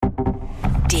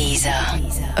Dieser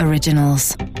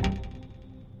Originals.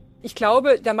 Ich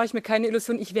glaube, da mache ich mir keine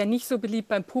Illusion, ich wäre nicht so beliebt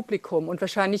beim Publikum und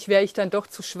wahrscheinlich wäre ich dann doch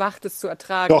zu schwach, das zu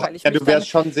ertragen. Doch, weil ich ja, du wärst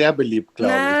schon sehr beliebt,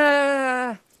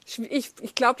 glaube ich.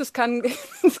 Ich glaube, das kann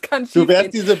schief gehen. Du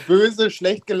wärst diese böse,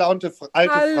 schlecht gelaunte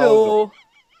alte Frau.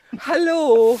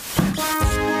 Hallo.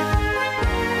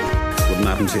 Guten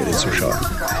Abend, verehrte Zuschauer.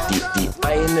 Die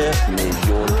 1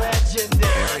 Million.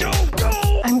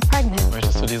 I'm pregnant.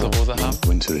 Möchtest du diese Hose haben?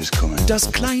 Winter is coming.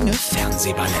 Das kleine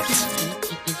Fernsehballett.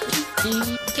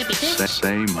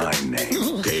 Say my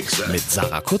name. Mit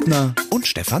Sarah Kuttner und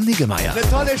Stefan Niggemeier. Eine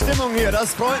tolle Stimmung hier,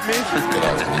 das freut mich.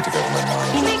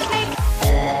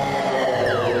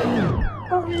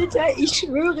 Alter, ich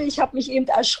schwöre, ich habe mich eben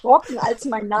erschrocken, als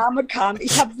mein Name kam.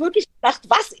 Ich habe wirklich gedacht,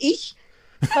 was ich?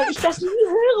 Weil ich das nie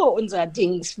höre, unser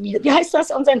Dings. Wie heißt das,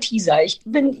 unseren Teaser? Ich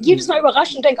bin jedes Mal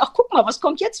überrascht und denke, ach, guck mal, was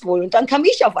kommt jetzt wohl? Und dann kam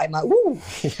ich auf einmal.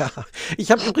 Ja, ich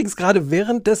habe übrigens gerade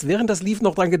während das lief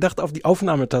noch dran gedacht, auf die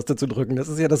Aufnahmetaste zu drücken. Das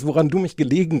ist ja das, woran du mich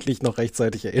gelegentlich noch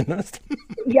rechtzeitig erinnerst.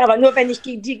 Ja, aber nur, wenn ich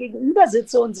dir gegenüber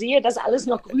sitze und sehe, dass alles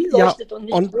noch grün leuchtet und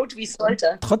nicht rot, wie es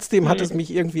sollte. Trotzdem hat es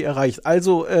mich irgendwie erreicht.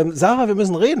 Also, Sarah, wir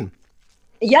müssen reden.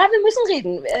 Ja, wir müssen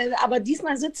reden, aber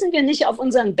diesmal sitzen wir nicht auf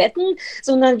unseren Betten,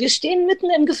 sondern wir stehen mitten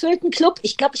im gefüllten Club.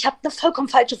 Ich glaube, ich habe eine vollkommen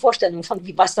falsche Vorstellung von,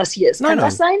 was das hier ist. Kann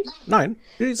das sein? Nein,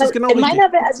 ist das genau in richtig.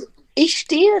 Also ich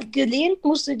stehe gelehnt,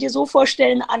 musst du dir so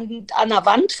vorstellen, an der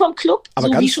Wand vom Club, aber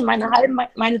so wie schon meine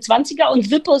 20er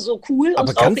und wippe so cool.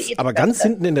 Aber ganz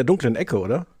hinten in der dunklen Ecke,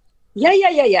 oder? Ja.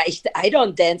 I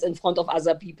don't dance in front of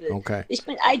other people. Okay. Ich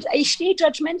stehe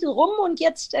judgmental rum und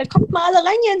jetzt kommt mal alle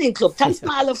rein hier in den Club, tanzt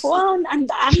mal alle vor und I'm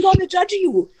gonna judge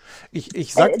you.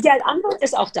 Ich sag, der Anwalt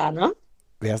ist auch da, ne?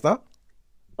 Wer ist da?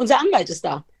 Unser Anwalt ist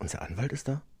da. Unser Anwalt ist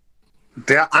da?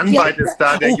 Der Anwalt ist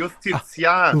da, der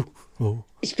Justiziar.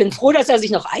 Ich bin froh, dass er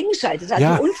sich noch eingeschaltet hat.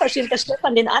 Ja. Wie unverschämt, dass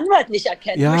Stefan den Anwalt nicht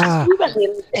erkennt. Ja. Möchtest du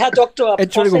übernehmen, Herr Doktor,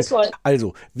 Entschuldigung. Professor?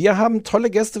 Also, wir haben tolle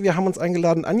Gäste. Wir haben uns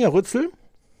eingeladen, Anja Rützel.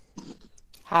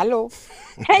 Hallo.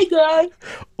 Hey, Girl.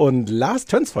 Und Lars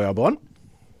Tönsfeuerborn,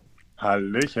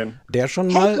 Hallöchen. der schon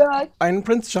Hey, mal Girl. einen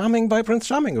Prince Charming bei Prince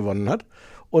Charming gewonnen hat.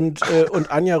 Und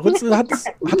Anja Rützel hat es,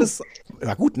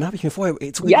 ja gut, habe ich mir vorher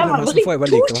überlegt,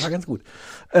 das war ganz gut.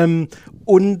 Genau,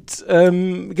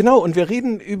 und wir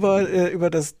reden über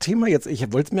das Thema jetzt,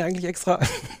 ich wollte es mir eigentlich extra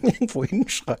irgendwo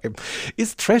hinschreiben.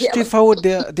 Ist Trash-TV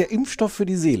der Impfstoff für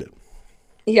die Seele?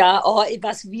 Ja,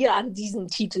 was wir an diesen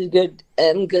Titel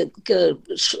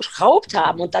geschraubt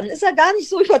haben. Und dann ist er gar nicht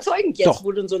so überzeugend jetzt, Doch.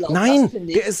 wo du so laut Nein, hast,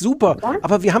 finde ich. der ist super. Ja?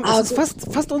 Aber wir haben es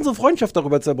ist fast unsere Freundschaft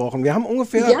darüber zerbrochen. Wir haben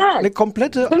ungefähr eine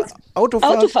komplette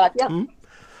Autofahrt. Ja.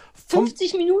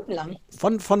 50 Minuten lang.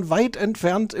 Von weit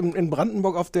entfernt in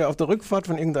Brandenburg auf der Rückfahrt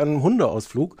von irgendeinem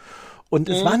Hundeausflug. Und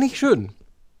es war nicht schön.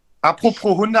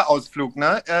 Apropos Hundeausflug,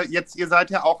 ne? Jetzt, ihr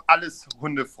seid ja auch alles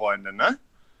Hundefreunde, ne?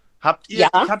 Habt ihr? Ja.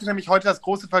 Ich hatte nämlich heute das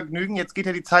große Vergnügen, jetzt geht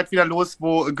ja die Zeit wieder los,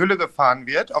 wo Gülle gefahren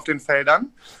wird auf den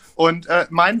Feldern. Und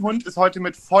mein Hund ist heute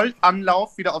mit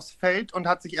Vollanlauf wieder aufs Feld und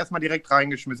hat sich erstmal direkt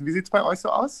reingeschmissen. Wie sieht es bei euch so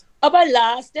aus? Aber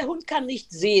Lars, der Hund kann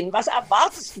nicht sehen. Was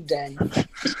erwartest du denn?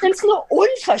 Ich finde es nur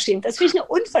unverschämt. Das finde ich eine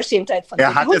Unverschämtheit von dir.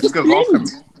 Er hat es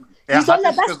gerochen. Wie soll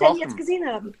er das denn jetzt gesehen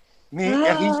haben? Nee,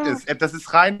 er riecht es. Das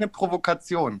ist reine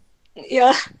Provokation.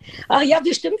 Ja, ach ja,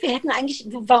 bestimmt. Wir hätten eigentlich,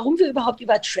 warum wir überhaupt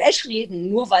über Trash reden,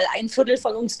 nur weil ein Viertel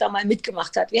von uns da mal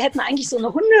mitgemacht hat. Wir hätten eigentlich so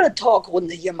eine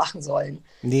Hundetalkrunde hier machen sollen.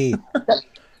 Nee.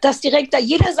 Dass direkt da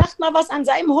jeder sagt mal, was an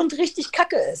seinem Hund richtig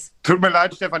kacke ist. Tut mir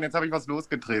leid, Stefan, jetzt habe ich was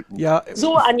losgetreten. Ja.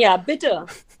 So, Anja, bitte.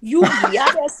 Juli, ja,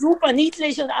 der ist super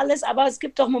niedlich und alles, aber es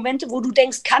gibt doch Momente, wo du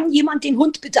denkst, kann jemand den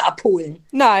Hund bitte abholen?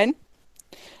 Nein.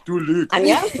 Du lügst.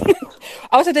 Anja?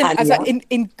 Außerdem, Anja? also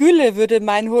in Gülle würde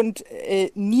mein Hund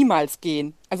niemals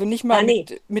gehen. Also nicht mal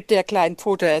mit der kleinen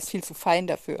Pfote, er ist viel zu fein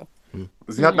dafür.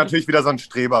 Sie hat natürlich wieder so einen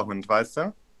Streberhund, weißt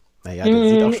du? Naja, der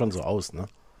sieht auch schon so aus, ne?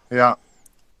 Ja.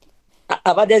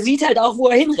 Aber der sieht halt auch, wo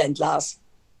er hinrennt, Lars.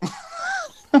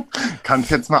 Kannst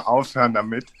jetzt mal aufhören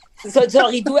damit?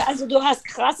 Sorry, du hast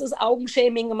krasses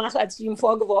Augenshaming gemacht, als du ihm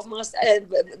vorgeworfen hast,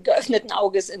 geöffneten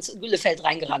Auges ins Güllefeld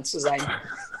reingerannt zu sein.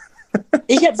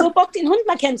 Ich hätte so Bock, den Hund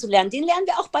mal kennenzulernen. Den lernen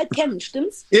wir auch bald kennen,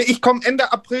 stimmt's? Ich komme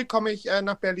Ende April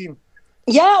nach Berlin.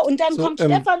 Ja, und dann kommt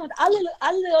Stefan und alle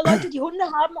Leute, die Hunde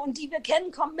haben und die wir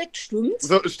kennen, kommen mit, stimmt's?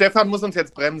 So, Stefan muss uns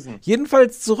jetzt bremsen.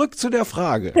 Jedenfalls zurück zu der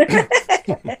Frage.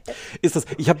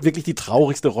 Ich habe wirklich die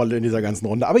traurigste Rolle in dieser ganzen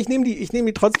Runde. Aber ich nehme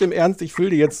die trotzdem ernst. Ich fühle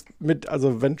die jetzt mit,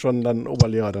 also wenn schon, dann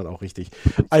Oberlehrer dann auch richtig.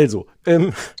 Also,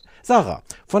 Sarah,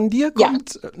 von dir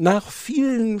kommt nach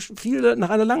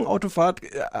einer langen Autofahrt,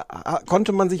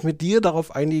 konnte man sich mit dir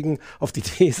darauf einigen, auf die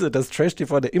These, dass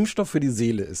Trash-TV der Impfstoff für die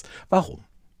Seele ist. Warum?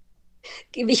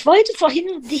 Ich wollte vorhin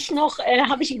dich noch,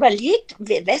 habe ich überlegt,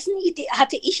 wessen Idee,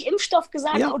 hatte ich Impfstoff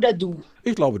gesagt oder du?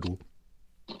 Ich glaube du.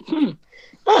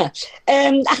 Ach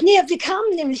nee, wir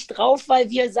kamen nämlich drauf, weil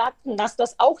wir sagten, dass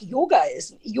das auch Yoga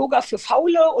ist. Yoga für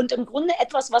Faule und im Grunde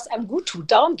etwas, was einem gut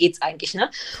tut. Darum geht es eigentlich. Ne?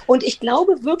 Und ich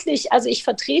glaube wirklich, also ich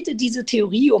vertrete diese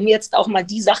Theorie, um jetzt auch mal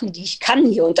die Sachen, die ich kann,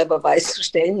 hier unter Beweis zu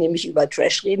stellen, nämlich über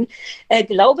Trash reden,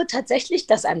 glaube tatsächlich,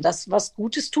 dass einem das was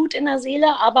Gutes tut in der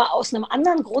Seele, aber aus einem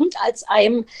anderen Grund als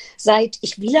einem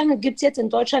wie lange gibt es jetzt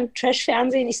in Deutschland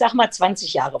Trash-Fernsehen? Ich sag mal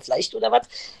 20 Jahre vielleicht oder was,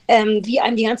 wie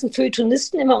einem die ganzen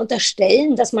Feuilletonisten immer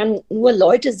unterstellen, dass man nur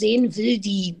Leute sehen will,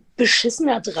 die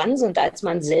beschissener dran sind als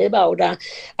man selber oder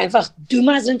einfach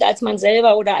dümmer sind als man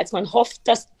selber oder als man hofft,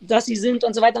 dass sie sind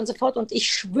und so weiter und so fort. Und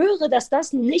ich schwöre, dass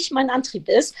das nicht mein Antrieb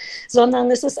ist, sondern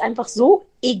es ist einfach so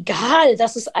egal,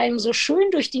 dass es einem so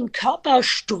schön durch den Körper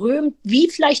strömt, wie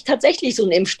vielleicht tatsächlich so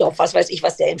ein Impfstoff, was weiß ich,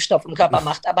 was der Impfstoff im Körper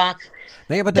macht. Aber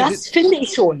das finde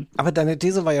ich schon. Aber deine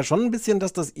These war ja schon ein bisschen,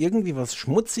 dass das irgendwie was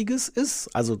Schmutziges ist,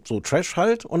 also so Trash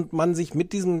halt, und man sich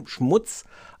mit diesem Schmutz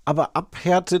aber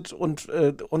abhärtet und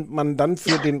man dann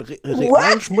für den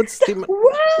realen Schmutz...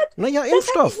 Naja,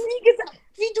 Impfstoff. Das hab ich nie gesagt.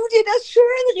 Wie du dir das schön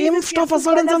redest. Impfstoff, was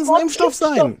soll denn sonst ein Impfstoff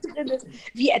sein?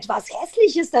 Wie etwas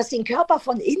Hässliches, das den Körper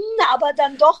von innen, aber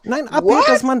dann doch... Nein, abhält,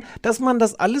 dass man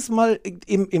das alles mal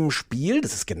im Spiel,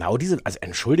 das ist genau also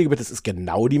entschuldige bitte, das ist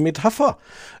genau die Metapher.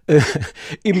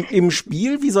 Im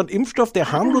Spiel, wie so ein Impfstoff,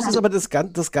 der harmlos ist, aber das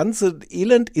ganze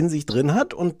Elend in sich drin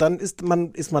hat und dann ist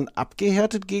man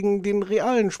abgehärtet gegen den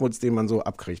realen Schmutz, den man so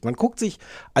abkriegt. Man guckt sich,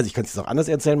 also ich kann es jetzt auch anders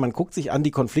erzählen, man guckt sich an die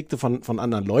Konflikte von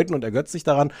anderen Leuten und ergötzt sich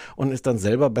daran und ist dann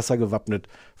selber besser gewappnet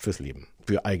fürs Leben,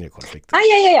 für eigene Konflikte.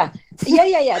 Ja.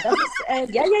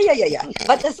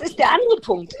 Aber das ist der andere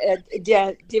Punkt,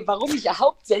 warum ich ja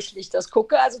hauptsächlich das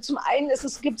gucke. Also zum einen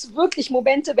gibt es wirklich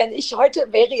Momente, heute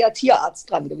wäre ja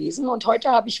Tierarzt dran gewesen und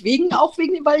heute habe ich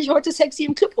weil ich heute sexy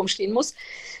im Club rumstehen muss,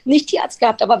 nicht Tierarzt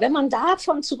gehabt. Aber wenn man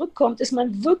davon zurückkommt, ist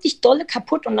man wirklich dolle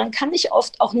kaputt und dann kann ich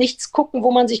oft auch nichts gucken,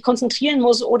 wo man sich konzentrieren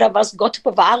muss oder was Gott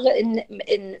bewahre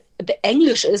in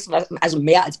Englisch ist, also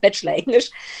mehr als Bachelor-Englisch.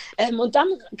 Und dann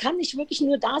kann ich wirklich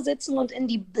nur da sitzen und in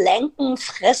die blanken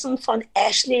Fressen von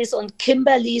Ashleys und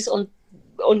Kimberlys und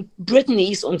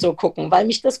Britneys und so gucken, weil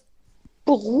mich das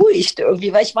beruhigt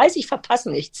irgendwie, weil ich weiß, ich verpasse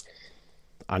nichts.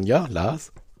 Anja,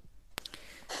 Lars?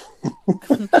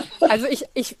 Also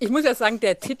ich muss ja sagen,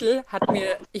 der Titel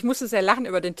ich musste sehr lachen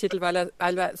über den Titel, weil er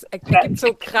gibt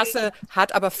so krasse,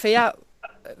 hart aber fair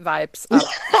Vibes ab,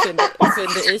 finde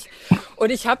ich.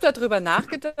 Und ich habe darüber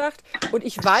nachgedacht und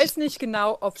ich weiß nicht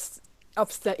genau, ob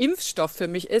es der Impfstoff für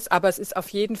mich ist, aber es ist auf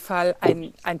jeden Fall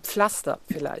ein Pflaster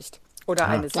vielleicht oder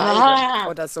eine Salbe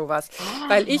oder sowas.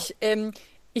 Weil ich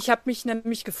habe mich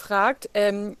nämlich gefragt,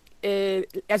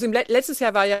 also letztes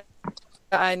Jahr war ja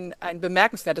ein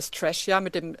bemerkenswertes Trash-Jahr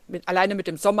alleine mit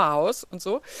dem Sommerhaus und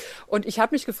so. Und ich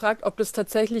habe mich gefragt, ob das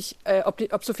tatsächlich,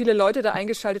 ob so viele Leute da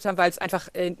eingeschaltet haben, weil es einfach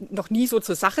noch nie so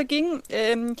zur Sache ging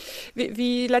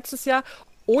wie letztes Jahr.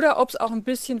 Oder ob es auch ein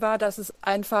bisschen war, dass es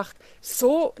einfach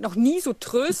noch nie so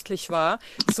tröstlich war,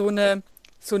 so eine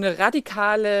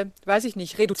radikale, weiß ich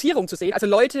nicht, Reduzierung zu sehen. Also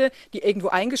Leute, die irgendwo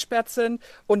eingesperrt sind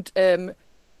und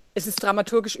es ist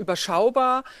dramaturgisch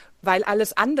überschaubar, weil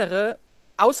alles andere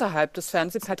außerhalb des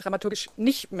Fernsehens halt dramaturgisch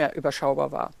nicht mehr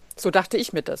überschaubar war. So dachte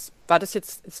ich mir das.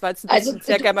 Es war jetzt ein bisschen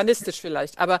sehr germanistisch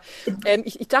vielleicht, aber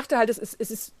ich dachte halt,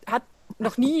 hat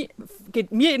noch nie,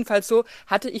 geht mir jedenfalls so,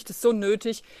 hatte ich das so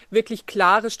nötig, wirklich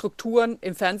klare Strukturen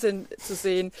im Fernsehen zu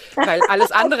sehen, weil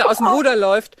alles andere aus dem Ruder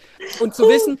läuft und zu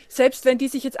wissen, selbst wenn die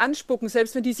sich jetzt anspucken,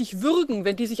 selbst wenn die sich würgen,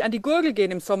 wenn die sich an die Gurgel gehen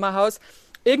im Sommerhaus,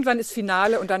 irgendwann ist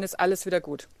Finale und dann ist alles wieder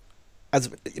gut. Also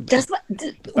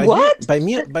bei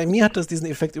mir hat das diesen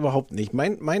Effekt überhaupt nicht.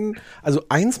 Also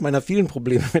eins meiner vielen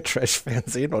Probleme mit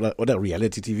Trash-Fernsehen oder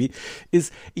Reality-TV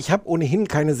ist, ich habe ohnehin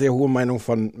keine sehr hohe Meinung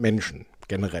von Menschen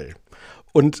generell.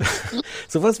 Und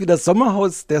sowas wie das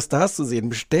Sommerhaus der Stars zu sehen,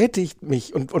 bestätigt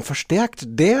mich und verstärkt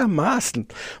dermaßen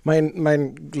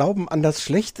mein Glauben an das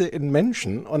Schlechte in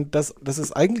Menschen und dass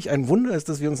es eigentlich ein Wunder ist,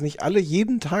 dass wir uns nicht alle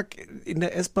jeden Tag in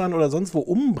der S-Bahn oder sonst wo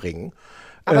umbringen.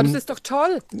 Aber das ist doch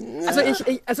toll. Also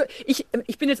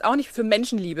ich bin jetzt auch nicht für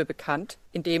Menschenliebe bekannt,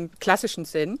 in dem klassischen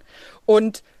Sinn.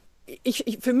 Und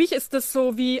für mich ist das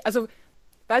so wie, also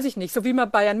weiß ich nicht, so wie man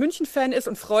Bayern-München-Fan ist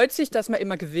und freut sich, dass man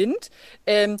immer gewinnt,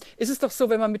 ist es doch so,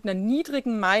 wenn man mit einer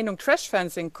niedrigen Meinung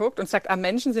Trash-Fernsehen guckt und sagt,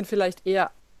 Menschen sind vielleicht eher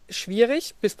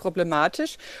schwierig bis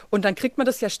problematisch und dann kriegt man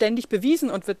das ja ständig bewiesen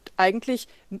und wird eigentlich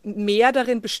mehr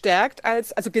darin bestärkt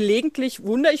also gelegentlich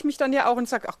wundere ich mich dann ja auch und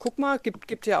sage, ach guck mal,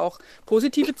 gibt ja auch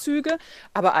positive Züge,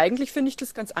 aber eigentlich finde ich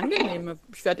das ganz angenehm.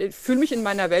 Ich fühle mich in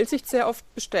meiner Weltsicht sehr oft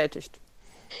bestätigt.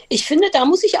 Ich finde, da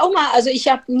muss ich auch mal, also ich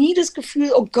habe nie das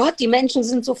Gefühl, oh Gott, die Menschen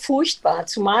sind so furchtbar,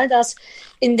 zumal das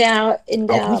in der...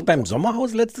 Auch nicht beim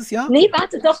Sommerhaus letztes Jahr? Nee,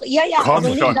 warte, doch, ja, Komm aber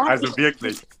nee, schon, da hab also ich-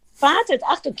 wirklich. Wartet,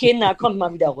 ach du Kinder, kommt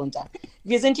mal wieder runter.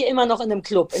 Wir sind hier immer noch in einem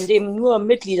Club, in dem nur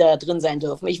Mitglieder drin sein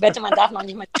dürfen. Ich wette, man darf noch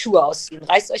nicht mal die Schuhe ausziehen.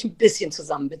 Reißt euch ein bisschen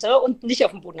zusammen, bitte, und nicht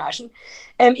auf den Boden haschen.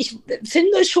 Ich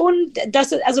finde schon,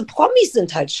 also Promis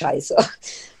sind halt scheiße.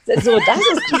 So,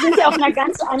 die sind ja auf einer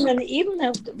ganz anderen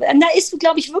Ebene. Da ist,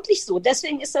 glaube ich, wirklich so.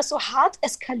 Deswegen ist das so hart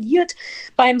eskaliert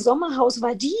beim Sommerhaus,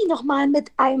 weil die nochmal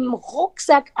mit einem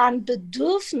Rucksack an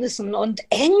Bedürfnissen und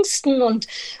Ängsten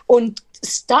und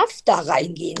Stuff da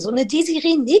reingehen. So eine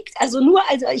Desiree nickt. Also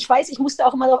ich weiß, ich musste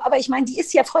auch immer drauf, aber ich meine, die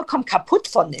ist ja vollkommen kaputt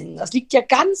von innen. Das liegt ja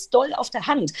ganz doll auf der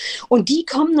Hand. Und die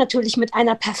kommen natürlich mit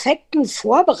einer perfekten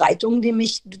Vorbereitung,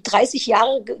 nämlich 30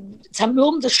 Jahre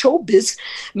zermürbendes Showbiz,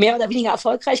 mehr oder weniger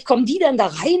erfolgreich, kommen die dann da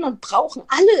rein und brauchen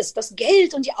alles, das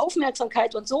Geld und die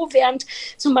Aufmerksamkeit und so, während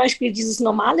zum Beispiel dieses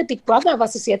normale Big Brother,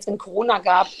 was es jetzt in Corona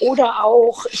gab, oder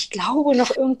auch, ich glaube, noch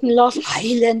irgendein Love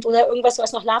Island oder irgendwas,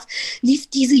 was noch lief,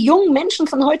 diese jungen Menschen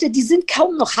von heute, die sind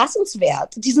kaum noch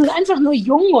hassenswert. Die sind einfach nur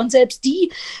jung und selbst die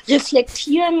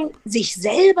reflektieren sich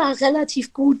selber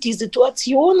relativ gut, die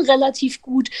Situation relativ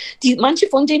gut. Manche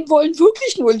von denen wollen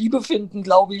wirklich nur Liebe finden,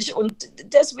 glaube ich. Und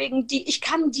deswegen, ich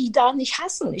kann die da nicht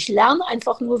hassen. Ich lerne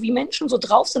einfach nur, wie Menschen so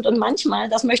drauf sind. Und manchmal,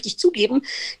 das möchte ich zugeben,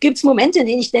 gibt es Momente, in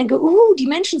denen ich denke, die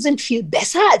Menschen sind viel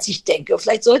besser, als ich denke.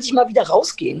 Vielleicht sollte ich mal wieder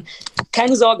rausgehen.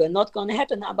 Keine Sorge, not gonna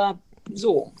happen, aber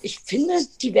so, ich finde,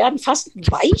 die werden fast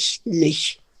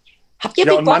weichlich. Habt ihr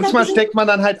Ja, Big und Brother manchmal gesehen? steckt man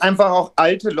dann halt einfach auch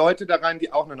alte Leute da rein,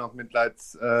 die auch nur noch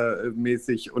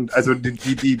mitleidsmäßig und also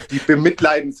die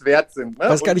bemitleidenswert sind. Ne?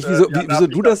 Ich weiß gar nicht, wieso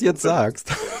du das jetzt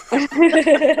sagst.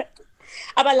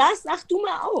 Aber Lars, sag du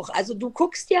mal auch. Also du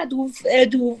guckst ja, du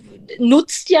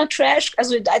nutzt ja Trash,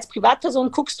 also als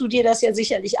Privatperson guckst du dir das ja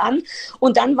sicherlich an.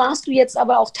 Und dann warst du jetzt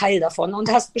aber auch Teil davon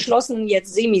und hast beschlossen,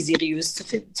 jetzt semi-seriös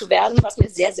zu werden, was mir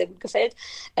sehr, sehr gut gefällt.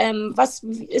 Was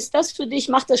ist das für dich?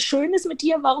 Macht das Schönes mit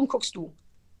dir? Warum guckst du?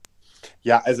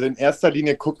 Ja, also in erster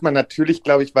Linie guckt man natürlich,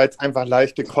 glaube ich, weil es einfach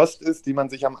leichte Kost ist, die man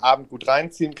sich am Abend gut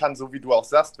reinziehen kann, so wie du auch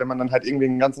sagst, wenn man dann halt irgendwie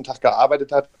den ganzen Tag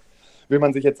gearbeitet hat, will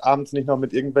man sich jetzt abends nicht noch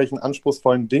mit irgendwelchen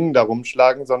anspruchsvollen Dingen da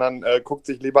rumschlagen, sondern guckt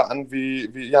sich lieber an, wie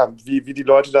die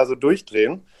Leute da so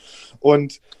durchdrehen.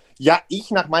 Und ja,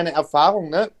 ich nach meiner Erfahrung,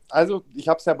 ne, also ich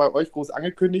habe es ja bei euch groß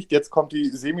angekündigt, jetzt kommt die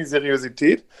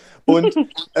Semi-Seriosität und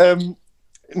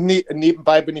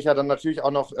nebenbei bin ich ja dann natürlich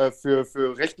auch noch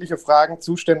für rechtliche Fragen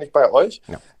zuständig bei euch,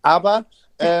 ja. Aber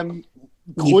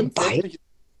grundsätzlich...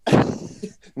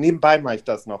 Nebenbei mache ich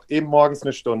das noch, eben morgens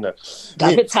eine Stunde.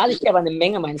 Dafür zahle ich dir aber eine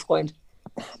Menge, mein Freund.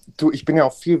 Du, ich bin ja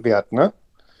auch viel wert, ne?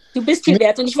 Du bist viel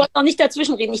wert und ich wollte noch nicht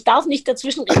dazwischenreden. Ich darf nicht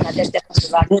dazwischenreden, hat der Stefan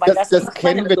gesagt. Weil Das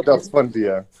kennen wir doch von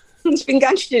dir. Ich bin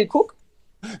ganz still, guck.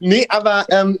 Nee, aber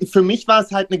für mich war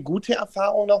es halt eine gute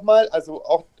Erfahrung nochmal, also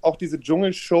auch diese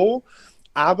Dschungelshow.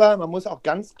 Aber man muss auch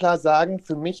ganz klar sagen,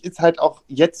 für mich ist halt auch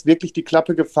jetzt wirklich die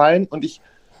Klappe gefallen und ich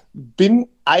bin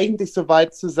eigentlich so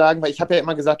weit zu sagen, weil ich habe ja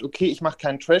immer gesagt, okay, ich mache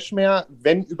keinen Trash mehr,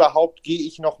 wenn überhaupt gehe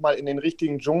ich nochmal in den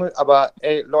richtigen Dschungel, aber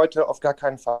ey, Leute, auf gar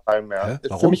keinen Fall mehr.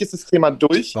 Für mich ist das Thema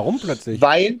durch. Warum plötzlich?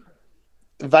 Weil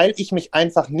ich mich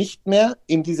einfach nicht mehr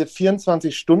in diese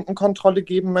 24-Stunden-Kontrolle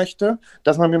geben möchte,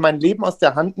 dass man mir mein Leben aus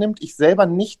der Hand nimmt, ich selber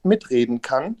nicht mitreden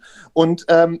kann und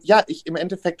ich im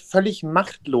Endeffekt völlig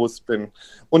machtlos bin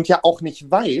und ja auch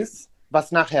nicht weiß,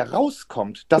 was nachher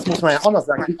rauskommt. Das muss man ja auch noch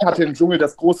sagen. Ich hatte im Dschungel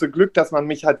das große Glück, dass man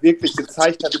mich halt wirklich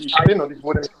gezeigt hat, wie ich bin und ich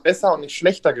wurde nicht besser und nicht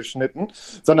schlechter geschnitten,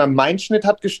 sondern mein Schnitt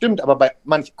hat gestimmt, aber bei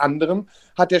manch anderem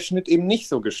hat der Schnitt eben nicht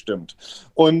so gestimmt.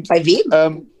 Und bei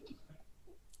wem?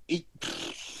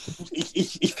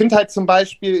 Ich finde halt zum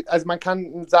Beispiel, also man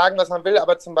kann sagen, was man will,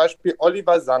 aber zum Beispiel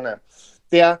Oliver Sanne,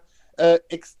 der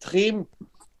extrem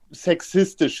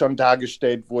sexistisch schon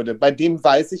dargestellt wurde. Bei dem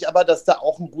weiß ich aber, dass da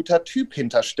auch ein guter Typ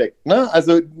hintersteckt. Ne?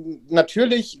 Also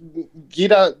natürlich,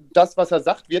 das, was er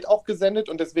sagt, wird auch gesendet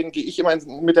und deswegen gehe ich immer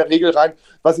mit der Regel rein,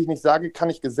 was ich nicht sage, kann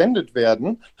nicht gesendet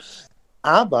werden.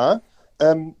 Aber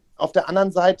auf der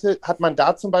anderen Seite hat man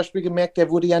da zum Beispiel gemerkt, der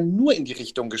wurde ja nur in die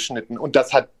Richtung geschnitten. Und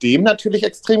das hat dem natürlich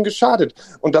extrem geschadet.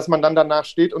 Und dass man dann danach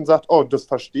steht und sagt, oh, das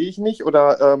verstehe ich nicht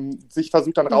oder sich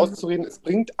versucht dann rauszureden, es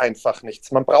bringt einfach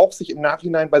nichts. Man braucht sich im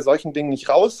Nachhinein bei solchen Dingen nicht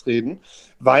rausreden,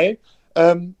 weil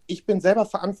ich bin selber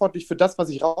verantwortlich für das, was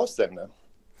ich raussende.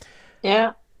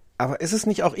 Ja. Aber ist es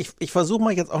nicht auch, ich versuche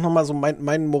mal jetzt auch nochmal so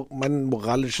mein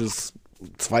moralisches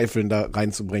Zweifeln da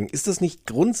reinzubringen. Ist das nicht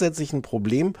grundsätzlich ein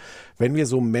Problem, wenn wir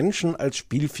so Menschen als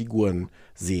Spielfiguren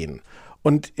sehen?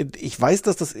 Und ich weiß,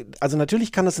 dass das, also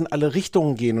natürlich kann das in alle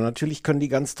Richtungen gehen und natürlich können die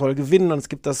ganz toll gewinnen und es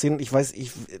gibt das Szenen, es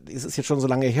ist jetzt schon so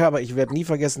lange her, aber ich werde nie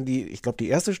vergessen, ich glaube die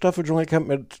erste Staffel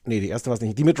Dschungelcamp die erste war es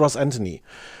nicht, die mit Ross Anthony,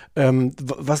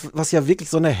 was ja wirklich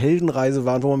so eine Heldenreise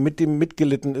war, wo man mit dem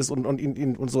mitgelitten ist und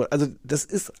ihn und so, also das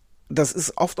ist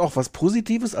oft auch was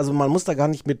Positives, also man muss da gar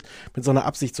nicht mit so einer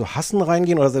Absicht zu hassen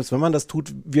reingehen oder selbst wenn man das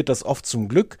tut, wird das oft zum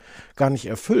Glück gar nicht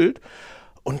erfüllt.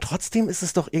 Und trotzdem ist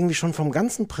es doch irgendwie schon vom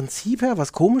ganzen Prinzip her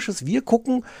was Komisches. Wir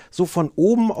gucken so von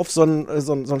oben auf so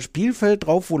ein Spielfeld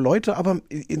drauf, wo Leute aber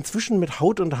inzwischen mit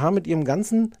Haut und Haar mit ihrem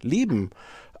ganzen Leben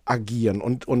agieren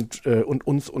und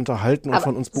uns unterhalten und aber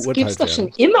von uns beurteilt werden. Das gibt's doch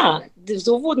schon immer.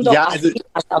 So wurden doch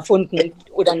auch erfunden,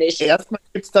 oder nicht? Erstmal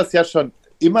gibt es das ja schon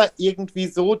immer irgendwie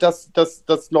so, dass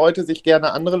Leute sich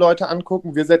gerne andere Leute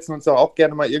angucken. Wir setzen uns auch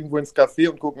gerne mal irgendwo ins Café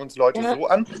und gucken uns Leute so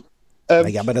an.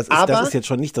 Naja, aber das ist jetzt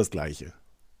schon nicht das Gleiche.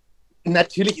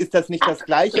 Natürlich ist das nicht das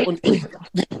Gleiche und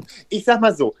ich sag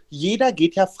mal so, jeder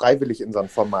geht ja freiwillig in so ein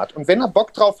Format und wenn er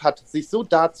Bock drauf hat, sich so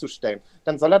darzustellen,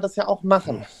 dann soll er das ja auch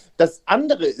machen. Das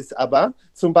andere ist aber,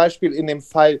 zum Beispiel in dem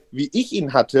Fall, wie ich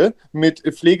ihn hatte, mit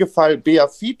Pflegefall Bea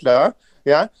Fiedler,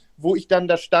 ja, wo ich dann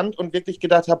da stand und wirklich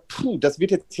gedacht habe, das wird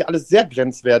jetzt hier alles sehr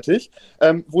grenzwertig,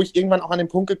 wo ich irgendwann auch an den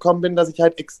Punkt gekommen bin, dass ich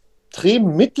halt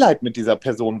extrem Mitleid mit dieser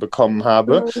Person bekommen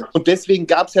habe. Und deswegen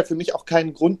gab es ja für mich auch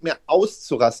keinen Grund mehr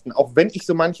auszurasten, auch wenn ich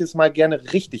so manches Mal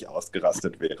gerne richtig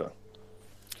ausgerastet wäre.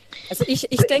 Also ich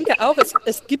denke auch,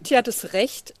 es gibt ja das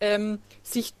Recht,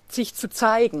 sich zu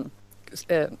zeigen,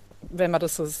 wenn man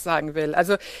das so sagen will.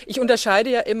 Also ich unterscheide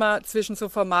ja immer zwischen so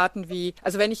Formaten wie,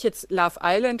 also wenn ich jetzt Love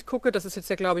Island gucke, das ist jetzt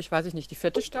ja, glaube ich, weiß ich nicht, die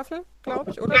 4. Staffel,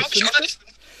 glaube ich, oder? Die 5.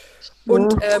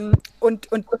 Und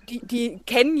die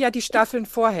kennen ja die Staffeln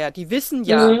vorher. Die wissen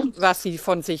ja, was sie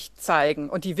von sich zeigen.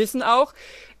 Und die wissen auch,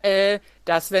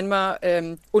 dass wenn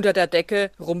man unter der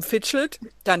Decke rumfitschelt,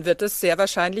 dann wird es sehr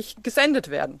wahrscheinlich gesendet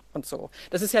werden und so.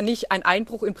 Das ist ja nicht ein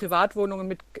Einbruch in Privatwohnungen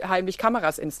mit heimlich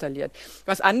Kameras installiert.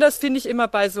 Was anders finde ich immer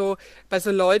bei so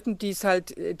Leuten, die es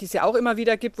ja auch immer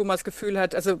wieder gibt, wo man das Gefühl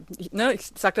hat, also ich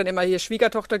sage dann immer hier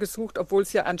Schwiegertochter gesucht, obwohl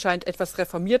es ja anscheinend etwas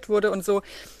reformiert wurde und so,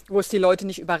 wo es die Leute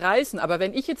nicht überreißen. Aber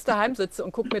wenn ich jetzt daheim sitze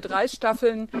und gucke mir 3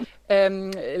 Staffeln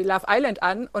Love Island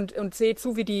an und sehe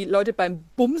zu, wie die Leute beim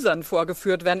Bumsern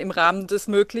vorgeführt werden im Rahmen des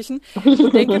Möglichen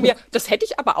und denke mir, das hätte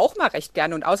ich aber auch mal recht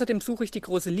gerne und außerdem suche ich die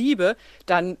große Liebe,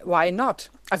 dann why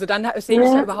not? Also dann sehe ich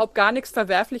da überhaupt gar nichts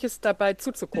Verwerfliches dabei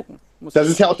zuzugucken. Das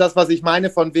ist ja auch das, was ich meine,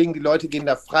 von wegen, die Leute gehen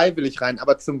da freiwillig rein,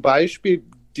 aber zum Beispiel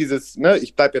dieses,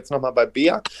 ich bleibe jetzt nochmal bei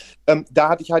Bea, da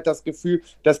hatte ich halt das Gefühl,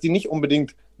 dass die nicht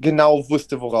unbedingt genau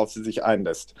wusste, worauf sie sich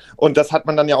einlässt. Und das hat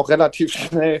man dann ja auch relativ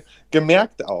schnell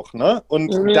gemerkt auch, ne?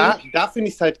 Und da finde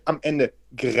ich es halt am Ende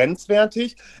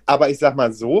grenzwertig, aber ich sag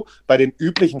mal so, bei den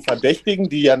üblichen Verdächtigen,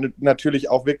 die ja natürlich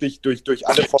auch wirklich durch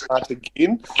alle Formate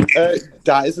gehen,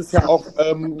 da ist es ja auch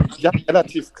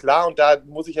relativ klar und da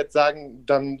muss ich jetzt sagen,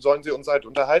 dann sollen sie uns halt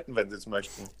unterhalten, wenn sie es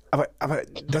möchten. Aber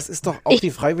das ist doch auch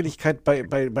die Freiwilligkeit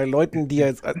bei Leuten, die ja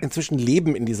jetzt inzwischen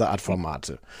leben in dieser Art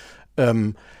Formate.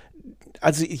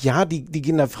 Also ja, die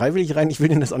gehen da freiwillig rein. Ich will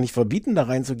denen das auch nicht verbieten, da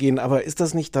reinzugehen. Aber ist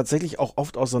das nicht tatsächlich auch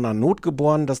oft aus so einer Not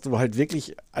geboren, dass du halt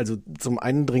wirklich, also zum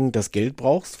einen dringend das Geld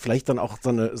brauchst, vielleicht dann auch so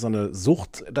eine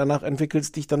Sucht danach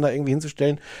entwickelst, dich dann da irgendwie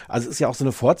hinzustellen? Also es ist ja auch so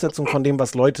eine Fortsetzung von dem,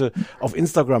 was Leute auf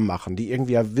Instagram machen, die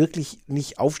irgendwie ja wirklich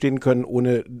nicht aufstehen können,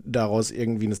 ohne daraus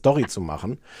irgendwie eine Story zu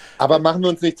machen. Aber machen wir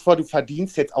uns nichts vor, du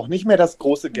verdienst jetzt auch nicht mehr das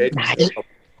große Geld.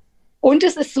 Und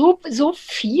es ist so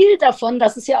viel davon,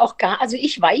 dass es ja auch also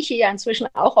ich weiche ja inzwischen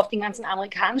auch auf den ganzen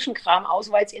amerikanischen Kram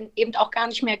aus, weil es eben auch gar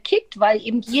nicht mehr kickt, weil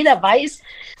eben jeder weiß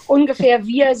ungefähr,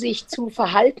 wie er sich zu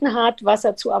verhalten hat, was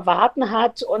er zu erwarten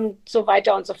hat und so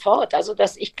weiter und so fort. Also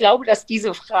ich glaube, dass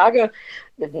diese Frage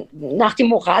nach dem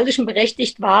Moralischen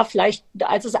berechtigt war, vielleicht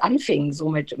als es anfing, so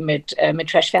mit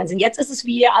Trash-Fernsehen. Jetzt ist es,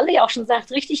 wie ihr alle ja auch schon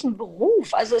sagt, richtig ein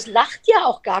Beruf. Also es lacht ja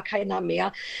auch gar keiner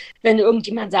mehr, wenn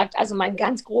irgendjemand sagt, also mein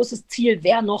ganz großes Ziel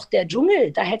wäre noch der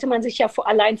Dschungel. Da hätte man sich ja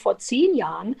allein vor 10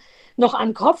 Jahren noch an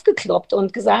den Kopf gekloppt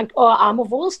und gesagt, oh, arme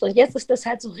Wurst. Und jetzt ist das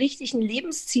halt so richtig ein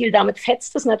Lebensziel. Damit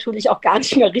fetzt es natürlich auch gar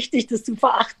nicht mehr richtig, das zu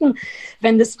verachten,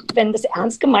 wenn das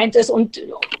ernst gemeint ist und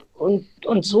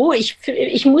so.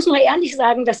 Ich muss nur ehrlich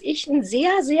sagen, dass ich ein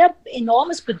sehr, sehr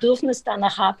enormes Bedürfnis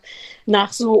danach habe,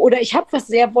 oder ich habe was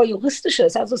sehr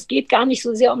Voyeuristisches. Also es geht gar nicht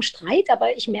so sehr um Streit,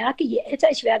 aber ich merke, je älter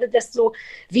ich werde, desto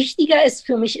wichtiger es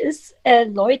für mich ist,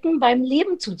 Leuten beim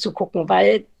Leben zuzugucken.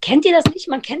 Weil, kennt ihr das nicht?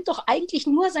 Man kennt doch eigentlich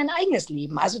nur sein eigenes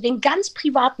Leben. Also den ganz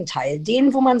privaten Teil,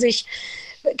 den, wo man sich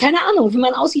keine Ahnung, wie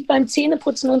man aussieht beim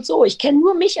Zähneputzen und so. Ich kenne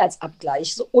nur mich als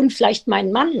Abgleich und vielleicht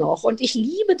meinen Mann noch. Und ich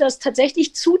liebe das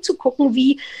tatsächlich zuzugucken,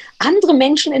 wie andere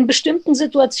Menschen in bestimmten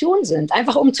Situationen sind.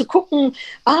 Einfach um zu gucken,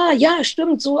 ja,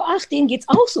 stimmt, so, denen geht's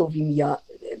auch so wie mir.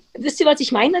 Wisst ihr, was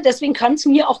ich meine? Deswegen kann es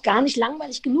mir auch gar nicht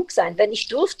langweilig genug sein. Wenn ich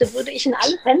dürfte, würde ich in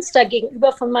alle Fenster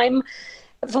gegenüber von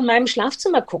meinem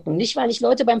Schlafzimmer gucken. Nicht, weil ich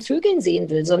Leute beim Vögeln sehen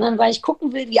will, sondern weil ich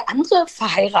gucken will, wie andere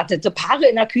verheiratete Paare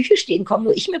in der Küche stehen. Kommen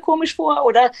nur ich mir komisch vor?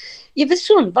 Oder ihr wisst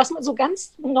schon, was man so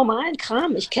ganz normalen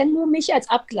Kram. Ich kenne nur mich als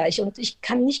Abgleich und ich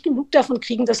kann nicht genug davon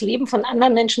kriegen, das Leben von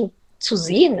anderen Menschen zu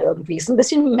sehen irgendwie. Ist ein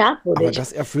bisschen merkwürdig. Aber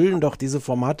das erfüllen doch diese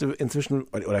Formate inzwischen,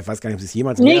 oder ich weiß gar nicht, ob sie es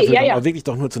jemals mehr erfüllen, aber wirklich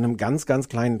doch nur zu einem ganz, ganz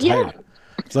kleinen Teil. Ja.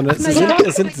 Sondern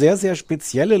es sind sehr, sehr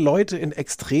spezielle Leute in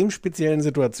extrem speziellen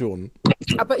Situationen.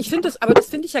 Aber das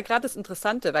finde ich ja gerade das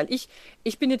Interessante, weil ich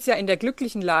bin jetzt ja in der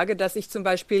glücklichen Lage, dass ich zum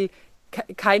Beispiel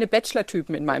keine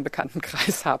Bachelor-Typen in meinem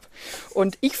Bekanntenkreis habe.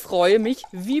 Und ich freue mich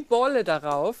wie Bolle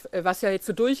darauf, was ja jetzt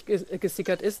so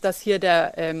durchgesickert ist, dass hier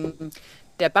der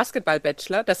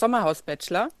Basketball-Bachelor, der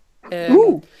Sommerhaus-Bachelor,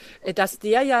 dass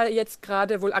der ja jetzt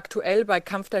gerade wohl aktuell bei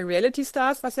Kampf der Reality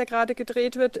Stars, was ja gerade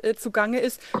gedreht wird, zugange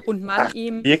ist und man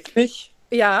ihm... Wirklich?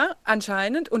 Ja,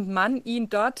 anscheinend. Und man ihn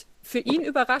dort, für ihn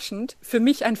überraschend, für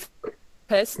mich ein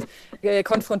Fest,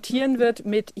 konfrontieren wird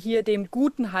mit hier dem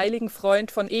guten, heiligen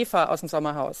Freund von Eva aus dem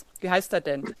Sommerhaus. Wie heißt er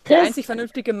denn? Der einzig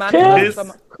vernünftige Mann aus dem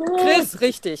Sommerhaus. Chris,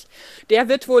 richtig. Der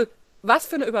wird wohl... Was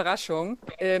für eine Überraschung,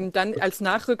 dann als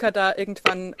Nachrücker da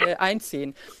irgendwann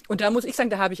einziehen. Und da muss ich sagen,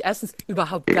 da habe ich erstens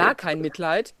überhaupt gar kein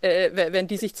Mitleid, wenn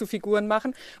die sich zu Figuren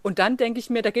machen. Und dann denke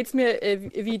ich mir, da geht es mir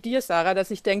wie dir, Sarah,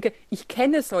 dass ich denke, ich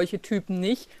kenne solche Typen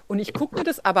nicht. Und ich gucke mir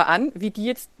das aber an, wie die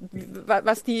jetzt,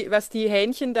 was die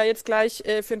Hähnchen da jetzt gleich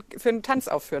für einen Tanz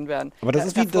aufführen werden. Aber das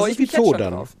ist wie Zoo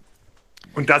dann. Drauf.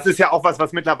 Und das ist ja auch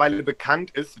was mittlerweile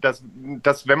bekannt ist, dass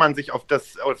wenn man sich auf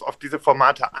diese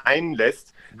Formate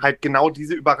einlässt, halt genau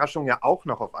diese Überraschung ja auch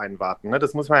noch auf einen warten. Ne?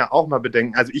 Das muss man ja auch mal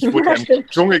bedenken. Also ich wurde ja im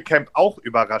Dschungelcamp auch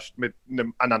überrascht mit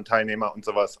einem anderen Teilnehmer und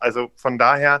sowas. Also von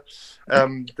daher, da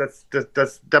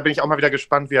bin ich auch mal wieder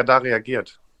gespannt, wie er da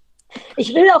reagiert.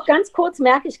 Ich will auch ganz kurz,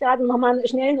 merke ich gerade, nochmal einen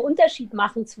schnellen Unterschied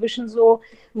machen zwischen so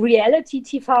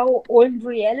Reality-TV und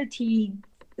Reality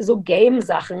so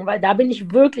Game-Sachen, weil da bin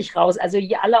ich wirklich raus. Also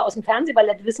alle aus dem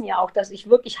Fernsehballett wissen ja auch, dass ich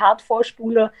wirklich hart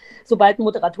vorspule, sobald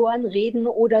Moderatoren reden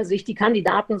oder sich die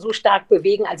Kandidaten so stark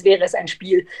bewegen, als wäre es ein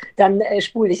Spiel, dann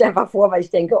spule ich einfach vor, weil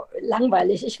ich denke,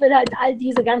 langweilig. Ich will halt all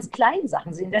diese ganz kleinen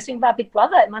Sachen sehen. Deswegen war Big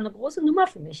Brother immer eine große Nummer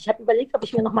für mich. Ich habe überlegt, ob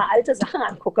ich mir nochmal alte Sachen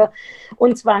angucke.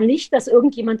 Und zwar nicht, dass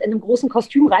irgendjemand in einem großen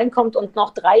Kostüm reinkommt und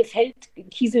noch 3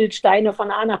 Feldkieselsteine von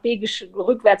A nach B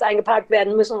rückwärts eingeparkt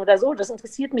werden müssen oder so. Das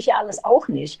interessiert mich ja alles auch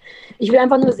nicht. Ich will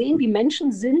einfach nur sehen, wie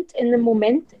Menschen sind in einem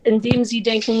Moment, in dem sie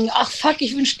denken, ach fuck,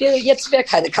 ich wünschte, jetzt wäre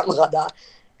keine Kamera da.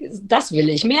 Das will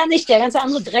ich. Mehr nicht. Der ganze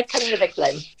andere Dreck kann mir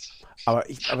wegbleiben. Aber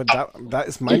da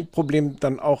ist mein Problem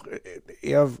dann auch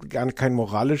eher gar kein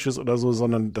moralisches oder so,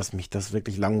 sondern dass mich das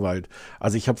wirklich langweilt.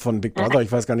 Also ich habe von Big Brother,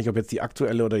 ich weiß gar nicht, ob jetzt die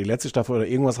aktuelle oder die letzte Staffel oder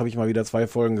irgendwas, habe ich mal wieder 2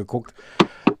 Folgen geguckt.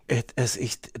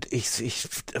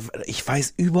 Ich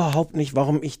weiß überhaupt nicht,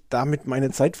 warum ich damit meine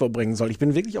Zeit verbringen soll. Ich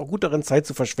bin wirklich auch gut darin, Zeit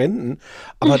zu verschwenden.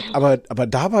 Aber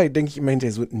dabei denke ich immer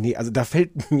hinterher so, nee, also da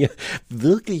fällt mir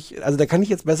wirklich, also da kann ich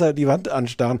jetzt besser die Wand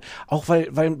anstarren. Auch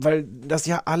weil das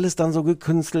ja alles dann so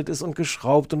gekünstelt ist und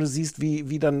geschraubt und du siehst,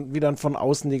 wie dann von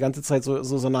außen die ganze Zeit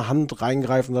so eine Hand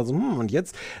reingreift und dann so, und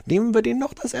jetzt nehmen wir denen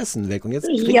noch das Essen weg und jetzt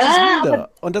kriegst du es wieder.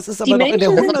 Und das ist aber noch in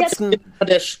der 100.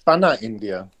 Der Spanner in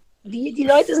dir. Die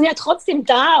Leute sind ja trotzdem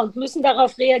da und müssen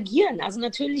darauf reagieren. Also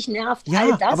natürlich nervt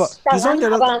all das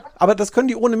daran, aber das können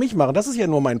die ohne mich machen. Das ist ja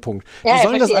nur mein Punkt. Ja, die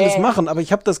sollen das alles machen, aber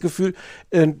ich habe das Gefühl,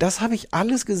 das habe ich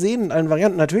alles gesehen in allen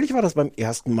Varianten. Natürlich war das beim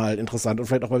ersten Mal interessant und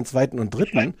vielleicht auch beim zweiten und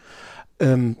dritten.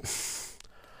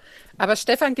 Aber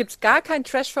Stefan, gibt es gar kein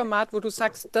Trash-Format, wo du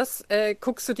sagst, das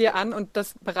guckst du dir an und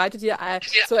das bereitet dir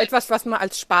so etwas, was man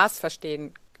als Spaß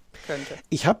verstehen könnte?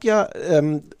 Ich habe ja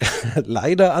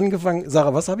leider angefangen,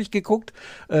 Sarah, was habe ich geguckt?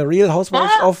 Real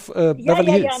Housewives of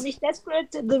Beverly Hills. Ja, nicht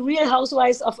Desperate, The Real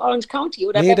Housewives of Orange County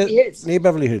oder Beverly Hills. Nee,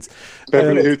 Beverly Hills.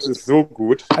 Beverly Hills ist so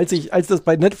gut. Als das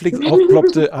bei Netflix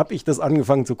aufploppte, habe ich das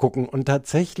angefangen zu gucken und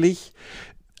tatsächlich,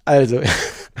 also,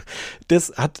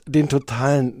 das hat den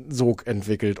totalen Sog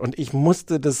entwickelt und ich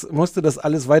musste das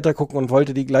alles weitergucken und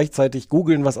wollte die gleichzeitig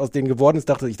googeln, was aus denen geworden ist.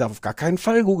 Dachte, ich darf auf gar keinen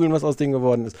Fall googeln, was aus denen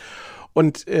geworden ist.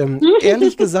 Und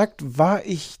ehrlich gesagt war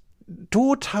ich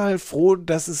total froh,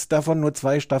 dass es davon nur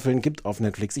 2 Staffeln gibt auf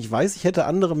Netflix. Ich weiß, ich hätte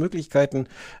andere Möglichkeiten,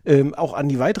 auch an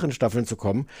die weiteren Staffeln zu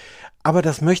kommen. Aber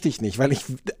das möchte ich nicht, weil ich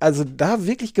also da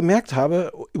wirklich gemerkt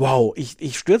habe, wow,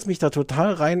 ich stürze mich da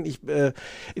total rein. Ich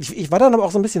war dann aber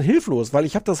auch so ein bisschen hilflos, weil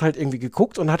ich habe das halt irgendwie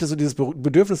geguckt und hatte so dieses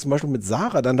Bedürfnis, zum Beispiel mit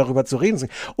Sarah dann darüber zu reden.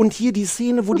 Und hier die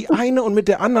Szene, wo die eine und mit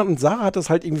der anderen, und Sarah hat das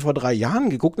halt irgendwie vor 3 Jahren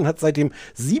geguckt und hat seitdem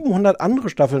 700 andere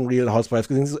Staffeln Real Housewives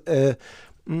gesehen. So,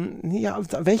 ja,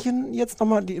 welchen jetzt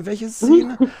nochmal, welche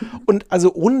Szene? Und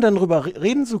also ohne dann drüber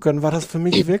reden zu können, war das für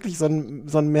mich wirklich so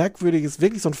ein merkwürdiges,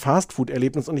 wirklich so ein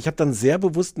Fastfood-Erlebnis. Und ich habe dann sehr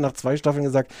bewusst nach 2 Staffeln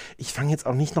gesagt, ich fange jetzt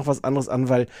auch nicht noch was anderes an,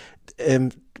 weil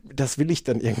das will ich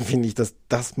dann irgendwie nicht, dass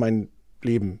das mein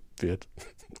Leben wird.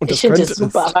 Und ich finde das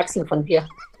super erwachsen von dir.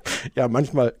 Ja,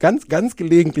 manchmal, ganz, ganz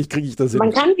gelegentlich kriege ich das hin.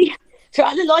 Man kann für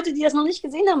alle Leute, die das noch nicht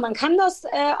gesehen haben, man kann das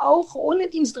auch ohne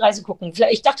Dienstreise gucken.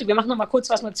 Ich dachte, wir machen noch mal kurz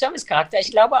was mit Servicecharakter.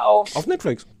 Ich glaube auf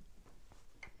Netflix.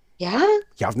 Ja?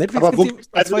 Ja, auf Netflix Aber wo gibt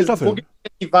es 2 Staffeln. Wo gibt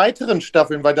es die weiteren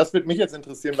Staffeln? Weil das würde mich jetzt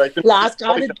interessieren, weil ich bin Lars,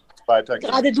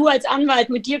 gerade du als Anwalt,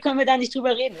 mit dir können wir da nicht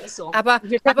drüber reden. Ist so. Aber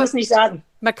wir können es nicht sagen.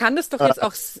 Man kann das doch jetzt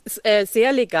auch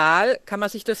sehr legal, kann man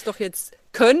sich das doch jetzt,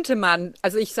 könnte man,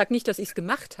 also ich sage nicht, dass ich es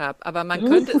gemacht habe, aber man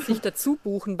könnte es sich dazu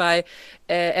buchen bei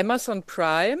Amazon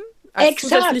Prime. Als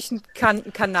zusätzlichen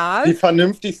Kanal. Wie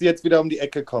vernünftig sie jetzt wieder um die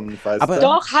Ecke kommen, ich weiß aber das.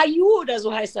 Doch, Hayu oder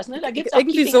so heißt das, ne? Da gibt es auch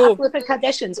irgendwie so.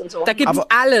 Kardashians und so. Da gibt es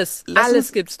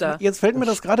alles gibt's da. Jetzt fällt mir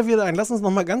das gerade wieder ein. Lass uns noch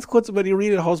mal ganz kurz über die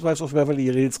Real Housewives of Beverly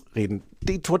Hills reden.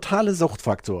 Die totale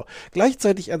Suchtfaktor.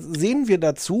 Gleichzeitig sehen wir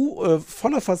dazu,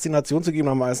 voller Faszination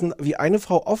zugegebenermaßen, wie eine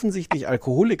Frau offensichtlich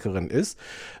Alkoholikerin ist.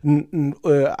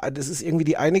 Das ist irgendwie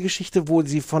die eine Geschichte,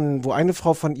 wo eine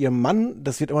Frau von ihrem Mann,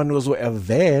 das wird immer nur so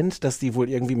erwähnt, dass die wohl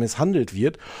irgendwie misshandelt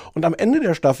wird. Und am Ende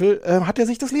der Staffel hat er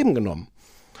sich das Leben genommen.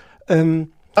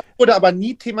 Das wurde aber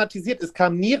nie thematisiert. Es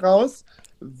kam nie raus,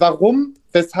 warum,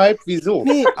 weshalb, wieso.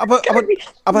 Nee, aber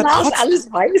trotzdem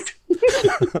alles weiß.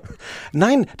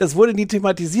 Nein, das wurde nie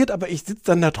thematisiert, aber ich sitze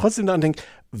dann da trotzdem da und denke,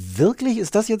 wirklich,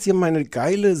 ist das jetzt hier meine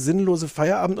geile, sinnlose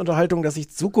Feierabendunterhaltung, dass ich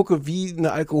zugucke, wie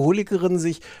eine Alkoholikerin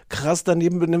sich krass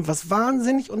daneben benimmt, was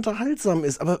wahnsinnig unterhaltsam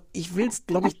ist. Aber ich will es,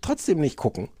 glaube ich, trotzdem nicht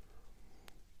gucken.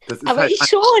 Aber halt ich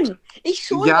schon,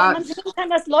 ja. Weil man sehen kann,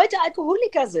 dass Leute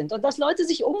Alkoholiker sind und dass Leute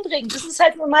sich umbringen. Das ist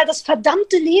halt nun mal das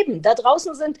verdammte Leben. Da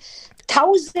draußen sind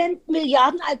 1000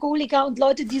 Milliarden Alkoholiker und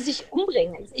Leute, die sich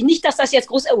umbringen. Nicht, dass das jetzt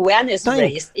groß Awareness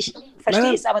raised. Ich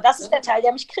verstehe es, aber das ist der Teil,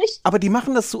 der mich kriegt. Aber die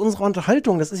machen das zu unserer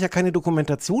Unterhaltung. Das ist ja keine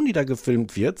Dokumentation, die da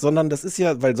gefilmt wird, sondern das ist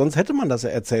ja, weil sonst hätte man das ja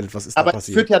erzählt, was ist da passiert. Aber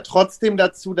es führt ja trotzdem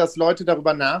dazu, dass Leute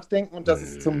darüber nachdenken und dass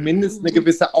es zumindest eine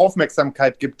gewisse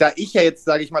Aufmerksamkeit gibt. Da ich ja jetzt,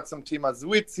 sage ich mal, zum Thema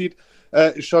Suizid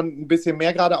schon ein bisschen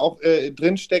mehr gerade auch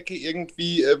drinstecke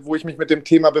irgendwie, wo ich mich mit dem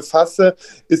Thema befasse,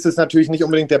 ist es natürlich nicht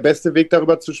unbedingt der beste Weg,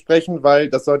 darüber zu sprechen, weil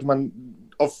das sollte man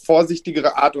auf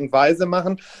vorsichtigere Art und Weise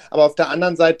machen. Aber auf der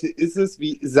anderen Seite ist es,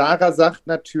 wie Sarah sagt,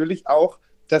 natürlich auch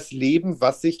das Leben,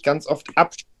 was sich ganz oft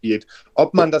abspielt.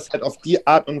 Ob man das halt auf die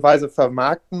Art und Weise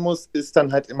vermarkten muss, ist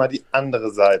dann halt immer die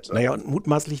andere Seite. Naja, und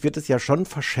mutmaßlich wird es ja schon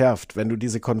verschärft, wenn du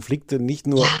diese Konflikte nicht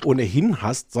nur ohnehin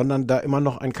hast, sondern da immer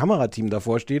noch ein Kamerateam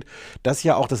davor steht. Das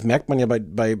ja auch, das merkt man ja bei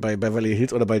Beverly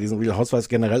Hills oder bei diesen Real Housewives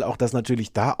generell auch, dass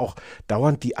natürlich da auch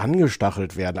dauernd die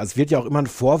angestachelt werden. Also es wird ja auch immer ein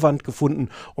Vorwand gefunden,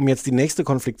 um jetzt die nächste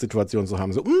Konfliktsituation zu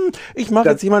haben. So, ich mache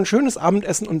jetzt hier mal ein schönes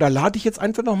Abendessen und da lade ich jetzt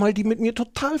einfach nochmal die mit mir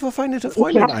total verfeindete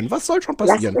Freundin ein. Was soll schon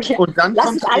passieren? Und dann lass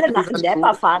uns alle nach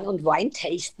Napa fahren und Wein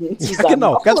tasten zusammen. Ja,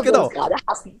 genau, ganz genau.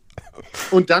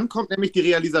 Und dann kommt nämlich die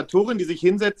Realisatorin, die sich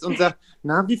hinsetzt und sagt,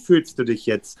 na, wie fühlst du dich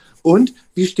jetzt? Und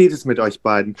wie steht es mit euch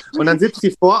beiden? Und dann sitzt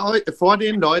sie vor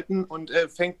den Leuten und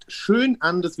fängt schön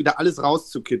an, das wieder alles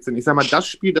rauszukitzeln. Ich sag mal, das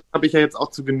Spiel, das habe ich ja jetzt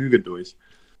auch zu Genüge durch.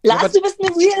 Lars, du bist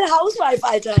eine Real Housewife,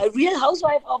 Alter. Real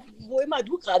Housewife, auf wo immer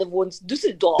du gerade wohnst.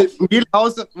 Düsseldorf. Real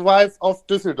Housewife auf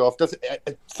Düsseldorf. Das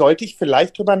sollte ich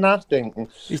vielleicht drüber nachdenken.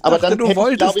 Ich dachte, aber du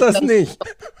wolltest das nicht.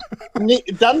 Nee,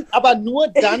 aber nur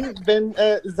dann, wenn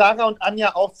Sarah und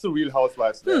Anja auch zu Real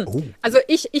Housewives werden. Also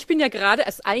ich bin ja gerade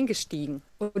erst eingestiegen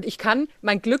und ich kann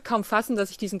mein Glück kaum fassen, dass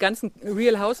ich diesen ganzen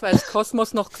Real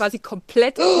Housewives-Kosmos noch quasi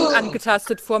komplett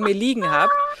unangetastet vor mir liegen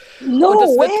habe. No und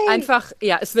es way. wird einfach,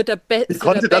 es wird der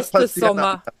beste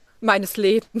Sommer meines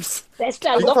Lebens.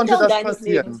 Bester Lockdown deines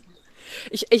Lebens.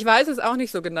 Ich weiß es auch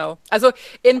nicht so genau. Also,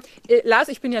 Lars,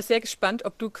 ich bin ja sehr gespannt,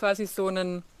 ob du quasi so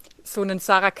einen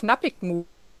Sarah Knappig-Move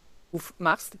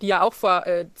machst, die ja auch vor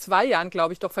 2 Jahren,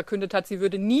 glaube ich, doch verkündet hat, sie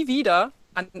würde nie wieder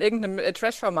an irgendeinem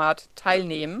Trash-Format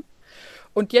teilnehmen.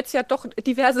 Und jetzt ja doch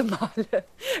diverse Male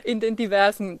in den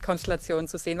diversen Konstellationen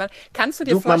zu sehen. Kannst du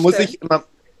dir vorstellen...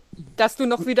 dass du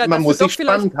noch wieder, Man dass muss du doch sich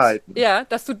spannend halten. Ja,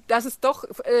 dass es doch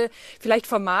vielleicht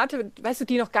Formate, weißt du,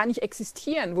 die noch gar nicht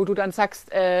existieren, wo du dann sagst,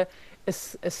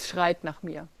 es schreit nach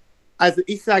mir. Also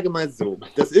ich sage mal so,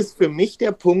 das ist für mich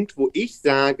der Punkt, wo ich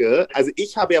sage, also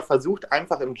ich habe ja versucht,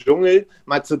 einfach im Dschungel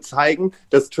mal zu zeigen,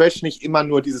 dass Trash nicht immer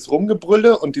nur dieses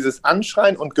Rumgebrülle und dieses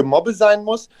Anschreien und Gemobbe sein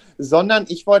muss, sondern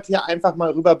ich wollte ja einfach mal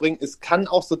rüberbringen, es kann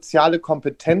auch soziale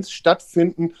Kompetenz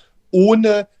stattfinden,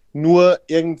 ohne nur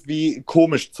irgendwie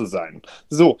komisch zu sein.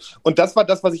 So, und das war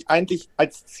das, was ich eigentlich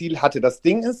als Ziel hatte. Das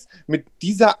Ding ist, mit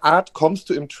dieser Art kommst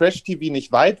du im Trash-TV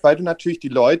nicht weit, weil du natürlich die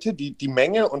Leute, die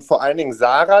Menge und vor allen Dingen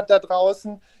Sarah da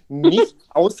draußen nicht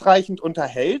ausreichend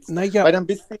unterhältst, weil dann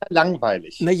bist du ja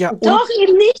langweilig. Doch,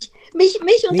 eben nicht. Mich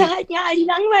unterhalten ja all die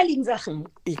langweiligen Sachen.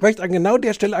 Ich möchte an genau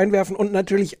der Stelle einwerfen und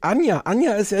natürlich Anja.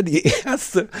 Anja ist ja die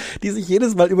Erste, die sich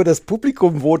jedes Mal über das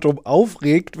Publikumvotum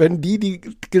aufregt, wenn die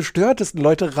gestörtesten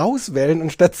Leute rauswählen,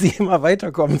 anstatt sie immer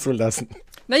weiterkommen zu lassen.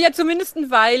 Naja, zumindest ein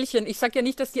Weilchen. Ich sage ja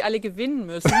nicht, dass die alle gewinnen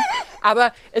müssen,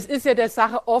 aber es ist ja der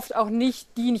Sache oft auch nicht.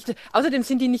 Außerdem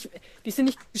sind die sind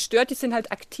nicht gestört, die sind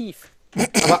halt aktiv.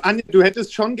 Aber Anja, du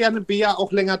hättest schon gerne Bea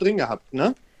auch länger drin gehabt,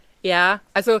 ne? Ja,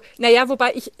 also,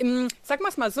 wobei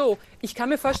sag mal so, ich kann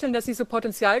mir vorstellen, dass sie so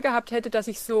Potenzial gehabt hätte, das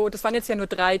waren jetzt ja nur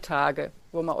 3 Tage,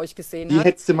 wo man euch gesehen hat. Die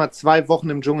hättest du mal 2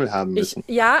 Wochen im Dschungel haben müssen.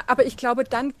 Aber ich glaube,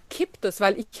 dann kippt es,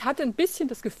 weil ich hatte ein bisschen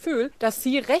das Gefühl, dass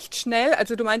sie recht schnell,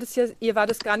 also du meintest ja, ihr war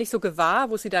das gar nicht so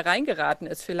gewahr, wo sie da reingeraten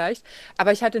ist vielleicht,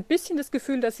 aber ich hatte ein bisschen das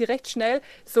Gefühl, dass sie recht schnell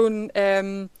so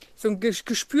ein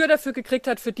Gespür dafür gekriegt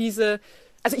hat für diese.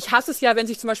 Also ich hasse es ja, wenn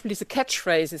sich zum Beispiel diese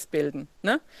Catchphrases bilden,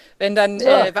 ne? Wenn dann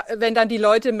die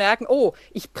Leute merken, oh,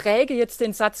 ich präge jetzt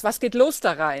den Satz, was geht los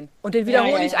da rein? Und den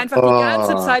wiederhole ich einfach die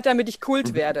ganze Zeit, damit ich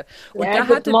Kult werde. Und da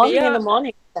hatte Bea,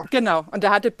 genau, und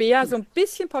da hatte Bea so ein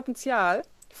bisschen Potenzial,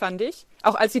 fand ich.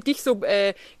 Auch als sie dich so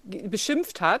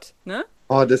beschimpft hat, ne?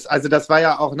 Oh, das war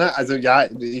ja auch, ne, also ja,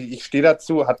 ich stehe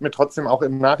dazu, hat mir trotzdem auch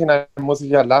im Nachhinein, muss ich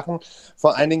ja lachen.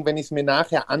 Vor allen Dingen, wenn ich es mir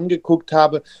nachher angeguckt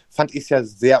habe, fand ich es ja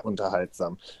sehr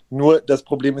unterhaltsam. Nur das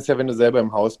Problem ist ja, wenn du selber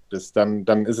im Haus bist,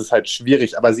 dann ist es halt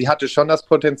schwierig. Aber sie hatte schon das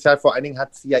Potenzial, vor allen Dingen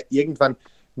hat sie ja irgendwann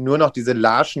nur noch diese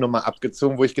Larsch-Nummer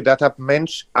abgezogen, wo ich gedacht habe,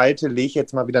 Mensch, Alte, leg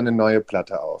jetzt mal wieder eine neue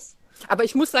Platte auf. Aber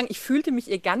ich muss sagen, ich fühlte mich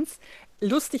ihr ganz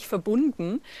lustig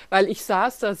verbunden, weil ich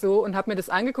saß da so und habe mir das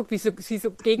angeguckt, wie sie so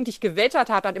gegen dich gewettert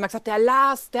hat, immer gesagt, der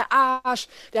Lars, der Arsch.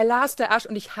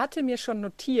 Und ich hatte mir schon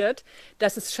notiert,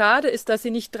 dass es schade ist, dass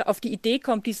sie nicht auf die Idee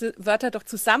kommt, diese Wörter doch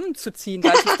zusammenzuziehen,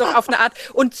 weil es doch auf eine Art,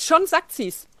 und schon sagt sie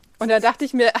es. Und da dachte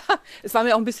ich mir, es war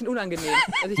mir auch ein bisschen unangenehm.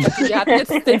 Also ich dachte, wir hatten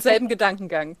jetzt denselben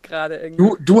Gedankengang gerade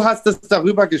irgendwie. Du hast es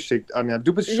darüber geschickt, Anja.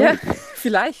 Du bist schuld. Ja,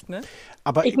 vielleicht, ne?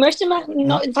 Aber ich möchte mal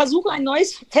versuchen, ein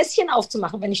neues Fässchen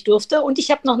aufzumachen, wenn ich dürfte. Und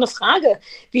ich habe noch eine Frage.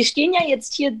 Wir stehen ja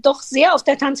jetzt hier doch sehr auf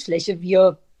der Tanzfläche,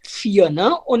 wir 4,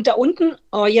 ne? Und da unten,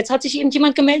 jetzt hat sich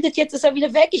irgendjemand gemeldet, jetzt ist er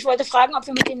wieder weg. Ich wollte fragen, ob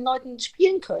wir mit den Leuten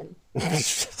spielen können.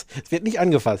 Es wird nicht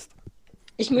angefasst.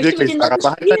 Ich möchte Wirklich, mit den Leuten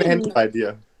Sarah, spielen. behalt deine Hände bei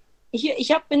dir. Ich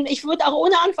würde auch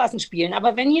ohne Anfassen spielen,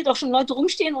 aber wenn hier doch schon Leute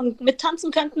rumstehen und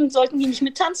mittanzen könnten, sollten die nicht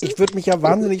mittanzen? Ich würde mich ja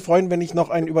wahnsinnig freuen, wenn ich noch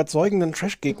einen überzeugenden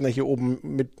Trash-Gegner hier oben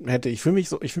mit hätte. Ich fühle mich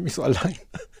so allein.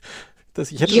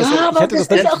 Ich hätte das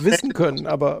nicht wissen können,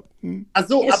 aber. Ach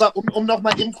so, aber um noch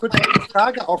mal eben kurz auf die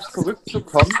Frage auch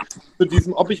zurückzukommen, zu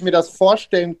diesem, ob ich mir das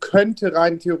vorstellen könnte,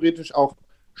 rein theoretisch auch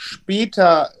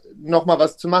später noch mal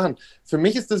was zu machen. Für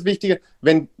mich ist das Wichtige,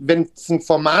 wenn es ein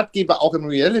Format gäbe, auch im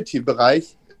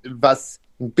Reality-Bereich, was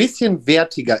ein bisschen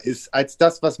wertiger ist als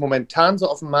das, was momentan so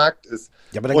auf dem Markt ist.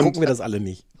 Ja, aber dann gucken wir das alle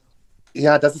nicht.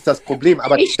 Ja, das ist das Problem.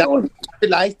 Aber dann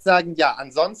vielleicht sagen, ja,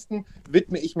 ansonsten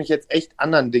widme ich mich jetzt echt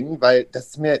anderen Dingen, weil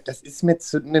das ist mir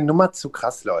eine Nummer zu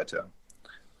krass, Leute.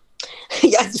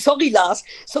 Ja, sorry, Lars.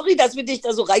 Sorry, dass wir dich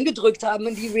da so reingedrückt haben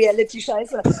in die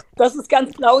Reality-Scheiße. Das ist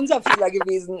ganz klar unser Fehler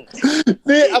gewesen.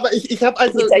 Nee, aber ich habe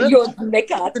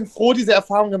ich bin froh, diese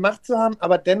Erfahrung gemacht zu haben,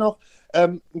 aber dennoch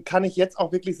kann ich jetzt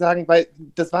auch wirklich sagen, weil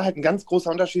das war halt ein ganz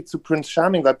großer Unterschied zu Prince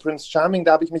Charming, weil Prince Charming,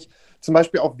 da habe ich mich zum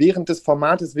Beispiel auch während des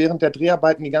Formates, während der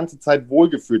Dreharbeiten die ganze Zeit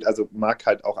wohlgefühlt. Also mag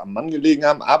halt auch am Mann gelegen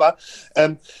haben, aber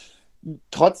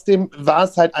trotzdem war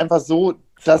es halt einfach so,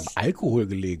 dass am Alkohol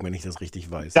gelegen, wenn ich das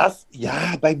richtig weiß. Ja,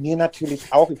 bei mir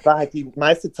natürlich auch. Ich war halt die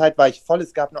meiste Zeit war ich voll.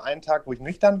 Es gab nur einen Tag, wo ich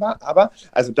nüchtern war, aber,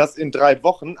 also das in 3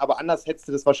 Wochen, aber anders hättest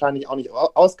du das wahrscheinlich auch nicht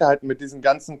ausgehalten mit diesen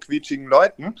ganzen quietschigen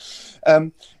Leuten.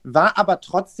 War aber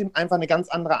trotzdem einfach eine ganz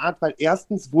andere Art, weil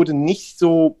erstens wurde nicht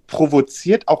so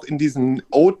provoziert, auch in diesen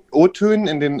O-Tönen,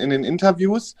 in den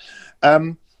Interviews,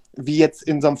 wie jetzt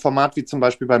in so einem Format wie zum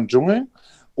Beispiel beim Dschungel.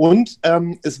 Und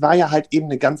es war ja halt eben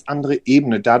eine ganz andere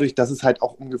Ebene, dadurch, dass es halt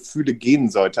auch um Gefühle gehen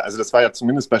sollte. Also das war ja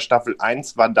zumindest bei Staffel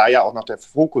 1, war da ja auch noch der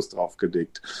Fokus drauf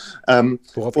gelegt. Ich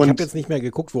habe jetzt nicht mehr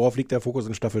geguckt, worauf liegt der Fokus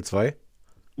in Staffel 2?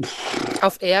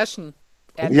 Auf Ärschen.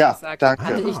 Ehrlich Ja, gesagt, danke.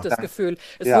 hatte ich das Gefühl.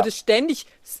 Es Ja. wurde ständig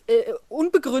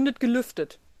unbegründet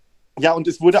gelüftet. Ja, und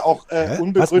es wurde auch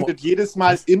unbegründet jedes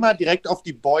Mal immer direkt auf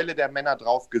die Beule der Männer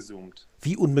draufgezoomt.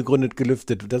 Wie unbegründet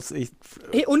gelüftet?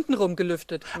 Hier untenrum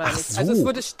gelüftet, meine Ach ich. so. Also es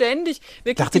wurde ständig Ich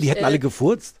wirklich. dachte, die hätten alle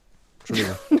gefurzt.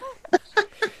 Entschuldigung.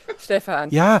 Stefan.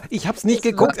 Ja, ich hab's nicht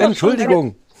geguckt,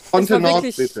 Entschuldigung.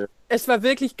 Es war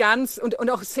wirklich ganz, und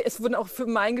auch es wurden auch für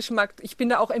meinen Geschmack, ich bin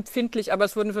da auch empfindlich, aber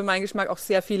es wurden für meinen Geschmack auch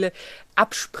sehr viele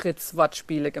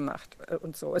Abspritz-Wortspiele gemacht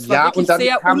und so. Es war wirklich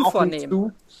sehr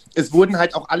unvornehm. Es wurden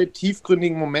halt auch alle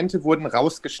tiefgründigen Momente wurden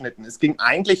rausgeschnitten. Es ging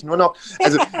eigentlich nur noch,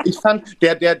 also ich fand,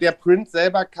 der Prince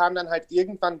selber kam dann halt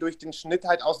irgendwann durch den Schnitt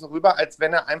halt außen rüber, als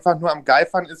wenn er einfach nur am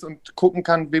Geifern ist und gucken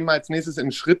kann, wem man als nächstes in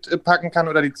den Schritt packen kann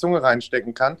oder die Zunge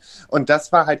reinstecken kann. Und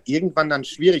das war halt irgendwann dann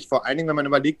schwierig, vor allen Dingen, wenn man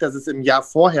überlegt, dass es im Jahr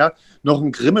vorher noch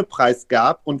einen Grimme-Preis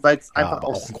gab und weil es einfach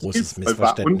auch ein großes Stilvoll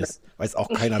Missverständnis. Weiß auch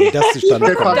keiner, wie das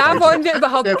zustande kommt. Da wollen wir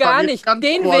überhaupt gar nicht.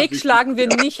 Den Weg schlagen wir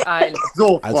nicht ein.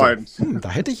 So, Freund. Also, da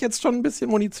hätte ich jetzt schon ein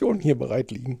bisschen Munition hier bereit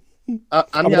liegen. Anja,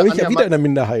 aber da bin ich ja wieder in der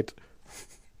Minderheit.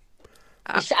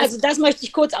 Also das möchte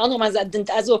ich kurz auch nochmal sagen.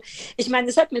 Also ich meine,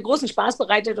 es hat mir großen Spaß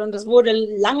bereitet und es wurde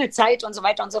lange Zeit und so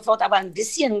weiter und so fort, aber ein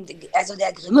bisschen, also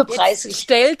der Grimme-Preis.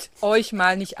 Stellt euch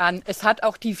mal nicht an. Es hat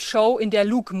auch die Show, in der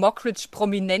Luke Mockridge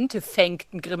Prominente fängt,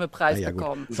 einen Grimme-Preis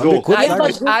bekommen. So, reißt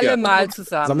euch alle mal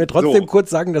zusammen. Sollen wir trotzdem kurz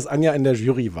sagen, dass Anja in der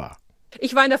Jury war?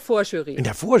 Ich war in der Vorjury. In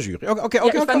der Vorjury? Okay.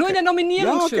 Ich war nur in der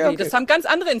Nominierungsjury. Ja, okay. Das haben ganz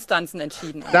andere Instanzen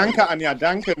entschieden. Danke, Anja,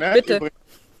 danke. Ne? Bitte.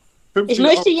 Ich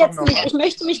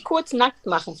möchte mich kurz nackt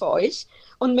machen für euch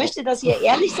und möchte, dass ihr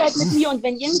ehrlich seid mit mir. Und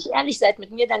wenn ihr nicht ehrlich seid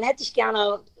mit mir, dann hätte ich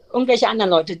gerne irgendwelche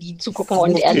anderen Leute, die zugucken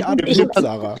und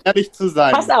ehrlich zu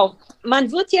sein. Pass auf,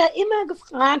 man wird ja immer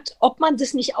gefragt, ob man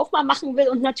das nicht auch mal machen will.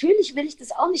 Und natürlich will ich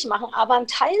das auch nicht machen. Aber ein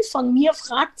Teil von mir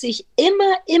fragt sich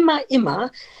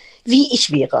immer, wie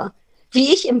ich wäre.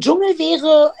 Wie ich im Dschungel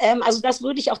wäre, also das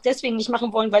würde ich auch deswegen nicht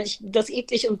machen wollen, weil ich das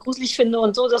eklig und gruselig finde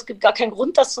und so, das gibt gar keinen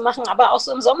Grund, das zu machen, aber auch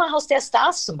so im Sommerhaus der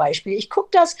Stars zum Beispiel. Ich gucke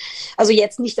das, also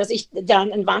jetzt nicht, dass ich da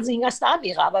ein wahnsinniger Star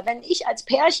wäre, aber wenn ich als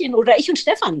Pärchen oder ich und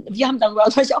Stefan, wir haben darüber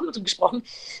natürlich auch mit ihm gesprochen,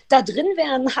 da drin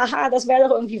wären, haha, das wäre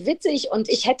doch irgendwie witzig und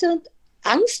ich hätte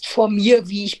Angst vor mir,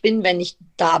 wie ich bin, wenn ich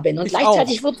da bin. Und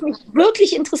gleichzeitig würde es mich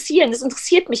wirklich interessieren, es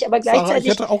interessiert mich, aber gleichzeitig... Sarah, ich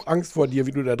hätte auch Angst vor dir,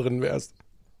 wie du da drin wärst.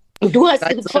 Und du hast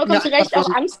vollkommen zu Recht auch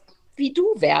Angst, wie du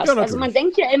wärst. Ja, also man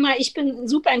denkt ja immer, ich bin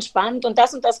super entspannt und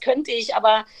das könnte ich.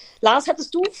 Aber Lars,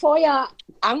 hattest du vorher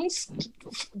Angst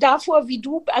davor, wie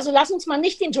du... Also lass uns mal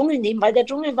nicht den Dschungel nehmen, weil der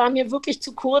Dschungel war mir wirklich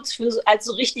zu kurz als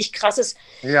so richtig krasses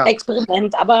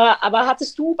Experiment. Aber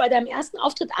hattest du bei deinem ersten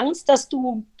Auftritt Angst, dass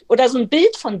du... Oder so ein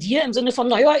Bild von dir im Sinne von,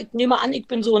 naja, ich nehme an, ich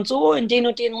bin so und so, in den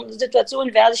und den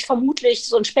Situationen werde ich vermutlich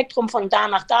so ein Spektrum von da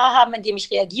nach da haben, in dem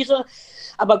ich reagiere.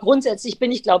 Aber grundsätzlich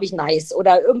bin ich, glaube ich, nice.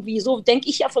 Oder irgendwie so denke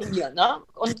ich ja von mir. Ne?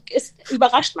 Und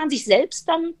überrascht man sich selbst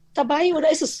dann dabei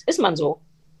oder ist man so?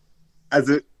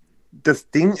 Also das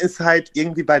Ding ist halt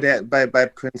irgendwie bei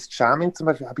Prince Charming zum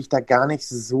Beispiel, habe ich da gar nicht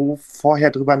so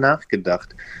vorher drüber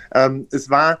nachgedacht. Es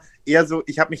war eher so,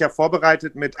 ich habe mich ja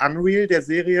vorbereitet mit Unreal, der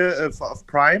Serie auf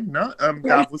Prime. Ne?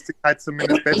 Da wusste ich halt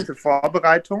zumindest beste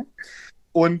Vorbereitung.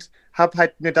 Und habe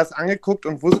halt mir das angeguckt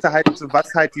und wusste halt, so,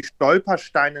 was halt die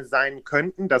Stolpersteine sein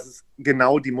könnten, dass es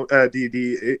genau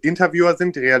die Interviewer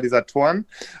sind, die Realisatoren.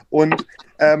 Und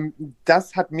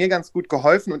das hat mir ganz gut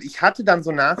geholfen. Und ich hatte dann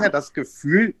so nachher das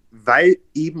Gefühl, weil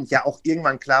eben ja auch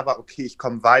irgendwann klar war, okay, ich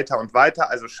komme weiter und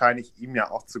weiter, also scheine ich ihm ja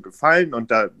auch zu gefallen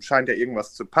und da scheint ja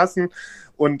irgendwas zu passen.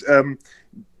 Und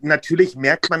natürlich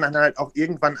merkt man dann halt auch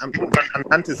irgendwann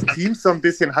anhand des Teams so ein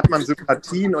bisschen, hat man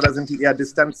Sympathien oder sind die eher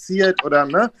distanziert oder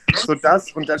ne, so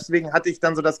das. Und deswegen hatte ich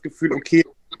dann so das Gefühl, okay,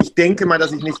 ich denke mal,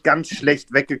 dass ich nicht ganz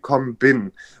schlecht weggekommen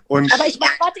bin. Aber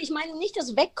ich meine nicht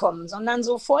das Wegkommen, sondern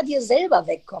so vor dir selber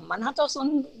wegkommen. Man hat doch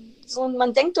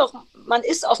man denkt doch, man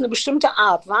ist auf eine bestimmte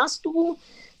Art. Warst du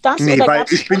das? Nee, weil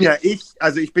ich bin ja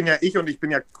ich und ich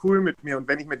bin ja cool mit mir. Und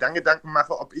wenn ich mir dann Gedanken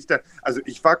mache,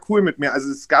 ich war cool mit mir.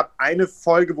 Also es gab eine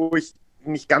Folge, wo ich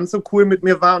nicht ganz so cool mit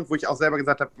mir war und wo ich auch selber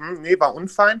gesagt habe, nee, war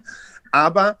unfein.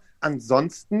 Aber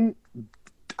ansonsten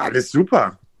alles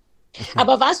super.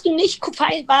 Aber warst du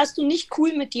nicht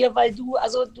cool mit dir, weil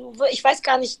ich weiß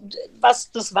gar nicht, was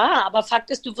das war, aber Fakt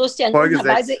ist, du wirst ja in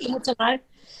irgendeiner Weise emotional...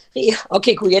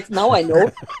 Okay, cool, jetzt now I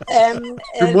know.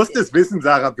 Du musst es wissen,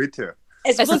 Sarah, bitte.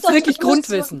 Es Es wird ist doch wirklich nur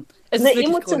Grundwissen. Es ist eine wirklich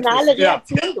emotionale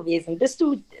Grundwissen. Reaktion gewesen.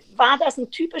 War das ein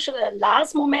typischer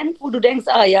Lars-Moment, wo du denkst,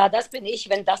 ah ja, das bin ich,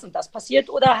 wenn das und das passiert?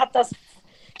 Oder hat das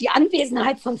die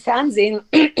Anwesenheit von Fernsehen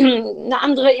eine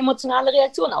andere emotionale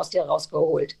Reaktion aus dir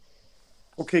rausgeholt?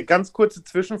 Okay, ganz kurze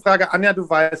Zwischenfrage. Anja, du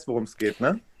weißt, worum es geht,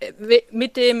 ne?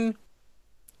 Mit dem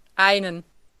einen.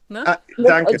 Ne? Ah,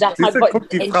 danke. Sag mal, Siehste, guck,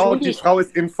 die Frau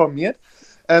ist informiert.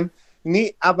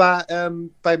 Nee, aber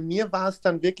bei mir war es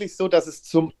dann wirklich so, dass es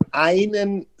zum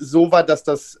einen so war,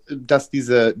 dass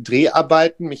diese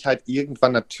Dreharbeiten mich halt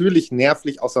irgendwann natürlich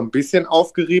nervlich auch so ein bisschen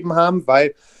aufgerieben haben,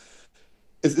 weil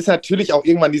es ist natürlich auch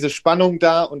irgendwann diese Spannung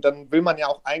da und dann will man ja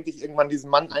auch eigentlich irgendwann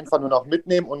diesen Mann einfach nur noch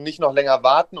mitnehmen und nicht noch länger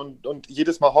warten und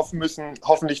jedes Mal hoffen müssen,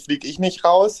 hoffentlich fliege ich nicht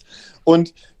raus.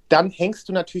 Und dann hängst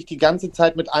du natürlich die ganze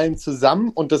Zeit mit allen zusammen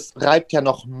und das reibt ja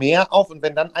noch mehr auf. Und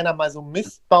wenn dann einer mal so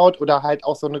Mist baut oder halt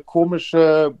auch so eine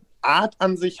komische Art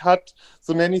an sich hat,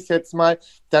 so nenne ich es jetzt mal,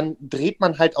 dann dreht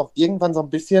man halt auch irgendwann so ein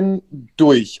bisschen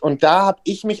durch. Und da habe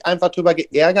ich mich einfach drüber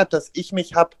geärgert, dass ich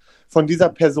mich habe von dieser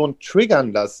Person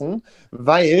triggern lassen,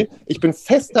 weil ich bin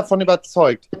fest davon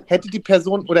überzeugt, hätte die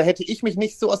Person oder hätte ich mich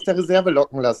nicht so aus der Reserve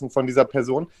locken lassen von dieser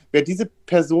Person, wäre diese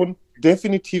Person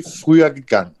definitiv früher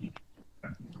gegangen.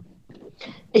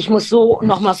 Ich muss so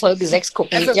nochmal Folge 6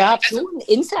 gucken. Ich habe so einen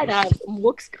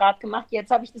Insider-Murks gerade gemacht.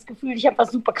 Jetzt habe ich das Gefühl, ich habe was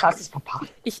super Krasses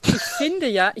verpasst. Ich fände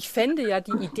ja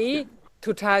die Idee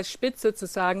total spitze zu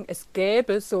sagen, es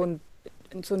gäbe so ein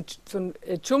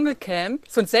Dschungelcamp,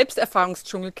 so ein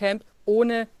Selbsterfahrungs-Dschungelcamp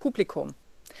ohne Publikum.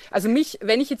 Also mich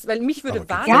würde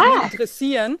wahnsinnig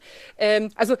interessieren,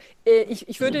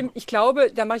 ich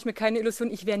glaube, da mache ich mir keine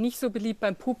Illusion, ich wäre nicht so beliebt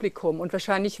beim Publikum und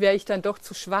wahrscheinlich wäre ich dann doch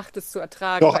zu schwach, das zu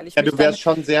ertragen. Doch, weil ich du wärst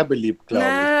schon sehr beliebt,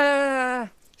 glaube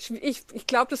ich. Ich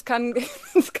glaube, das kann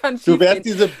Du wärst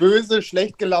diese böse,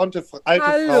 schlecht gelaunte alte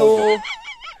Frau.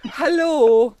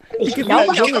 Hallo.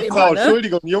 Junge Frau, ne?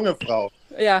 Entschuldigung, junge Frau.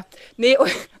 Ja, nee,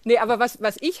 aber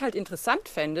was ich halt interessant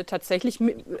fände, tatsächlich,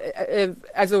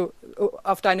 also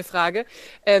auf deine Frage,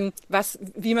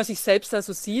 wie man sich selbst da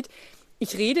so sieht.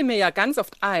 Ich rede mir ja ganz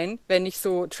oft ein, wenn ich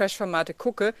so Trash-Formate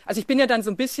gucke. Also ich bin ja dann so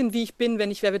ein bisschen, wie ich bin,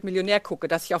 wenn ich Wer wird Millionär gucke,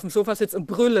 dass ich auf dem Sofa sitze und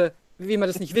brülle, wie man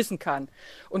das nicht wissen kann.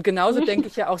 Und genauso denke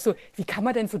ich ja auch so, wie kann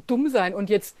man denn so dumm sein und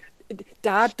jetzt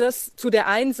da das zu der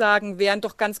einen sagen, während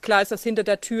doch ganz klar ist, dass hinter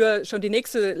der Tür schon die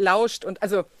nächste lauscht. Und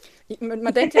also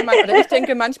man denkt ja manchmal, oder ich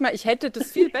denke manchmal, ich hätte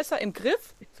das viel besser im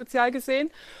Griff, sozial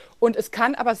gesehen. Und es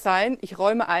kann aber sein, ich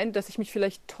räume ein, dass ich mich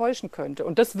vielleicht täuschen könnte.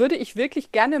 Und das würde ich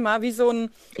wirklich gerne mal wie so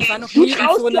ein, ich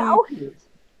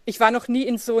war noch nie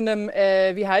in so einem,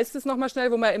 wie heißt es nochmal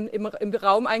schnell, wo man im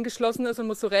Raum eingeschlossen ist und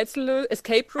muss so Rätsel lösen,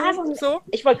 Escape Room, so.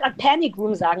 Ich wollte gerade Panic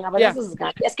Room sagen, aber das ist es gar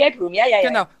nicht. Escape Room, ja.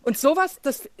 Genau. Und sowas,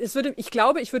 ich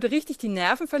glaube, ich würde richtig die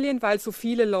Nerven verlieren, weil so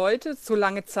viele Leute, so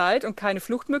lange Zeit und keine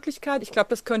Fluchtmöglichkeit. Ich glaube,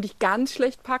 das könnte ich ganz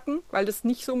schlecht packen, weil das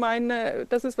nicht so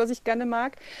das ist, was ich gerne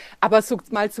mag. Aber so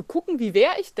mal zu gucken, wie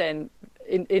wäre ich denn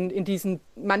in diesen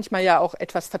manchmal ja auch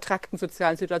etwas vertrackten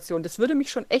sozialen Situationen. Das würde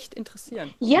mich schon echt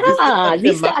interessieren. Ja,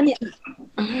 siehst du, Anja.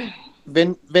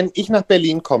 Wenn ich nach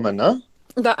Berlin komme, ne?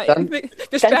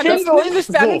 Wir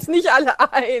sperren uns nicht alle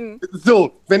ein.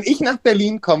 So, wenn ich nach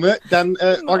Berlin komme, dann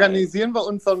organisieren wir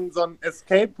uns so ein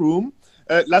Escape Room,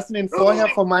 lassen den vorher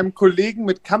von meinem Kollegen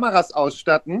mit Kameras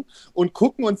ausstatten und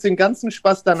gucken uns den ganzen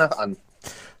Spaß danach an.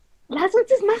 Lass uns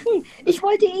das machen. Ich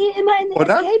wollte immer in den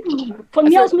Escape Room. Von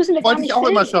mir aus müssen wir wollte ich auch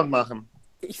immer schon machen.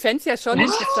 Ich fände es ja schon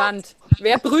interessant.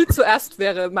 Wer brüllt zuerst,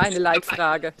 wäre meine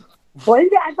Leitfrage. Wollen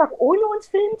wir einfach, ohne uns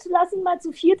filmen zu lassen, mal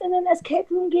zu viert in den Escape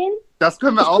Room gehen? Das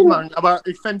können wir auch machen, aber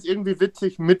ich fände es irgendwie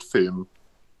witzig mit Filmen.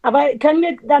 Aber können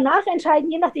wir danach entscheiden,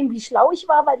 je nachdem, wie schlau ich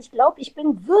war, weil ich glaube, ich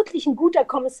bin wirklich ein guter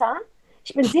Kommissar.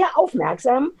 Ich bin sehr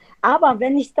aufmerksam, aber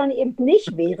wenn ich es dann eben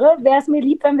nicht wäre, wäre es mir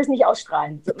lieb, wenn wir es nicht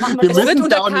ausstrahlen. Wir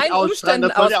müssen es auch nicht ausstrahlen.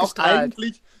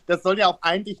 Das soll ja auch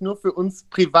eigentlich nur für uns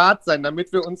privat sein,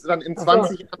 damit wir uns dann in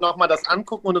 20 Jahren nochmal das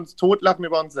angucken und uns totlachen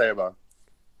über uns selber.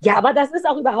 Ja, aber das ist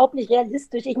auch überhaupt nicht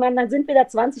realistisch. Ich meine, dann sind wir da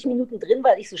 20 Minuten drin,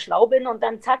 weil ich so schlau bin und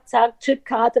dann zack, zack,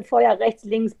 Chipkarte, Feuer rechts,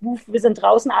 links, buff, wir sind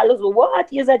draußen, alle so,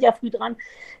 what, ihr seid ja früh dran.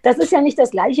 Das ist ja nicht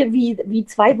das Gleiche wie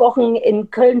 2 Wochen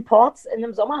in Köln-Porz in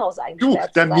einem Sommerhaus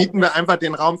eingesperrt. Dann mieten wir einfach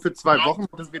den Raum für 2 Wochen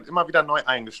und es wird immer wieder neu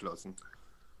eingeschlossen.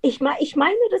 Ich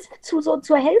meine das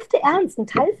zur Hälfte ernst. Ein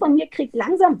Teil von mir kriegt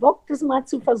langsam Bock, das mal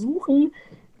zu versuchen,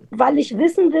 weil ich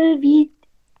wissen will, wie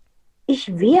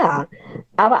ich wäre.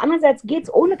 Aber andererseits geht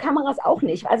es ohne Kameras auch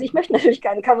nicht. Also ich möchte natürlich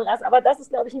keine Kameras, aber das ist,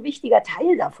 glaube ich, ein wichtiger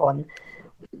Teil davon.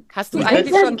 Hast du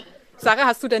eigentlich schon, Sarah,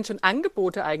 hast du denn schon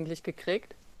Angebote eigentlich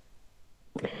gekriegt?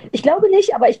 Ich glaube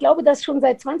nicht, aber ich glaube, dass schon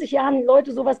seit 20 Jahren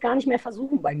Leute sowas gar nicht mehr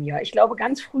versuchen bei mir. Ich glaube,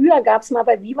 ganz früher gab es mal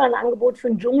bei Viva ein Angebot für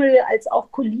den Dschungel, als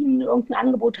auch Colleen irgendein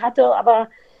Angebot hatte, aber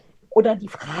oder die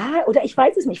Frage, oder ich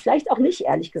weiß es nicht, vielleicht auch nicht,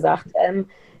 ehrlich gesagt.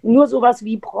 Nur sowas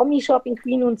wie Promi-Shopping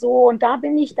Queen und so. Und da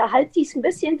halte ich es ein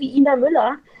bisschen wie Ina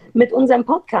Müller mit unserem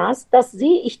Podcast. Das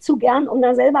sehe ich zu gern, um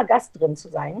da selber Gast drin zu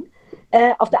sein.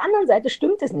 Auf der anderen Seite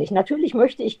stimmt es nicht. Natürlich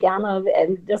möchte ich gerne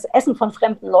das Essen von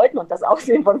fremden Leuten und das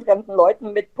Aussehen von fremden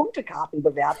Leuten mit Punktekarten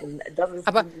bewerten. Das ist,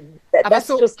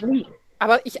 just me.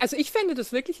 Aber ich fände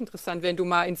das wirklich interessant, wenn du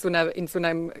mal in so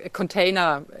einem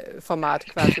Container-Format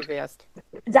quasi wärst.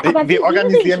 Wir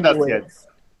organisieren das jetzt.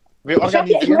 Wir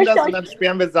organisieren das und dann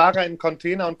sperren wir Sarah in einen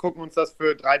Container und gucken uns das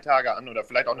für 3 Tage an oder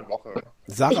vielleicht auch eine Woche.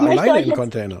 Sarah alleine in den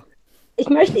Container.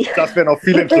 Das wäre noch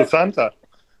viel interessanter.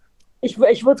 Ich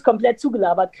würde es komplett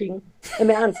zugelabert kriegen. Im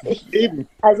Ernst.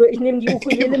 Also ich nehme die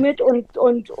Ukulele mit und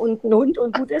einen Hund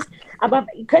und gut ist. Aber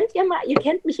ihr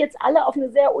kennt mich jetzt alle auf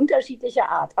eine sehr unterschiedliche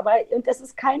Art. Und das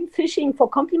ist kein Fishing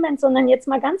for Compliment, sondern jetzt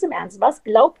mal ganz im Ernst. Was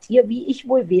glaubt ihr, wie ich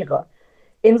wohl wäre?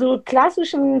 In so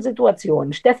klassischen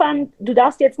Situationen. Stefan, du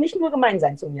darfst jetzt nicht nur gemein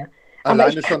sein zu mir.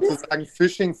 Alleine schon zu sagen,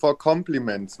 Fishing for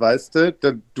Compliments, weißt du?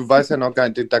 Du weißt ja noch gar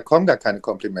nicht, da kommen gar keine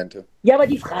Komplimente. Ja, aber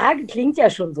die Frage klingt ja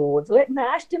schon so.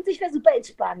 Stimmt, ich wäre super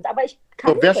entspannt, aber ich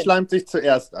kann wer schleimt sich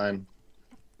zuerst ein?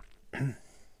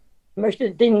 Ich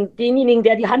möchte denjenigen,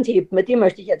 der die Hand hebt, mit dem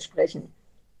möchte ich jetzt sprechen.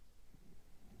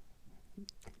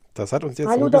 Das hat uns jetzt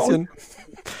Hallo, ein bisschen...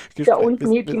 Da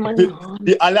unten hebt jemand.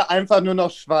 Die alle einfach nur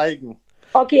noch schweigen.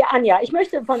 Okay, Anja, ich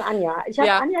möchte von Anja.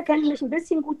 Anja kennt mich ein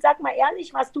bisschen gut. Sag mal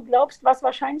ehrlich, was du glaubst, was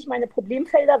wahrscheinlich meine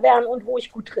Problemfelder wären und wo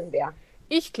ich gut drin wäre.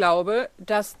 Ich glaube,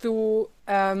 dass du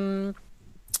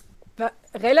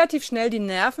relativ schnell die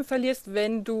Nerven verlierst,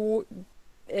 wenn du,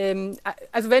 wenn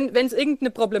es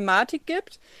irgendeine Problematik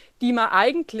gibt, die man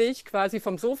eigentlich quasi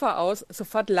vom Sofa aus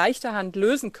sofort leichter Hand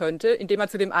lösen könnte, indem man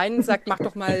zu dem einen sagt, mach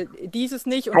doch mal dieses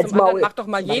nicht und zum anderen mach doch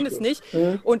mal jenes nicht.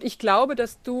 Und ich glaube,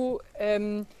 dass du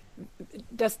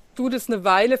das eine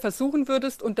Weile versuchen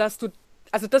würdest und das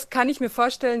kann ich mir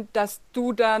vorstellen, dass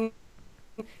du dann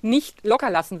nicht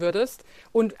locker lassen würdest.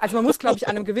 Und also man muss, glaube ich,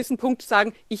 an einem gewissen Punkt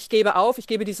sagen, ich gebe auf, ich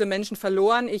gebe diese Menschen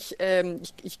verloren, ich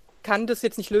kann das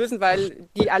jetzt nicht lösen, weil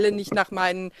die alle nicht nach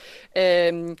meinem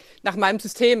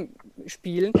System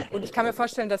spielen. Und ich kann mir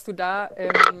vorstellen, dass du da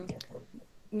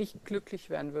nicht glücklich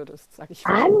werden würdest, sag ich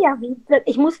mal. Anja,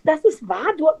 das ist wahr,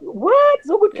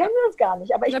 so gut kennen wir uns gar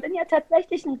nicht, aber ich bin ja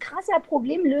tatsächlich ein krasser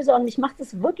Problemlöser und mich macht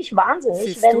das wirklich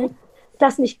wahnsinnig, wenn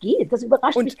das nicht geht. Das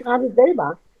überrascht mich gerade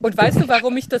selber. Und weißt du,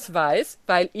 warum ich das weiß?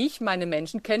 Weil ich meine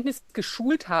Menschenkenntnis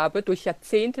geschult habe durch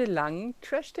jahrzehntelangen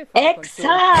Trash-TV.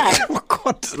 Exakt! Oh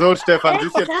Gott. So, Stefan,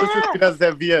 jetzt ist es wieder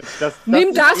serviert.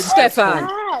 Nimm das, Stefan!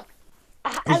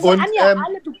 Also Anja,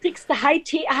 du kriegst High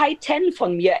 10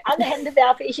 von mir. Alle Hände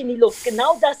werfe ich in die Luft.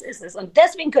 Genau das ist es. Und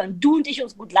deswegen können du und ich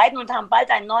uns gut leiden und haben bald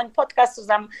einen neuen Podcast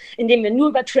zusammen, in dem wir nur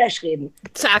über Trash reden.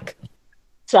 Zack.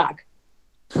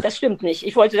 Das stimmt nicht.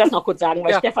 Ich wollte das noch kurz sagen,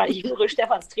 weil ich höre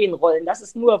Stefans Tränen rollen. Das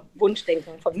ist nur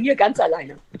Wunschdenken von mir ganz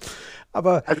alleine.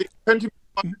 Aber also ich könnte mir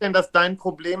vorstellen, dass dein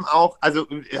Problem auch, also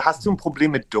hast du ein Problem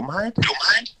mit Dummheit?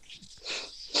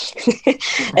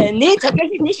 Nee,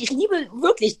 tatsächlich nicht. Ich liebe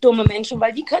wirklich dumme Menschen,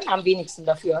 weil die können am wenigsten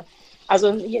dafür.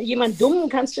 Also jemand Dummen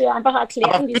kannst du ja einfach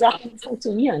erklären, wie Sachen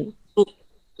funktionieren.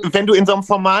 Wenn du in so einem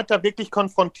Format da wirklich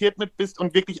konfrontiert mit bist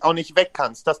und wirklich auch nicht weg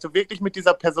kannst, dass du wirklich mit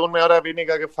dieser Person mehr oder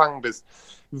weniger gefangen bist,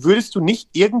 würdest du nicht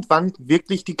irgendwann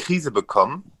wirklich die Krise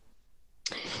bekommen?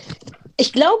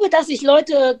 Ich glaube, dass ich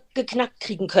Leute geknackt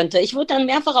kriegen könnte. Ich würde dann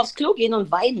mehrfach aufs Klo gehen und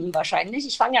weinen wahrscheinlich.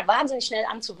 Ich fange ja wahnsinnig schnell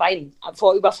an zu weinen.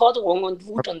 Vor Überforderung und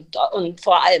Wut und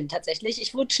vor allem tatsächlich.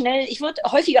 Ich würde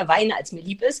häufiger weinen, als mir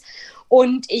lieb ist.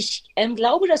 Und ich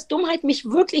glaube, dass Dummheit mich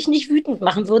wirklich nicht wütend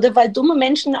machen würde, weil dumme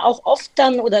Menschen auch oft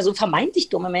dann, oder so vermeintlich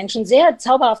dumme Menschen, sehr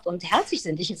zauberhaft und herzlich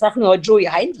sind. Ich sage nur Joey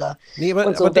Heindler. Nee,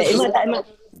 aber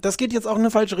das geht jetzt auch in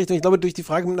eine falsche Richtung. Ich glaube, durch die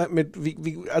Frage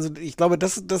ich glaube,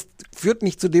 das führt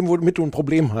nicht zu dem, womit du ein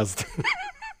Problem hast.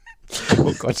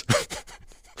 Oh Gott.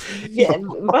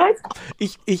 Was?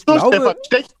 Ich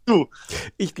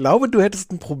glaube, du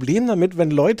hättest ein Problem damit,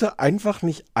 wenn Leute einfach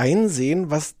nicht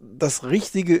einsehen, was das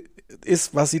Richtige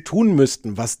ist, was sie tun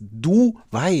müssten, was du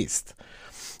weißt.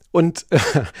 Und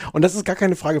das ist gar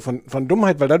keine Frage von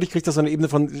Dummheit, weil dadurch kriegt das so eine Ebene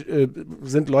von,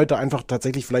 sind Leute einfach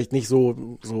tatsächlich vielleicht nicht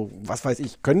so, was weiß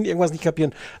ich, können irgendwas nicht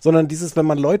kapieren, sondern dieses, wenn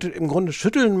man Leute im Grunde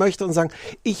schütteln möchte und sagen,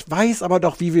 ich weiß aber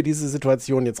doch, wie wir diese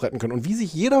Situation jetzt retten können und wie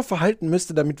sich jeder verhalten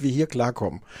müsste, damit wir hier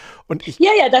klarkommen.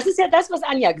 Ja, das ist ja das, was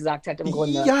Anja gesagt hat im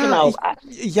Grunde. Ja, genau.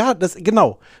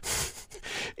 Genau.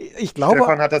 Ich glaube,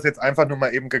 Stefan hat das jetzt einfach nur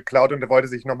mal eben geklaut und er wollte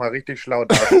sich nochmal richtig schlau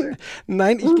darstellen.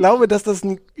 nein, ich glaube, dass das,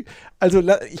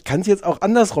 ich kann es jetzt auch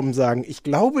andersrum sagen. Ich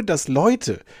glaube, dass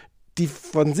Leute, die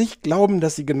von sich glauben,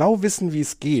 dass sie genau wissen, wie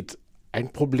es geht,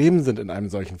 ein Problem sind in einem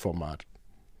solchen Format.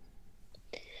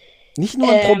 Nicht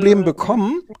nur ein Problem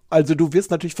bekommen, also du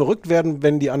wirst natürlich verrückt werden,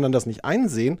 wenn die anderen das nicht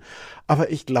einsehen,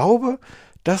 aber ich glaube,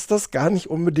 dass das gar nicht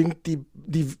unbedingt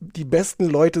die besten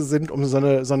Leute sind, um so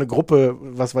eine Gruppe,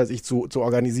 was weiß ich, zu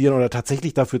organisieren oder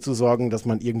tatsächlich dafür zu sorgen, dass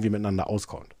man irgendwie miteinander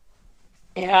auskommt.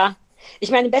 Ja, ich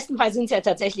meine, im besten Fall sind es ja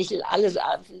tatsächlich alle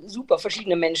super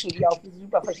verschiedene Menschen, die auf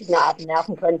super verschiedene Arten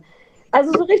nerven können.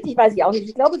 Also so richtig weiß ich auch nicht.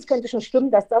 Ich glaube, es könnte schon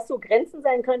stimmen, dass das so Grenzen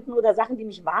sein könnten oder Sachen, die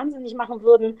mich wahnsinnig machen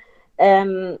würden.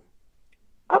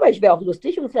 Aber ich wäre auch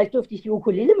lustig und vielleicht dürfte ich die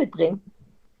Ukulele mitbringen.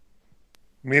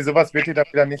 Nee, sowas wird dir da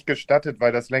wieder nicht gestattet,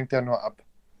 weil das lenkt ja nur ab.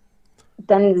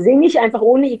 Dann singe ich einfach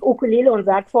ohne Ukulele und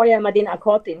sage vorher immer den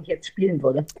Akkord, den ich jetzt spielen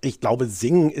würde. Ich glaube,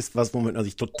 Singen ist was, womit man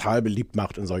sich total beliebt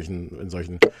macht in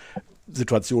solchen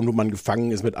Situationen, wo man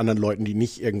gefangen ist mit anderen Leuten, die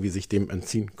nicht irgendwie sich dem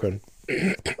entziehen können.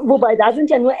 Wobei, da sind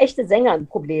ja nur echte Sänger ein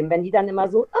Problem, wenn die dann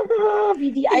immer so,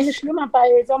 wie die eine Schlimmer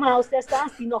bei Sommerhaus der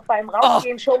Stars, die noch beim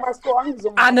Rausgehen Show Must Go On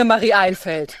gesungen hat. Annemarie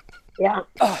Eilfeld. Ja.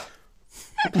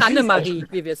 Annemarie,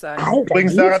 wie wir sagen. Alter,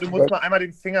 Übrigens, Sarah, du musst mal einmal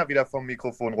den Finger wieder vom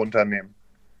Mikrofon runternehmen.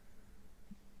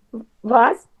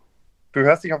 Was? Du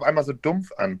hörst dich auf einmal so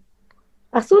dumpf an.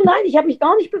 Ach so, nein, ich habe mich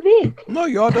gar nicht bewegt.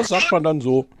 Naja, das sagt man dann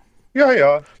so. Ja,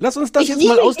 ja. Lass uns das jetzt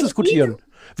mal ausdiskutieren.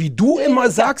 Wie du immer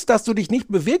sagst, dass du dich nicht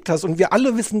bewegt hast und wir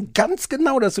alle wissen ganz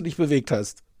genau, dass du dich bewegt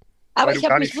hast. Aber Weil ich du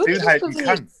gar habe nicht mich wirklich stillhalten bewegt.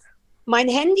 kannst. Mein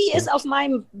Handy ist auf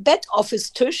meinem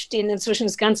Bed-Office-Tisch, den inzwischen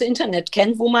das ganze Internet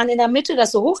kennt, wo man in der Mitte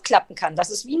das so hochklappen kann.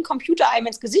 Das ist wie ein Computer einem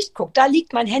ins Gesicht guckt. Da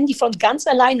liegt mein Handy von ganz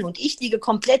alleine und ich liege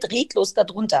komplett reglos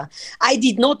darunter. I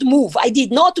did not move,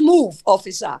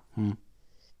 Officer.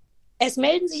 Es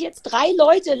melden sich jetzt 3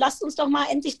 Leute, lasst uns doch mal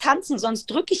endlich tanzen, sonst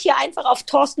drücke ich hier einfach auf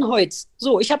Thorsten Heutz.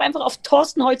 So, ich habe einfach auf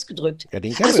Thorsten Heutz gedrückt. Ja,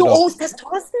 den kennen Ach so, wir doch. ist das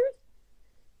Thorsten?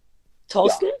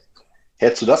 Thorsten? Ja.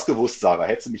 Hättest du das gewusst, Sarah,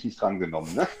 hättest du mich nicht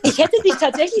drangenommen, ne? Ich hätte dich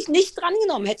tatsächlich nicht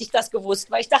drangenommen, hätte ich das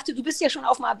gewusst, weil ich dachte, du bist ja schon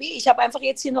auf dem AB. Ich habe einfach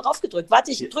jetzt hier noch aufgedrückt. Warte,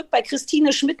 ich drücke bei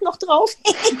Christine Schmidt noch drauf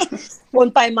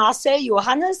und bei Marcel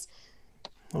Johannes.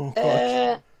 Oh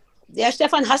Gott. Der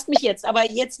Stefan hasst mich jetzt, aber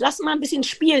jetzt lass mal ein bisschen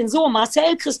spielen. So,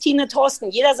 Marcel, Christine,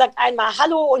 Thorsten. Jeder sagt einmal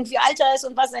Hallo und wie alt er ist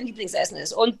und was sein Lieblingsessen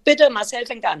ist. Und bitte, Marcel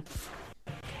fängt an.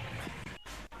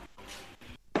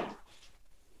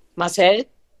 Marcel?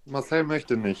 Marcel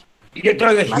möchte nicht. Ja,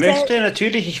 doch, ich Marcel? möchte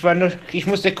natürlich. Ich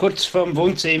musste kurz vom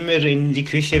Wohnzimmer in die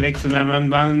Küche wechseln, weil mein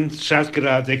Mann schaut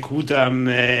gerade Kudamm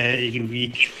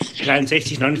irgendwie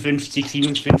 63, 59,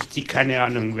 57, keine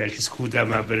Ahnung welches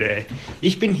Kudamm, aber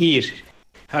ich bin hier.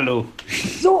 Hallo.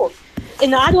 So,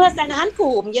 na, du hast deine Hand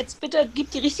gehoben. Jetzt bitte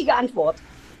gib die richtige Antwort.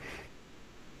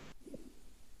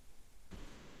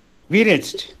 Wer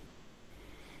jetzt?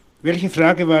 Welche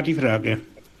Frage war die Frage?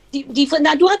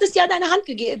 Du hattest ja deine Hand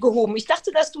gehoben. Ich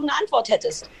dachte, dass du eine Antwort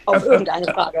hättest auf irgendeine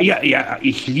Frage. Ja,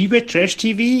 ich liebe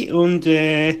Trash-TV und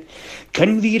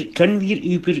können wir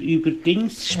über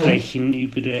Dings sprechen,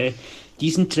 über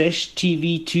diesen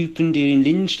Trash-TV-Typen, der in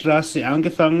Lindenstraße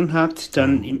angefangen hat,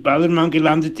 dann im Ballermann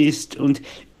gelandet ist und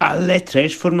alle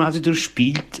Trash-Formate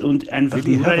durchspielt und einfach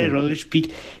nur eine Rolle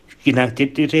spielt. Genau,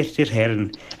 der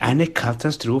Herren. Eine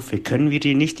Katastrophe. Können wir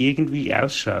den nicht irgendwie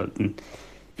ausschalten?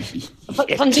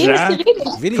 Von wem ist die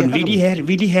Rede? Von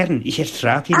Willi Herren. Ich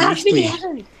ertrage ihn nicht Willi mehr.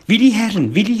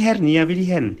 Herren. Willi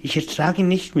Herren. Ich ertrage ihn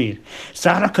nicht mehr.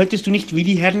 Sarah, könntest du nicht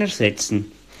Willi Herren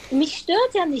ersetzen? Mich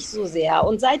stört ja nicht so sehr.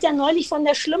 Und seit er neulich von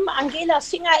der schlimmen Angela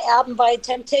Fingererben bei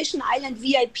Temptation Island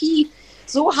VIP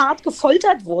so hart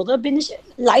gefoltert wurde, bin ich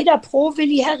leider pro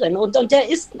Willi Herren. Und der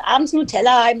isst abends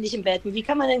Nutella heimlich im Bett. Wie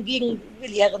kann man denn gegen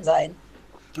Willi Herren sein?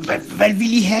 Weil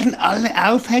Willi Herren alle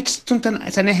aufhetzt und dann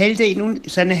seine Hände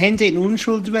in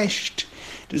Unschuld wäscht.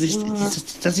 Das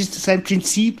ist sein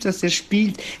Prinzip, das er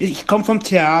spielt. Ich komme vom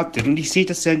Theater und ich sehe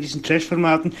das ja in diesen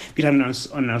Trash-Formaten. Wir haben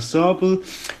ein Ensemble.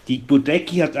 Die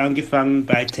Budecki hat angefangen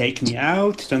bei Take Me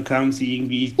Out, dann kam sie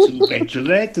irgendwie zu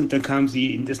Bachelorette und dann kam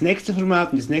sie in das nächste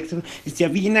Format und das nächste Format. Es ist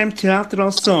ja wie in einem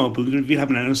Theaterensemble. Wir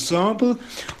haben ein Ensemble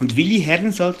und Willi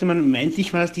Herren sollte man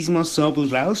endlich mal aus diesem Ensemble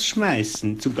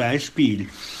rausschmeißen, zum Beispiel.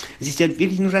 Es ist ja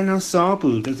wirklich nur ein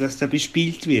Ensemble, das da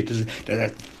bespielt wird. Also,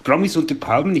 Promis unter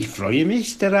Palmen, ich freue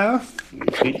mich darauf.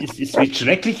 Es wird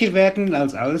schrecklicher werden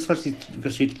als alles, was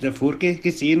wir davor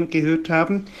gesehen und gehört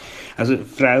haben. Also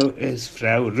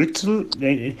Frau Rützel,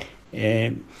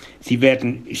 sie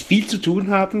werden viel zu tun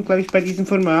haben, glaube ich, bei diesem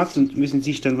Format und müssen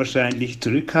sich dann wahrscheinlich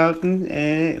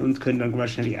zurückhalten und können dann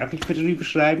wahrscheinlich auch nicht mehr darüber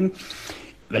schreiben.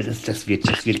 weil das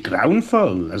wird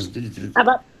grauenvoll. Also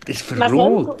Aber das Marcel,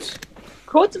 verroht.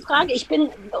 kurze Frage, ich bin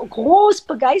groß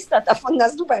begeistert davon,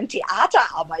 dass du beim Theater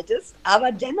arbeitest,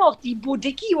 aber dennoch die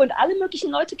Bodicki und alle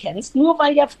möglichen Leute kennst, nur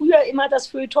weil ja früher immer das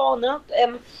Feuilleton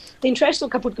den Trash so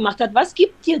kaputt gemacht hat. Was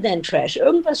gibt dir denn Trash?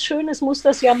 Irgendwas Schönes muss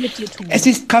das ja mit dir tun. Es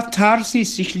ist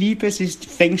Katharsis, ich liebe es, ist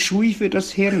Feng Shui für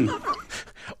das Hirn.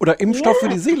 Oder Impfstoff für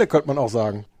die Seele, könnte man auch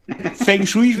sagen. Feng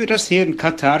Shui für das Hirn,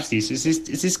 Katharsis. Es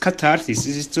ist Katharsis.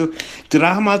 Es ist so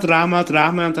Drama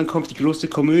und dann kommt die große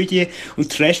Komödie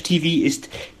und Trash-TV ist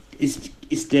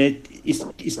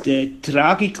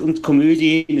Tragik und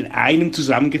Komödie in einem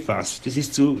zusammengefasst. Das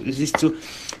ist so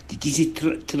diese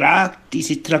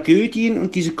Tragödien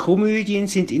und diese Komödien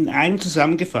sind in einem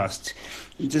zusammengefasst.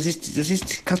 Das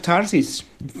ist Katharsis.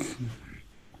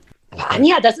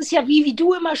 Anja, das ist ja wie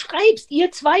du immer schreibst.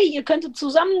 Ihr zwei, ihr könntet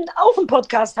zusammen auch einen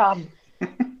Podcast haben.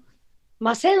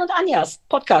 Marcel und Anjas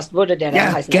Podcast würde der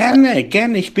dann heißen.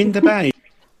 Gerne, ich bin dabei.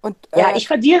 Und, ja, ich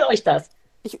verdiene euch das.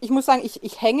 Ich muss sagen,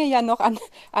 ich hänge ja noch an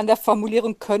der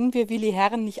Formulierung, können wir Willi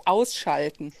Herren nicht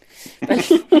ausschalten?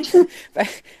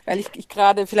 Weil ich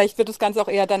gerade, vielleicht wird das Ganze auch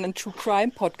eher dann ein True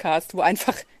Crime Podcast, wo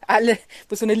einfach wo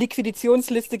es so eine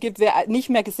Liquidationsliste gibt, wer nicht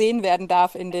mehr gesehen werden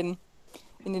darf in den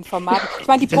Formaten. Ich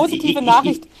meine, die positive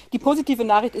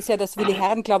Nachricht ist ja, dass Willi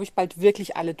Herren, glaube ich, bald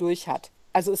wirklich alle durch hat.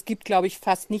 Also es gibt, glaube ich,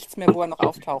 fast nichts mehr, wo er noch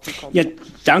auftauchen könnte. Ja,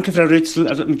 danke, Frau Rützel.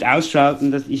 Also mit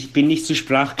Ausschalten, ich bin nicht so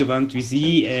sprachgewandt wie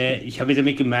Sie. Ich habe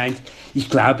damit gemeint, ich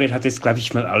glaube, er hat jetzt, glaube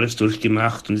ich, mal alles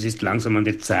durchgemacht und es ist langsam an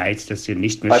der Zeit, dass er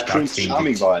nicht mehr stattfindet. Bei Prince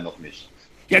Charming war er noch nicht.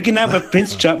 Ja, genau, bei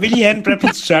Prince Charming, Willi Herren bei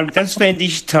Prince Charming, das fände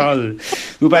ich toll.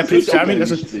 Wobei Prince Charming,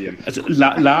 also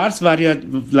Lars,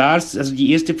 also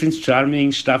die erste Prince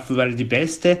Charming Staffel war die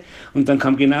beste und dann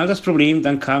kam genau das Problem,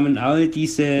 dann kamen alle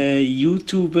diese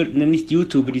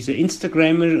diese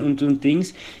Instagrammer und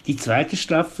Dings, die zweite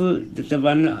Staffel, da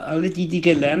waren alle die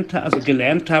gelernt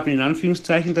haben, in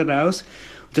Anführungszeichen daraus.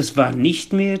 Das war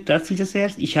nicht mehr das wie das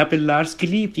erste. Ich habe Lars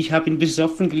geliebt. Ich habe ihn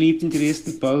besoffen geliebt in der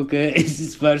ersten Folge.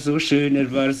 Es war so schön.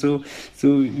 Er war so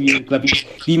glaube ich,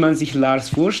 wie man sich Lars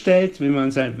vorstellt, wenn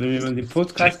man den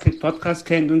Podcast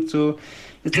kennt und so.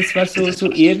 Das war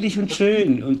so ehrlich und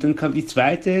schön. Und dann kam die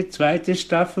zweite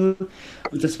Staffel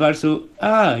und das war so,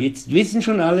 jetzt wissen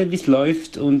schon alle, wie es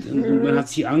läuft und man hat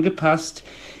sich angepasst.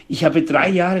 Ich habe 3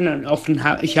 Jahre in einem offenen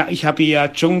Haus, ich habe ja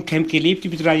Dschungelcamp gelebt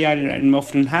über 3 Jahre in einem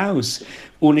offenen Haus,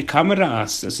 ohne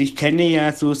Kameras. Also ich kenne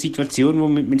ja so Situationen, wo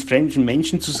man mit fremden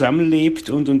Menschen zusammenlebt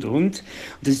und. Und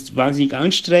das ist wahnsinnig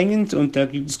anstrengend und da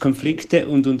gibt es Konflikte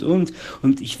und. Und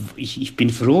ich bin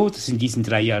froh, dass in diesen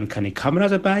 3 Jahren keine Kamera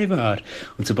dabei war.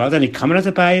 Und sobald eine Kamera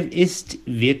dabei ist,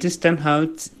 wird es dann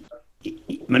halt,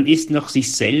 man ist noch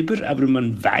sich selber, aber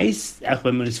man weiß, auch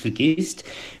wenn man es vergisst,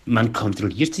 man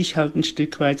kontrolliert sich halt ein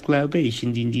Stück weit, glaube ich,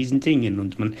 in diesen Dingen.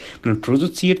 Und man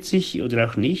produziert sich oder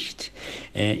auch nicht.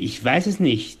 Ich weiß es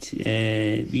nicht,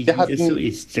 wie das so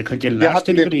ist. Da könnt ihr Lars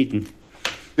darüber reden.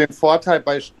 Den Vorteil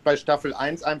bei Staffel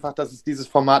 1 einfach, dass es dieses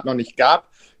Format noch nicht gab.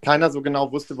 Keiner so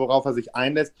genau wusste, worauf er sich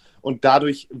einlässt. Und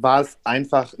dadurch war es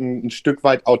einfach ein Stück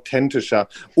weit authentischer.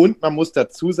 Und man muss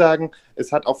dazu sagen,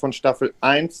 es hat auch von Staffel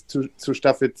 1 zu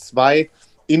Staffel 2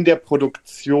 in der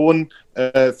Produktion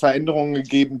Veränderungen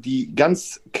gegeben, die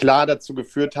ganz klar dazu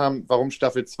geführt haben, warum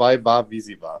Staffel 2 war, wie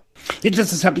sie war. Ja,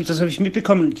 das hab ich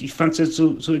mitbekommen. Ich fand es ja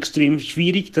so extrem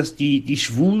schwierig, dass die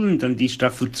Schwulen, dann die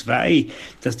Staffel 2,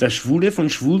 dass da Schwule von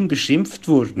Schwulen beschimpft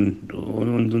wurden.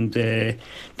 Und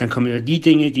dann kommen ja die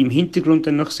Dinge, die im Hintergrund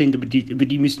dann noch sind, über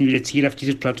die müssen wir jetzt hier auf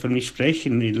dieser Plattform nicht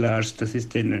sprechen, Lars. Das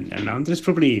ist ein anderes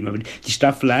Problem. Aber die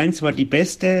Staffel 1 war die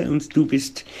beste und du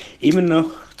bist immer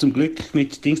noch zum Glück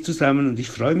mit Dings zusammen und ich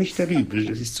freue mich darüber.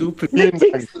 Das ist super. Ich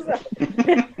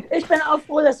bin auch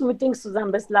froh, dass du mit Dings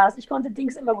zusammen bist, Lars. Ich konnte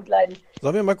Dings immer gut leiden.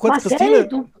 Sollen wir mal kurz Marcel,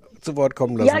 Christine zu Wort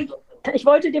kommen lassen? Ja, ich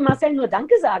wollte dem Marcel nur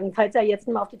Danke sagen, falls er jetzt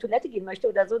mal auf die Toilette gehen möchte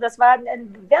oder so. Das war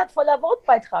ein wertvoller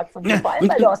Wortbeitrag von dir, vor allem,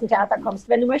 weil du aus dem Theater kommst.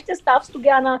 Wenn du möchtest, darfst du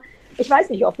gerne, ich weiß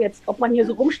nicht, ob man hier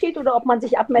so rumsteht oder ob man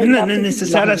sich abmelden darf. Nein,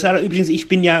 Sarah, übrigens,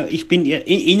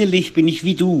 innerlich bin ich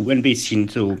wie du ein bisschen,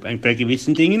 so bei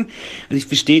gewissen Dingen. Also ich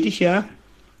verstehe dich ja.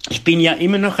 Ich bin ja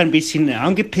immer noch ein bisschen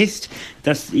angepisst,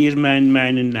 dass ihr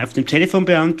meinen auf dem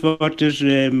Telefonbeantworter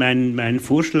meinen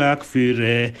Vorschlag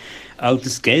für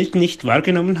altes Geld nicht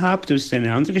wahrgenommen habe, das ist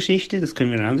eine andere Geschichte, das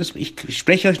können wir anders. Ich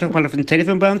spreche euch nochmal auf den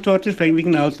Telefonbeantworter,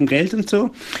 wegen altem Geld und so,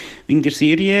 wegen der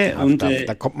Serie. Ja, und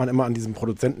da kommt man immer an diesem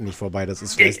Produzenten nicht vorbei, das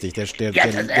ist lästig. Der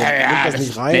nimmt das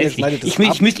nicht rein, der schneidet das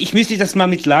ab. Ich müsste das mal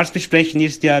mit Lars besprechen, ihr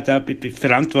ist ja da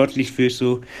verantwortlich für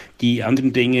so die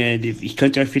anderen Dinge. Ich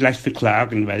könnte euch vielleicht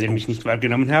verklagen, weil ihr mich nicht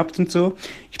wahrgenommen habt und so.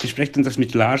 Ich bespreche dann das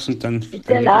mit Lars und dann...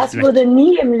 Der Lars würde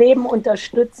nie im Leben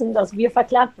unterstützen, dass wir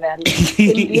verklagt werden. Im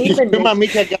Leben Ich kümmere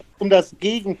mich ja um das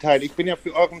Gegenteil. Ich bin ja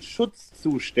für euren Schutz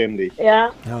zuständig.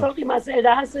 Ja, sorry Marcel,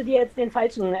 da hast du dir jetzt den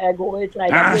falschen geholt.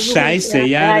 Leider. Scheiße,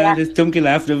 ja, das ist dumm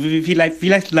gelaufen.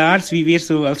 Vielleicht Lars, wie wir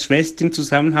so als Schwestern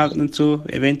zusammenhalten und so,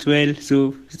 eventuell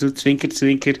so Zwinker,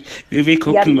 Zwinker. Wir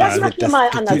gucken mal.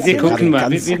 Wir gucken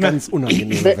mal. Ganz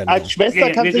unangenehm. Als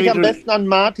Schwester kannst du dich am besten an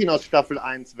Martin aus Staffel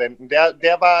 1 wenden. Der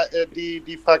war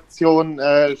die Fraktion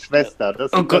Schwester.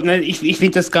 Oh Gott, nein, ich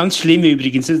finde das ganz schlimm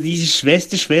übrigens. Also diese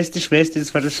Schwester,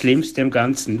 das war das Schlimmste am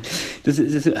Ganzen.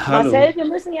 Hallo. Marcel, wir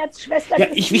müssen jetzt Schwester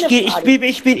Christine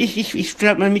fragen. Ich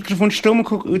stelle mein Mikrofon stumm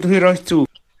und höre euch zu.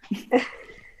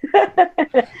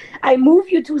 I move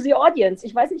you to the audience.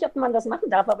 Ich weiß nicht, ob man das machen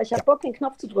darf, aber ich habe Bock, den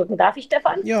Knopf zu drücken. Darf ich,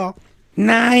 Stefan? Ja.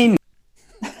 Nein!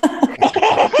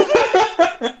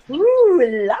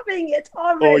 Loving it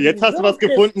already. Oh, jetzt hast du was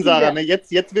gefunden, Sarah. Ne?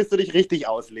 Jetzt wirst du dich richtig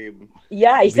ausleben.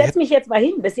 Ja, ich setze mich jetzt mal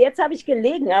hin. Bis jetzt habe ich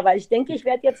gelegen, aber ich denke, ich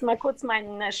werde jetzt mal kurz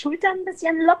meine Schultern ein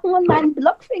bisschen locken und meinen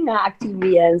Blockfinger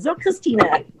aktivieren. So, Christine.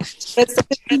 Schwester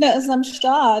Christine ist am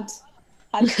Start.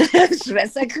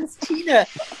 Schwester Christine,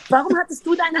 warum hattest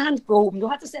du deine Hand gehoben? Du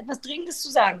hattest etwas Dringendes zu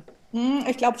sagen.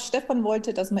 Ich glaube, Stefan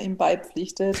wollte, dass man ihm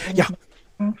beipflichtet. Ja.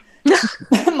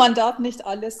 Man darf nicht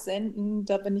alles senden,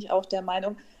 da bin ich auch der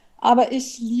Meinung. Aber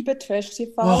ich liebe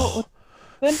Trash-TV und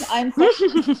bin einfach...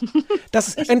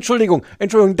 Entschuldigung,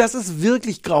 das ist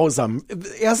wirklich grausam.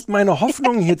 Erst meine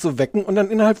Hoffnung hier zu wecken und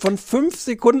dann innerhalb von 5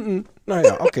 Sekunden...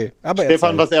 Naja, okay. Aber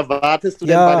Stefan, was erwartest du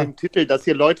denn bei dem Titel? Dass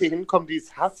hier Leute hinkommen, die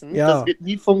es hassen? Ja. Das wird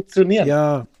nie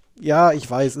funktionieren. Ja, ich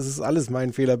weiß, es ist alles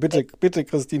mein Fehler. Bitte,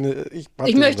 Christine. Ich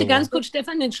möchte ganz kurz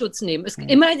Stefan in Schutz nehmen.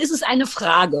 Immerhin ist es eine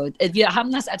Frage. Wir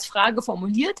haben das als Frage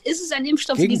formuliert. Ist es ein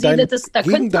Impfstoff? Da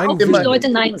könnten auch viele Leute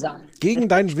Nein sagen. Gegen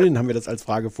deinen Willen haben wir das als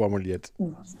Frage formuliert.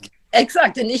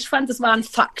 Exakt, denn ich fand, es war ein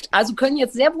Fakt. Also können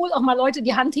jetzt sehr wohl auch mal Leute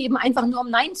die Hand heben, einfach nur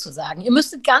um Nein zu sagen. Ihr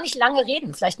müsstet gar nicht lange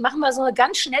reden. Vielleicht machen wir so eine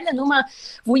ganz schnelle Nummer,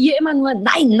 wo ihr immer nur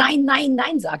Nein, Nein, Nein,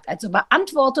 Nein sagt. Also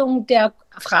Beantwortung der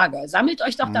Frage. Sammelt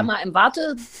euch doch da mal im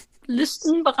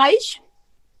Wartelistenbereich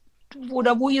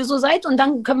oder wo ihr so seid und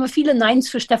dann können wir viele Neins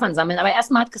für Stefan sammeln. Aber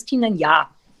erstmal hat Christine ein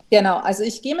Ja. Genau, also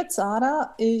ich gehe mit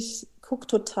Sarah, ich gucke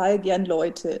total gern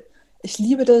Leute. Ich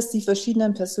liebe das, die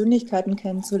verschiedenen Persönlichkeiten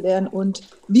kennenzulernen und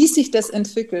wie sich das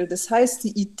entwickelt. Das heißt,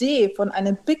 die Idee von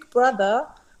einem Big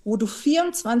Brother, wo du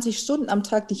 24 Stunden am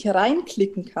Tag dich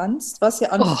reinklicken kannst, was ja,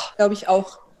 glaube ich,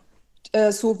 auch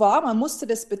so war. Man musste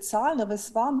das bezahlen, aber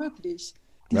es war möglich.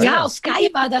 Ja, auf Sky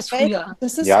war das früher.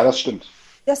 Das stimmt.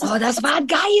 Das war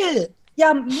geil.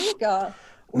 Ja, mega.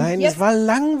 Und Nein, es war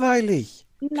langweilig.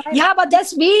 Nein. Ja, aber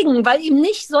deswegen, weil ihm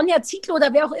nicht Sonja Zietlow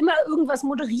oder wer auch immer irgendwas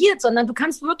moderiert, sondern du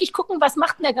kannst wirklich gucken, was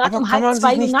macht denn der gerade um 1:30 Uhr. Kann man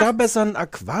sich nicht da besser ein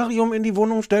Aquarium in die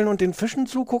Wohnung stellen und den Fischen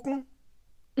zugucken?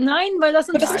 Nein, weil das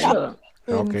sind Fische.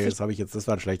 Ja, okay, das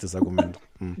war ein schlechtes Argument.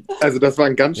 Also das war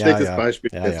ein ganz schlechtes Beispiel,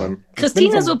 Stefan.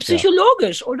 Christine, so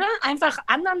psychologisch, oder? Einfach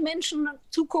anderen Menschen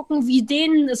zugucken, wie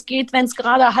denen es geht, wenn es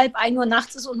gerade 1:30 Uhr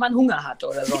nachts ist und man Hunger hat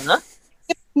oder so, ne?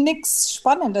 Nichts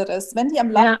Spannenderes. Wenn die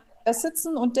am Lager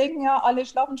sitzen und denken, ja, alle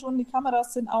schlafen schon, die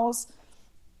Kameras sind aus,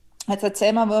 jetzt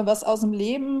erzählen wir mal was aus dem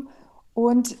Leben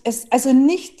und also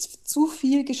nicht zu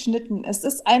viel geschnitten. Es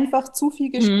ist einfach zu viel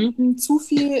geschnitten, zu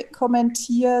viel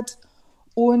kommentiert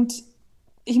und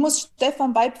ich muss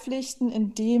Stefan beipflichten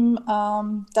in dem,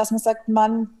 dass man sagt,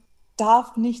 man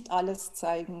darf nicht alles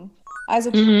zeigen.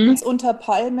 Also unter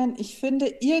Palmen, ich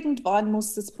finde, irgendwann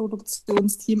muss das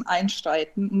Produktionsteam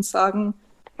einschreiten und sagen,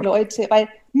 Leute, weil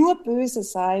nur böse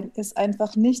sein ist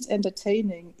einfach nicht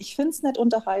entertaining. Ich finde es nicht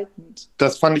unterhaltend.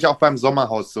 Das fand ich auch beim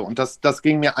Sommerhaus so. Und das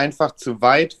ging mir einfach zu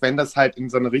weit, wenn das halt in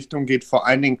so eine Richtung geht, vor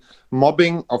allen Dingen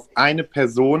Mobbing auf eine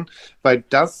Person, weil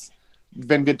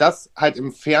wenn wir das halt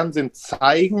im Fernsehen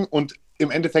zeigen und im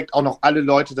Endeffekt auch noch alle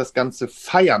Leute das Ganze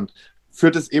feiern,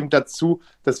 führt es eben dazu,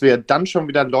 dass wir dann schon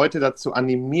wieder Leute dazu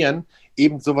animieren,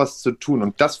 eben sowas zu tun.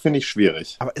 Und das finde ich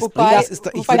schwierig. Aber wobei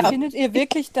findet ihr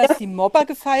wirklich, dass die Mobber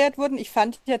gefeiert wurden? Ich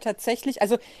fand ja tatsächlich,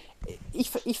 also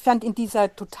ich fand in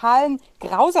dieser totalen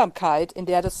Grausamkeit, in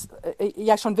der das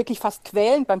ja schon wirklich fast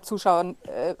quälend beim Zuschauen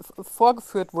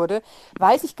vorgeführt wurde,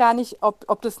 weiß ich gar nicht,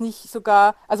 ob das nicht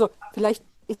sogar, also vielleicht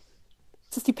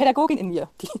ist es die Pädagogin in mir.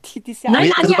 Die ist ja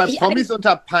Nein, also Anja, bei Promis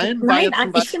unter Palmen war jetzt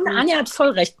zum Beispiel... Ich finde, Anja hat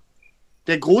voll recht.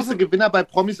 Der große Gewinner bei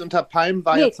Promis unter Palmen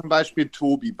war ja zum Beispiel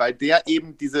Tobi, weil der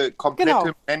eben diese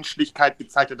komplette Menschlichkeit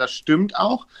gezeigt hat. Das stimmt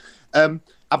auch.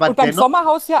 Aber und beim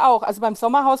Sommerhaus ja auch. Also beim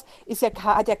Sommerhaus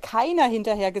hat ja keiner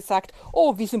hinterher gesagt,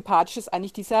 oh, wie sympathisch ist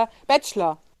eigentlich dieser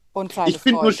Bachelor und seine Ich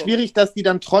finde nur schwierig, dass die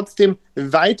dann trotzdem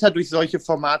weiter durch solche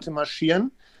Formate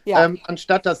marschieren. Ja.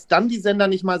 Anstatt dass dann die Sender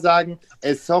nicht mal sagen,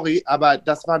 sorry, aber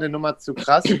das war eine Nummer zu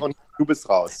krass und du bist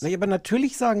raus. Nee, aber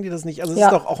natürlich sagen die das nicht. Also es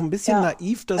ist doch auch ein bisschen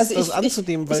naiv, das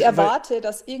anzunehmen. Ich erwarte,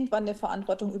 dass irgendwann eine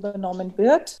Verantwortung übernommen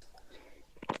wird.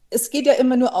 Es geht ja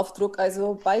immer nur auf Druck.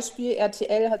 Also Beispiel,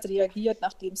 RTL hat reagiert,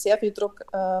 nachdem sehr viel Druck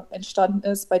entstanden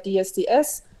ist bei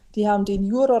DSDS. Die haben den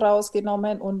Juror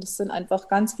rausgenommen und es sind einfach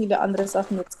ganz viele andere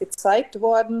Sachen jetzt gezeigt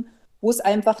worden, wo es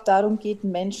einfach darum geht,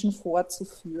 Menschen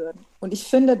vorzuführen. Und ich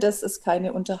finde, das ist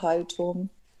keine Unterhaltung.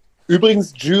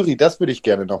 Übrigens, Jury, das würde ich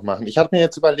gerne noch machen. Ich habe mir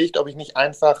jetzt überlegt, ob ich nicht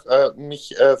einfach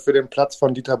mich für den Platz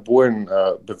von Dieter Bohlen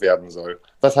bewerben soll.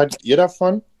 Was haltet ihr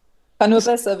davon? Kann nur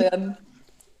besser werden.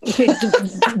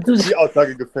 Die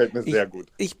Aussage gefällt mir sehr gut.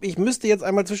 Ich müsste jetzt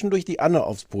einmal zwischendurch die Anne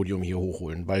aufs Podium hier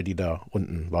hochholen, weil die da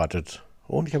unten wartet.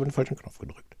 Und ich habe den falschen Knopf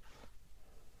gedrückt.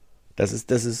 Das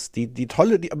ist die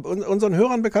tolle, unseren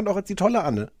Hörern bekannt auch als die tolle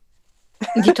Anne.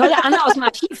 Die tolle Anne aus dem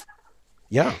Archiv.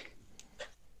 Ja.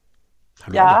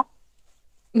 Hallo ja.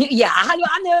 Anne. Ja, hallo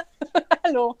Anne.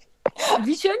 Hallo.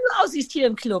 Wie schön du aussiehst hier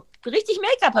im Club. Richtig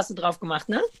Make-up hast du drauf gemacht,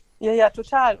 ne? Ja,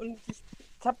 total. Und ich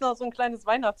habe noch so ein kleines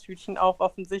Weihnachtshütchen auf,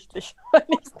 offensichtlich.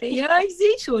 Ja, ich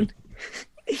sehe schon.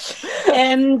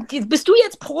 Bist du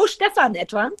jetzt pro Stefan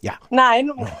etwa? Ja.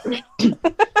 Nein.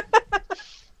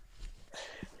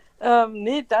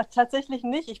 Nee, tatsächlich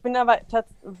nicht. Ich bin aber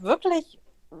wirklich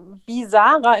wie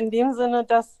Sarah in dem Sinne,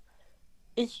 dass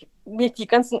mich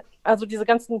diese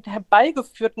ganzen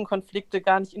herbeigeführten Konflikte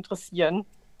gar nicht interessieren.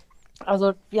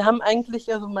 Also wir haben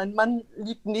eigentlich, also mein Mann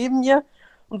liegt neben mir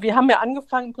und wir haben ja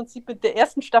angefangen im Prinzip mit der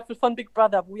ersten Staffel von Big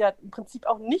Brother, wo ja im Prinzip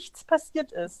auch nichts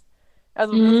passiert ist.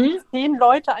 Also wir 10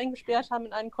 Leute eingesperrt haben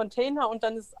in einen Container und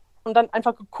dann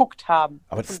einfach geguckt haben.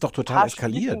 Aber das ist doch total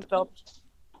eskaliert.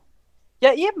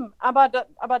 Ja, eben, aber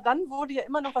dann wurde ja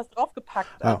immer noch was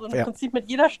draufgepackt. Also im Prinzip mit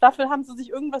jeder Staffel haben sie sich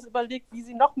irgendwas überlegt, wie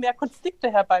sie noch mehr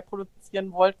Konflikte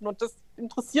herbeiproduzieren wollten. Und das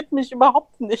interessiert mich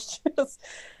überhaupt nicht. Das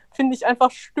finde ich einfach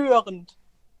störend.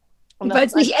 Weil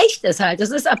es nicht echt ist halt.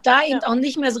 Das ist ab da eben auch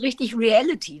nicht mehr so richtig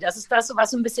Reality. Das ist das,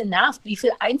 was so ein bisschen nervt, wie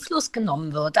viel Einfluss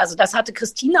genommen wird. Also das hatte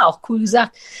Christine auch cool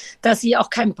gesagt, dass sie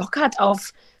auch keinen Bock hat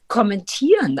auf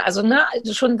Kommentieren. Also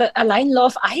schon allein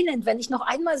Love Island, wenn ich noch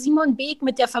einmal Simon Beek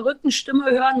mit der verrückten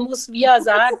Stimme hören muss, wie er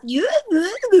sagt,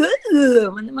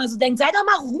 man immer so denkt, sei doch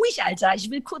mal ruhig, Alter, ich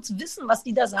will kurz wissen, was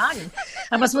die da sagen.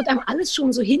 Aber es wird einem alles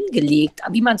schon so hingelegt,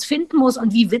 wie man es finden muss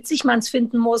und wie witzig man es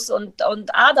finden muss und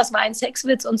das war ein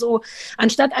Sexwitz und so,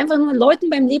 anstatt einfach nur Leuten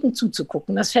beim Leben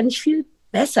zuzugucken. Das fände ich viel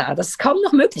besser. Das ist kaum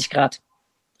noch möglich gerade.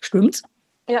 Stimmt's?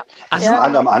 Ja. Also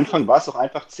am Anfang war es doch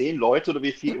einfach 10 Leute oder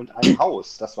wie viel und ein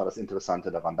Haus. Das war das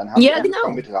Interessante daran. Dann haben wir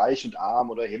angefangen mit Reich und Arm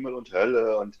oder Himmel und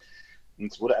Hölle und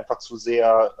es wurde einfach zu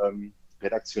sehr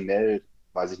redaktionell,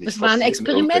 weiß ich nicht. Es war ein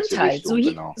Experiment halt.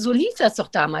 So lief das doch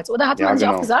damals. Oder hat man sich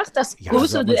auch gesagt, dass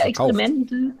größere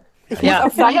Experimente... Ich muss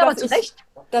auch sagen,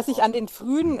 dass ich an den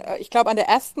frühen, ich glaube in der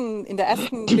ersten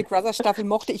Big Brother Staffel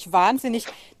mochte ich wahnsinnig,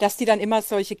 dass die dann immer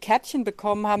solche Kärtchen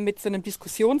bekommen haben mit so einem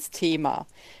Diskussionsthema.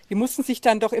 Die mussten sich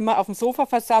dann doch immer auf dem Sofa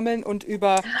versammeln und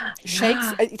über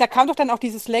Shakespeare, da kam doch dann auch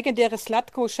dieses legendäre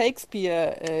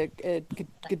Slatko-Shakespeare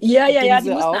Ja, die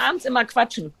mussten abends immer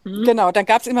quatschen. Genau, dann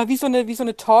gab es immer wie so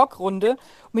eine Talkrunde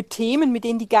mit Themen, mit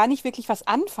denen die gar nicht wirklich was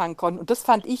anfangen konnten. Und das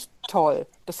fand ich toll.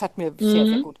 Das hat mir sehr,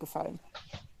 sehr gut gefallen.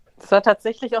 Das war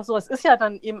tatsächlich auch so. Es ist ja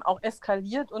dann eben auch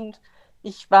eskaliert und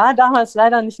ich war damals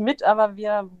leider nicht mit, aber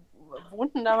wir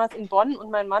wohnten damals in Bonn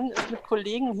und mein Mann ist mit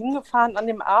Kollegen hingefahren an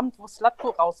dem Abend, wo Slatko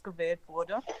rausgewählt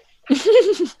wurde.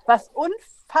 Was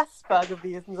unfassbar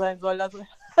gewesen sein soll. Also er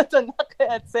hat dann nachher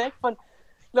erzählt von,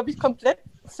 glaube ich, komplett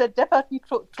zerdepperten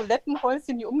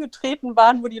Toilettenhäuschen, die umgetreten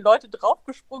waren, wo die Leute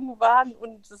draufgesprungen waren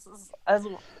und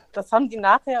das haben die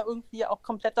nachher irgendwie auch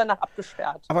komplett danach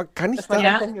abgesperrt. Aber kann ich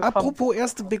apropos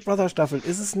erste Big Brother Staffel,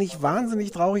 ist es nicht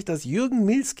wahnsinnig traurig, dass Jürgen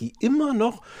Milski immer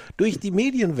noch durch die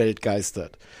Medienwelt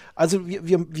geistert? Also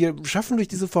wir schaffen durch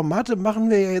diese Formate, machen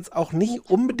wir ja jetzt auch nicht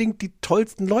unbedingt die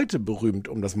tollsten Leute berühmt,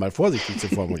 um das mal vorsichtig zu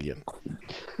formulieren.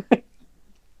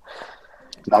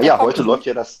 Naja, heute läuft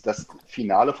ja das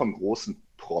Finale vom großen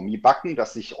Promi-Backen,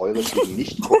 das ich euretwegen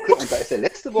nicht gucke. Und da ist er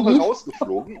letzte Woche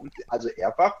rausgeflogen. Und also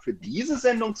er war für diese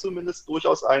Sendung zumindest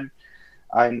durchaus ein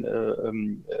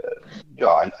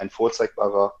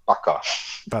vorzeigbarer Backer.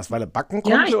 Was, weil er backen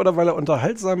konnte oder weil er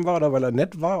unterhaltsam war oder weil er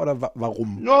nett war oder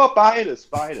warum? Nur beides.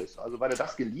 Also weil er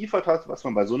das geliefert hat, was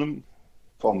man bei so einem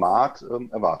Format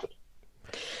erwartet.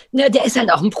 Ne, der ist halt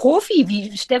auch ein Profi,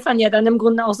 wie Stefan ja dann im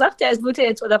Grunde auch sagt. Der wird ja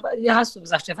jetzt, oder ja, hast du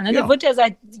gesagt, Stefan, ne? Der wird ja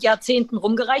seit Jahrzehnten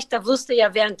rumgereicht. Da wirst du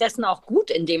ja währenddessen auch gut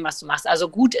in dem, was du machst. Also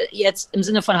gut jetzt im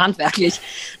Sinne von handwerklich.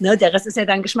 Ne? Der Rest ist ja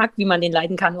dann Geschmack, wie man den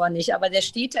leiden kann oder nicht. Aber der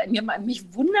steht ja,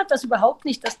 mich wundert das überhaupt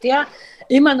nicht, dass der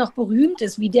immer noch berühmt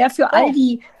ist, wie der für all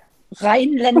die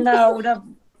Rheinländer oder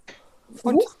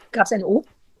gab es ein O?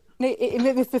 Nee,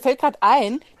 mir fällt gerade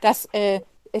ein, dass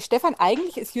Stefan,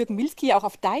 eigentlich ist Jürgen Milski ja auch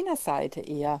auf deiner Seite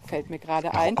eher, fällt mir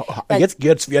gerade ein. Jetzt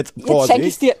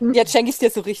Vorsicht. Jetzt schenke ich es dir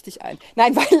so richtig ein.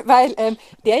 Nein, weil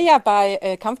der ja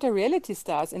bei Kampf der Reality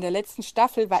Stars in der letzten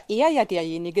Staffel war er ja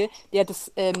derjenige, der das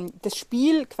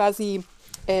Spiel quasi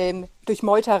durch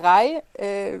Meuterei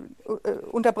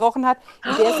unterbrochen hat,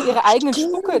 in der sie ihre eigenen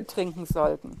Spucke trinken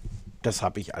sollten. Das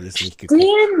habe ich alles nicht gekriegt.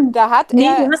 Da hat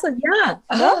er, du hast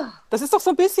ja. Das ist doch so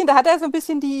ein bisschen, da hat er so ein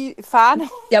bisschen die Fahne.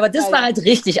 Ja, aber das war halt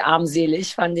richtig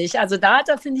armselig, fand ich. Also da hat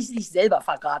er, finde ich, sich selber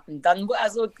verraten. Dann,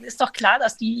 also ist doch klar,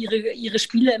 dass die ihre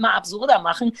Spiele immer absurder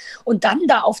machen. Und dann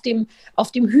da auf dem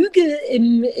Hügel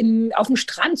auf dem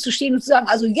Strand zu stehen und zu sagen,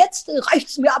 also jetzt reicht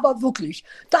es mir aber wirklich.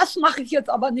 Das mache ich jetzt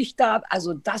aber nicht da.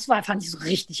 Also das fand ich so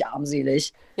richtig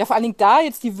armselig. Ja, vor allen Dingen da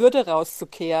jetzt die Würde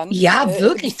rauszukehren. Ja,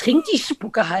 wirklich. Trink die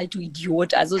Spucke halt, du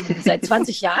Idiot. Also seit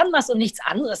 20 Jahren machst du nichts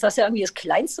anderes. Das ist ja irgendwie das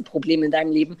kleinste Problem in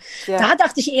deinem Leben. Ja. Da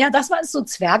dachte ich eher, das war so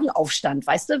Zwergenaufstand,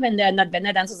 weißt du? Wenn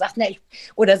er dann so sagt,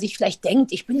 oder sich vielleicht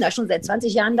denkt, ich bin da schon seit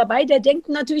 20 Jahren dabei, der denkt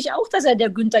natürlich auch, dass er der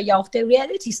Günther Jauch der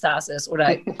Reality Stars ist.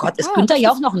 Oder, oh Gott, ist Günther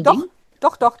Jauch noch ein Ding?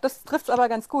 Doch, das trifft es aber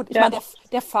ganz gut. Ich meine,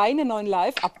 der feine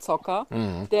 9-Live-Abzocker,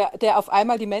 der auf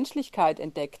einmal die Menschlichkeit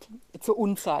entdeckt, zur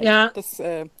Unzeit. Ja. Das,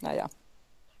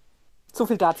 so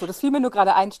viel dazu. Das fiel mir nur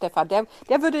gerade ein, Stefan. Der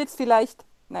würde jetzt vielleicht...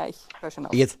 ich höre schon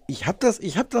auf. Ich hab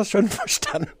das schon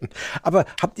verstanden. Aber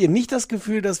habt ihr nicht das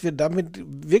Gefühl, dass wir damit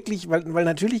wirklich, weil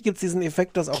natürlich gibt es diesen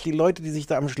Effekt, dass auch die Leute, die sich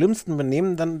da am schlimmsten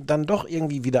benehmen, dann doch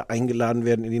irgendwie wieder eingeladen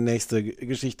werden in die nächste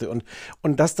Geschichte. Und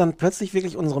dass dann plötzlich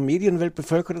wirklich unsere Medienwelt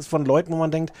bevölkert ist von Leuten, wo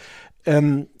man denkt,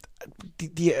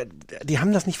 die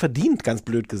haben das nicht verdient, ganz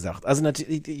blöd gesagt. Also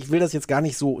ich will das jetzt gar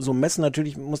nicht so messen.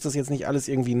 Natürlich muss das jetzt nicht alles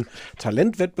irgendwie ein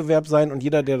Talentwettbewerb sein und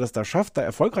jeder, der das da schafft, da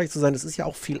erfolgreich zu sein, das ist ja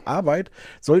auch viel Arbeit,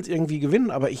 soll es irgendwie gewinnen.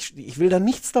 Aber ich will da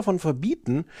nichts davon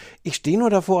verbieten. Ich stehe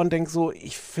nur davor und denke so,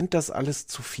 ich finde das alles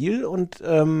zu viel und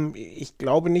ich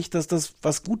glaube nicht, dass das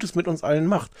was Gutes mit uns allen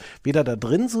macht. Weder da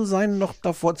drin zu sein, noch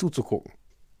davor zuzugucken.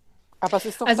 Aber es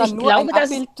ist doch dann nur ein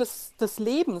Abbild des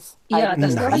Lebens. Ja,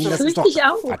 das fürchte ich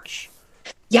auch. Quatsch.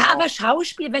 Ja, aber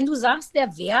Schauspiel, wenn du sagst,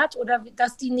 der Wert oder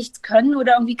dass die nichts können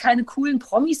oder irgendwie keine coolen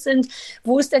Promis sind,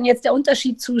 wo ist denn jetzt der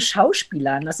Unterschied zu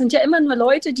Schauspielern? Das sind ja immer nur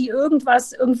Leute, die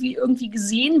irgendwas irgendwie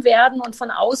gesehen werden und von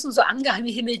außen so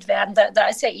angehimmelt werden. Da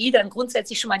ist ja dann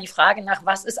grundsätzlich schon mal die Frage nach,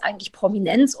 was ist eigentlich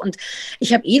Prominenz? Und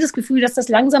ich habe das Gefühl, dass das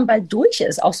langsam bald durch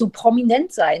ist, auch so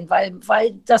prominent sein,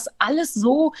 weil das alles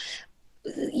so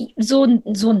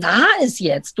nah ist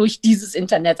jetzt durch dieses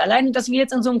Internet. Alleine, dass wir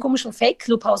jetzt in so einem komischen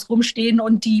Fake-Clubhouse rumstehen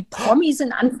und die Promis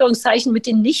in Anführungszeichen mit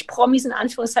den Nicht-Promis in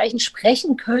Anführungszeichen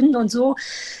sprechen können und so.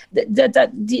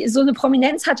 So eine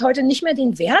Prominenz hat heute nicht mehr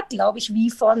den Wert, glaube ich,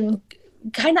 wie von,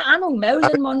 keine Ahnung,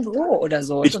 Marilyn Monroe oder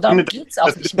so. Ich finde,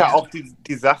 das ist ja auch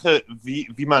die Sache,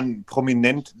 wie man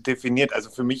prominent definiert.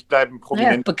 Also für mich bleiben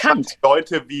prominent bekannt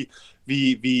Leute wie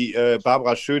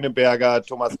Barbara Schöneberger,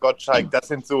 Thomas Gottschalk, das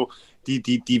sind so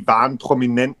die wahren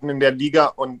Prominenten in der Liga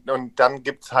und dann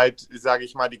gibt es halt, sage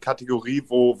ich mal, die Kategorie,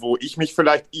 wo ich mich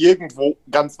vielleicht irgendwo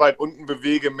ganz weit unten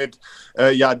bewege mit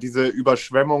diese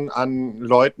Überschwemmung an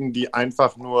Leuten, die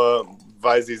einfach nur,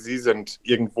 weil sie sind,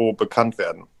 irgendwo bekannt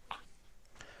werden.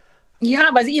 Ja,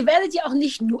 aber ihr werdet ja auch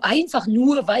nicht einfach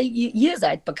nur, weil ihr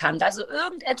seid bekannt. Also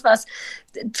irgendetwas,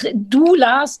 du,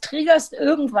 Lars, triggerst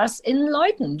irgendwas in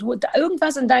Leuten.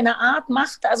 Irgendwas in deiner Art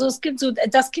macht, also es gibt so,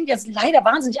 das klingt jetzt leider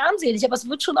wahnsinnig armselig, aber es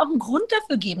wird schon auch einen Grund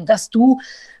dafür geben, dass du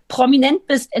prominent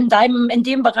bist in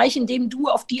dem Bereich, in dem du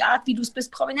auf die Art, wie du es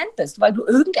bist, prominent bist, weil du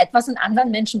irgendetwas in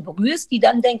anderen Menschen berührst, die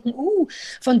dann denken,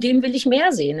 von dem will ich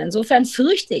mehr sehen. Insofern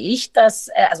fürchte ich, dass,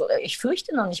 ich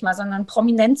fürchte noch nicht mal, sondern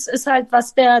Prominenz ist halt,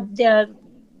 was der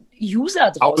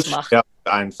User draus macht. Ja,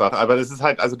 einfach. Aber das ist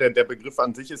halt, also der Begriff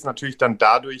an sich ist natürlich dann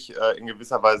dadurch in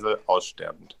gewisser Weise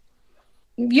aussterbend.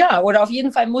 Ja, oder auf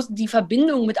jeden Fall muss die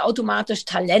Verbindung mit automatisch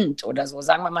Talent oder so,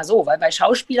 sagen wir mal so. Weil bei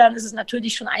Schauspielern ist es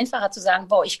natürlich schon einfacher zu sagen,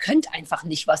 ich könnte einfach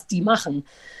nicht, was die machen.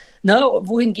 Ne?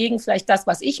 Wohingegen vielleicht das,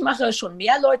 was ich mache, schon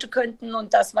mehr Leute könnten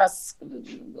und das,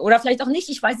 oder vielleicht auch nicht,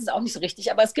 ich weiß es auch nicht so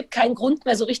richtig, aber es gibt keinen Grund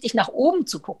mehr so richtig nach oben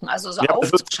zu gucken, also so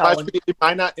aufzuschauen. Also zum Beispiel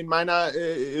in meiner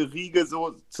Riege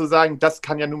so zu sagen, das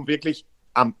kann ja nun wirklich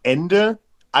am Ende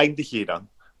eigentlich jeder.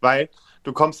 Weil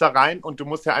Du kommst da rein und du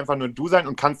musst ja einfach nur du sein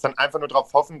und kannst dann einfach nur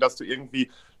darauf hoffen, dass du irgendwie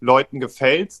Leuten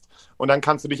gefällst. Und dann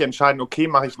kannst du dich entscheiden, okay,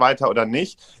 mache ich weiter oder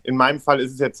nicht. In meinem Fall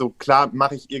ist es jetzt so, klar,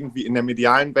 mache ich irgendwie in der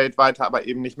medialen Welt weiter, aber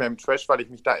eben nicht mehr im Trash, weil ich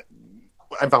mich da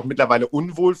einfach mittlerweile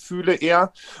unwohl fühle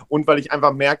eher und weil ich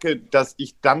einfach merke, dass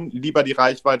ich dann lieber die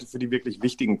Reichweite für die wirklich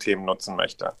wichtigen Themen nutzen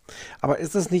möchte. Aber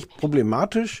ist es nicht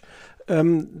problematisch,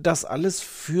 das alles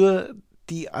für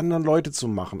die anderen Leute zu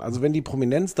machen? Also wenn die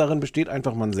Prominenz darin besteht,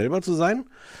 einfach man selber zu sein,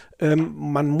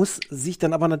 man muss sich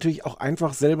dann aber natürlich auch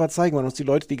einfach selber zeigen. Man muss die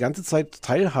Leute die ganze Zeit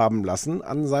teilhaben lassen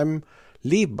an seinem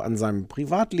Leben, an seinem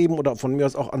Privatleben oder von mir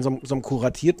aus auch an so einem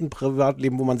kuratierten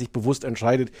Privatleben, wo man sich bewusst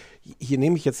entscheidet, hier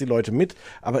nehme ich jetzt die Leute mit,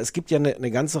 aber es gibt ja eine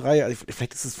ganze Reihe,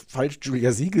 vielleicht ist es falsch,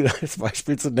 Julia Siegel als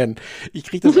Beispiel zu nennen. Ich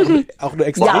kriege das auch nur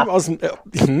extrem aus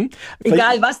dem...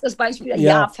 Egal was das Beispiel,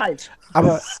 ja falsch.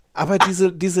 Aber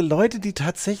diese Leute, die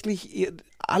tatsächlich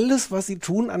alles, was sie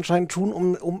tun, anscheinend tun,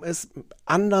 um es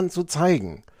anderen zu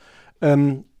zeigen.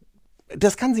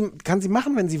 Das kann sie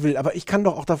machen, wenn sie will, aber ich kann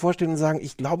doch auch davor stehen und sagen,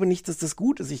 ich glaube nicht, dass das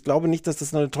gut ist. Ich glaube nicht, dass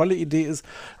das eine tolle Idee ist,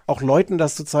 auch Leuten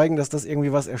das zu zeigen, dass das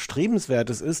irgendwie was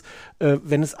Erstrebenswertes ist,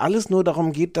 wenn es alles nur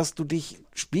darum geht, dass du dich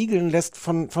spiegeln lässt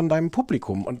von deinem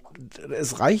Publikum. Und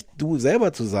es reicht, du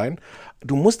selber zu sein.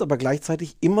 Du musst aber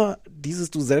gleichzeitig immer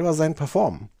dieses Du selber sein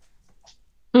performen.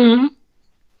 Mhm.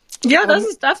 Ja,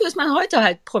 dafür ist man heute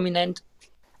halt prominent.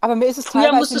 Aber mir ist es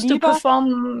früher musstest du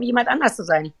performen, jemand anders zu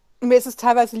sein. Mir ist es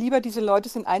teilweise lieber, diese Leute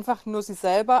sind einfach nur sie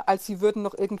selber, als sie würden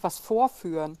noch irgendwas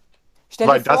vorführen.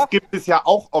 Weil das gibt es ja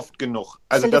auch oft genug.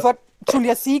 Also stell dir vor,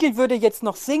 Julia Siegel würde jetzt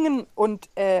noch singen und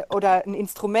oder ein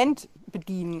Instrument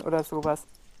bedienen oder sowas.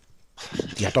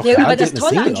 Die hat doch aber das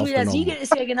Tolle an Julia Siegel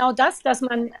ist ja genau das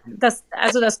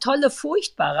Tolle,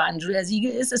 Furchtbare an Julia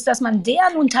Siegel ist, dass man der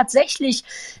nun tatsächlich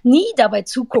nie dabei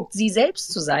zuguckt, sie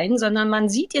selbst zu sein, sondern man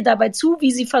sieht ihr dabei zu,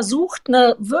 wie sie versucht,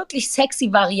 eine wirklich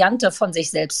sexy Variante von sich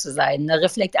selbst zu sein.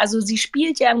 Also sie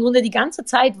spielt ja im Grunde die ganze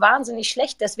Zeit wahnsinnig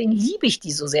schlecht, deswegen liebe ich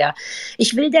die so sehr.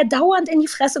 Ich will der dauernd in die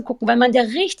Fresse gucken, weil man der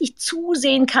richtig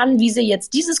zusehen kann, wie sie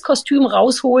jetzt dieses Kostüm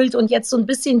rausholt und jetzt so ein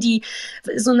bisschen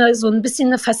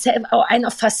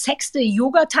eine versexte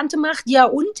Yoga-Tante macht, ja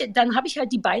und dann habe ich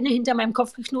halt die Beine hinter meinem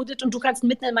Kopf geknotet und du kannst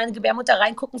mitten in meine Gebärmutter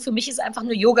reingucken, für mich ist einfach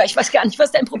nur Yoga, ich weiß gar nicht,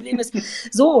 was dein Problem ist.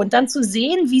 So, und dann zu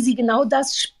sehen, wie sie genau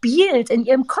das spielt, in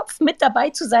ihrem Kopf mit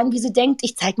dabei zu sein, wie sie denkt,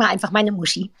 ich zeig mal einfach meine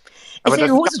Muschi. Ich sehe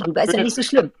eine Hose drüber, ist ja nicht so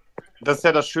schlimm. Das ist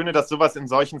ja das Schöne, dass sowas in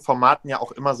solchen Formaten ja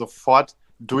auch immer sofort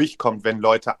durchkommt, wenn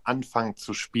Leute anfangen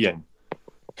zu spielen.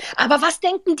 Aber was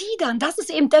denken die dann? Das ist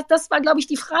eben, das war, glaube ich,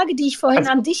 die Frage, die ich vorhin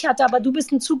an dich hatte, aber du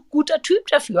bist ein zu guter Typ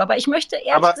dafür. Aber ich möchte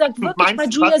ehrlich gesagt wirklich bei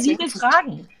Julia Siegel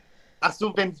fragen. Ach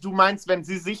so, wenn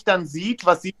sie sich dann sieht,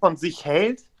 was sie von sich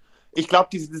hält, ich glaube,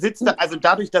 die sitzt da, also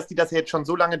dadurch, dass die das jetzt schon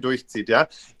so lange durchzieht, ja.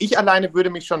 Ich alleine würde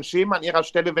mich schon schämen an ihrer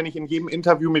Stelle, wenn ich in jedem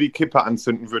Interview mir die Kippe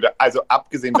anzünden würde. Also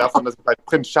abgesehen davon, dass ich bei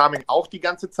Prinz Charming auch die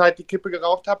ganze Zeit die Kippe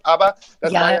geraucht habe, aber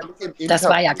das war ja nicht im Interview. Das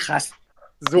war ja krass.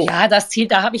 So. Ja, da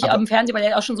habe ich am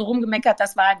Fernsehballett auch schon so rumgemeckert,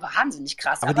 das war wahnsinnig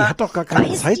krass. Aber die hat doch gar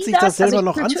keine Zeit, sich das selber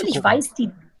noch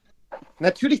anzugucken.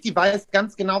 Natürlich, die weiß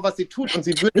ganz genau, was sie tut. Und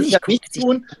sie würde es ja nicht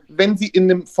tun, wenn sie in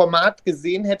einem Format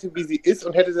gesehen hätte, wie sie ist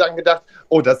und hätte dann gedacht,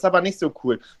 oh, das ist aber nicht so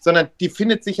cool. Sondern die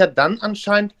findet sich ja dann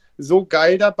anscheinend so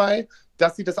geil dabei,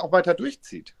 dass sie das auch weiter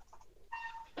durchzieht.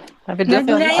 Ja, wir dürfen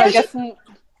ja nicht vergessen...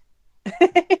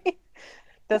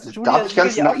 Darf ich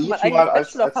ganz naiv mal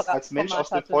als Mensch aus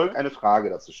dem Volk eine Frage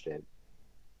dazu stellen?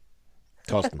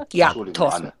 Thorsten. Ja,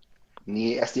 Thorsten. Anne.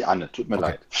 Nee, erst die Anne, tut mir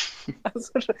leid.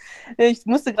 Also, ich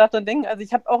musste gerade dran denken, also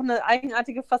ich habe auch eine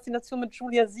eigenartige Faszination mit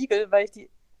Julia Siegel, weil ich die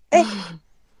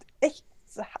echt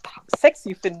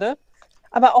sexy finde,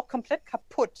 aber auch komplett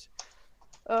kaputt.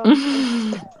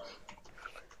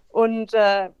 Und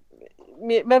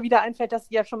mir immer wieder einfällt, dass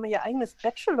sie ja schon mal ihr eigenes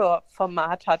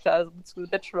Bachelor-Format hatte, also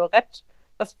Bachelorette.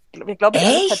 Was wir, glaube ich,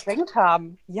 alle verdrängt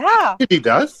haben. Ja. Wie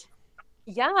das?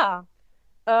 Ja.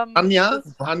 Anja?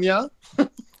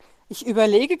 Ich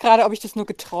überlege gerade, ob ich das nur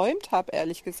geträumt habe,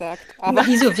 ehrlich gesagt. Aber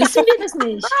wieso wissen wir das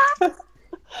nicht?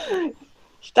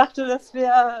 Ich dachte, das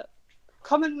wäre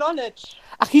Common Knowledge.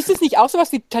 Ach, hieß es nicht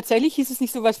sowas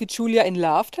wie Julia in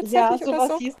Love tatsächlich? Ja,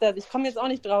 sowas hieß das. Ich komme jetzt auch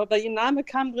nicht drauf, weil ihr Name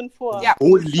kam drin vor. Ja.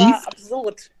 Oh, das war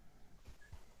absurd.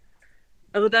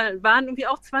 Also da waren irgendwie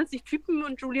auch 20 Typen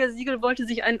und Julia Siegel wollte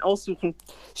sich einen aussuchen.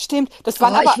 Stimmt, das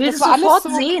war ich will das sofort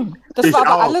sehen. Das war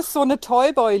aber alles so eine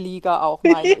Toyboy-Liga auch,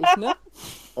 meine ich, ne?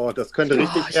 Oh, das könnte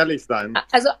richtig ehrlich sein.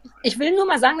 Also ich will nur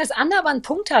mal sagen, dass Anna aber einen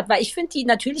Punkt hat, weil ich finde,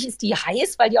 natürlich ist die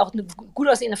heiß, weil die auch eine gut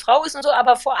aussehende Frau ist und so,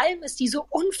 aber vor allem ist die so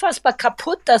unfassbar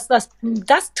kaputt, dass das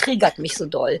triggert mich so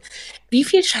doll. Wie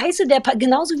viel Scheiße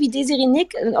genauso wie Desiree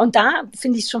Nick, und da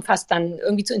finde ich es schon fast dann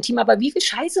irgendwie zu intim, aber wie viel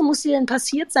Scheiße muss dir denn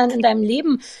passiert sein in deinem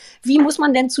Leben? Wie muss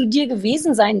man denn zu dir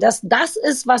gewesen sein, dass das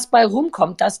ist, was bei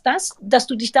rumkommt, dass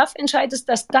du dich dafür entscheidest,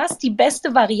 dass das die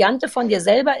beste Variante von dir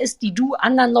selber ist, die du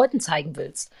anderen Leuten zeigen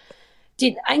willst?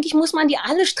 Eigentlich muss man die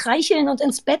alle streicheln und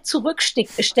ins Bett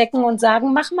zurückstecken und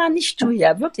sagen, mach mal nicht,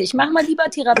 Julia, wirklich, mach mal lieber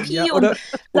Therapie und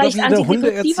vielleicht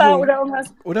Antidepressiva oder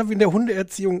irgendwas. Oder wie in der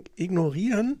Hundeerziehung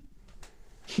ignorieren.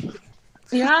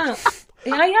 Ja,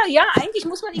 eigentlich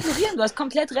muss man ignorieren, du hast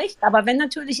komplett recht. Aber wenn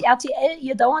natürlich RTL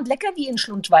ihr dauernd Leckerli in den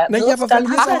Schlund wirft, dann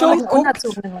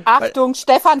Achtung,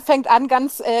 Stefan fängt an,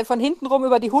 ganz von hinten rum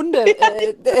über die Hunde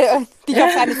dich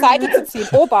auf seine Seite zu ziehen.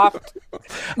 Obacht.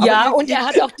 Ja, und er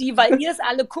hat auch weil ihr es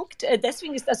alle guckt,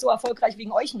 deswegen ist das so erfolgreich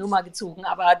wegen euch Nummer gezogen.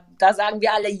 Aber da sagen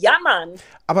wir alle, ja, Mann.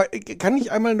 Aber kann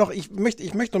ich einmal noch, ich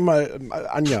möchte noch mal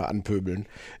Anja anpöbeln.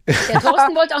 Der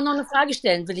Thorsten wollte auch noch eine Frage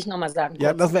stellen, will ich noch mal sagen.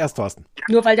 Ja, lassen wir erst Thorsten.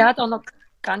 Nur weil der hat auch noch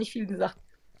gar nicht viel gesagt.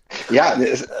 Ja,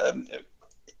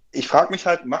 ich frage mich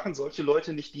halt, machen solche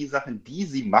Leute nicht die Sachen, die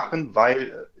sie machen,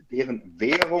 weil deren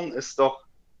Währung ist doch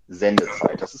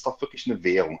Sendezeit. Das ist doch wirklich eine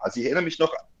Währung. Also ich erinnere mich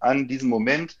noch an diesen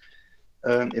Moment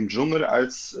im Dschungel,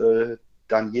 als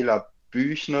Daniela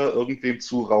Büchner irgendwem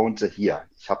zuraunte, hier,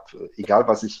 ich habe, egal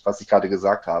was ich gerade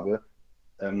gesagt habe,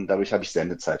 dadurch habe ich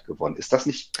Sendezeit gewonnen. Ist das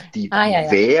nicht die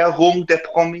Währung der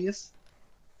Promis?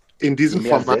 In diesem Je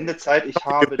mehr Format Sendezeit ich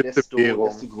habe, desto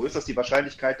größer ist die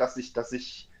Wahrscheinlichkeit, dass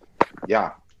ich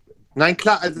Nein,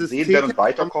 klar, also gesehen werde und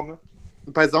weiterkomme.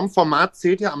 Bei so einem Format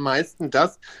zählt ja am meisten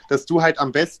das, dass du halt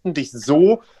am besten dich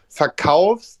so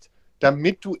verkaufst,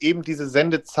 damit du eben diese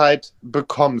Sendezeit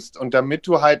bekommst und damit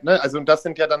du halt, also und das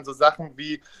sind ja dann so Sachen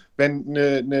wie,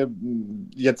 wenn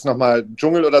jetzt nochmal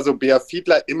Dschungel oder so, Bea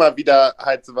Fiedler immer wieder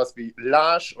halt sowas wie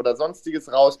Larsch oder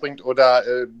sonstiges rausbringt oder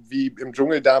wie im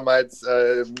Dschungel damals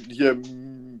hier,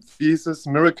 wie hieß es,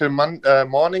 Miracle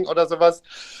Morning oder sowas.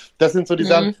 Das sind so die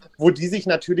Sachen, wo die sich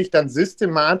natürlich dann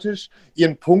systematisch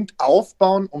ihren Punkt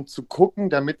aufbauen, um zu gucken,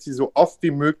 damit sie so oft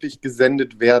wie möglich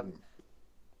gesendet werden.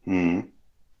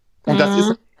 Und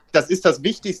das ist das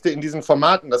Wichtigste in diesen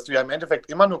Formaten, dass du ja im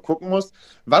Endeffekt immer nur gucken musst,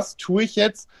 was tue ich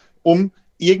jetzt, um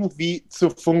irgendwie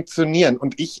zu funktionieren.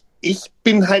 Und ich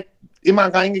bin halt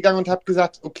immer reingegangen und habe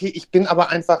gesagt, okay, ich bin aber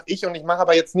einfach ich und ich mache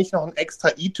aber jetzt nicht noch ein extra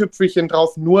i-Tüpfelchen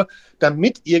drauf, nur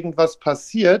damit irgendwas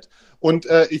passiert. Und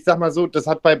ich sag mal so, das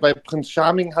hat bei Prince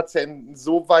Charming hat es ja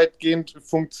so weitgehend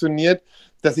funktioniert,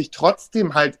 dass ich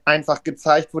trotzdem halt einfach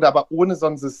gezeigt wurde, aber ohne so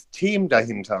ein System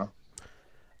dahinter.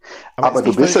 Aber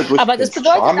du bist ja durch das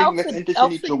Charming letztendlich in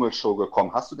die Dschungelshow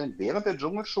gekommen. Hast du denn während der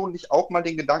Dschungelshow nicht auch mal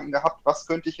den Gedanken gehabt, was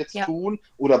könnte ich jetzt tun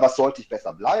oder was sollte ich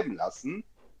besser bleiben lassen,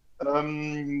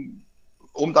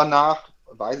 um danach,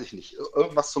 weiß ich nicht,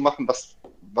 irgendwas zu machen,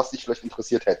 was dich vielleicht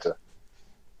interessiert hätte?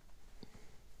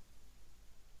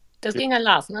 Das ging an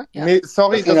Lars, ne? Ja. Nee,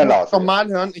 sorry, das muss ich nochmal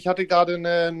hören. Ich hatte gerade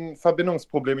ein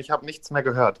Verbindungsproblem. Ich habe nichts mehr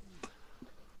gehört.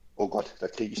 Oh Gott, da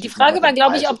kriege ich die Frage war,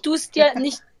 glaube ich, ob du es dir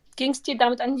nicht... Ging es dir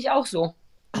damit eigentlich auch so?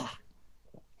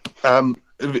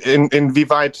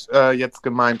 Inwieweit jetzt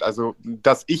gemeint? Also,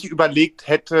 dass ich überlegt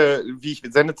hätte, wie ich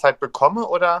Sendezeit bekomme,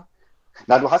 oder?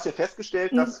 Na, du hast ja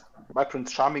festgestellt, dass bei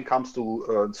Prince Charming kamst du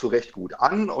zu recht gut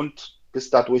an und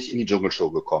bist dadurch in die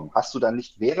Dschungelshow gekommen. Hast du dann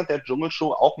nicht während der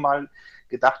Dschungelshow auch mal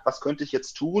gedacht, was könnte ich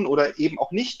jetzt tun oder eben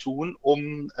auch nicht tun,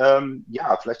 um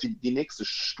vielleicht die nächste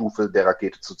Stufe der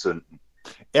Rakete zu zünden?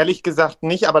 Ehrlich gesagt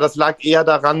nicht, aber das lag eher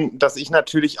daran, dass ich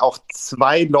natürlich auch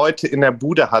 2 Leute in der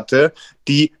Bude hatte,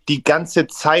 die die ganze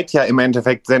Zeit ja im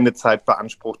Endeffekt Sendezeit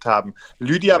beansprucht haben.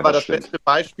 Lydia war das beste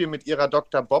Beispiel mit ihrer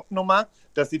Dr. Bob-Nummer,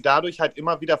 dass sie dadurch halt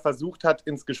immer wieder versucht hat,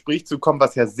 ins Gespräch zu kommen,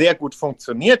 was ja sehr gut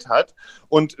funktioniert hat.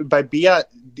 Und bei Bea,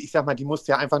 ich sag mal, die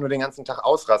musste ja einfach nur den ganzen Tag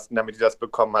ausrasten, damit sie das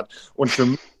bekommen hat. Und für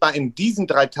mich war in diesen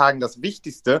 3 Tagen das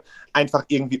Wichtigste, einfach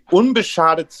irgendwie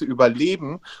unbeschadet zu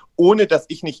überleben, ohne dass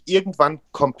ich nicht irgendwann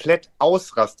komplett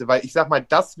ausraste. Weil ich sag mal,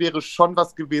 das wäre schon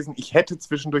was gewesen, ich hätte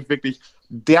zwischendurch wirklich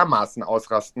dermaßen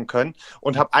ausrasten können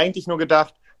und habe eigentlich nur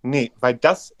gedacht, nee, weil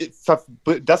das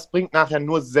bringt nachher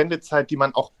nur Sendezeit, die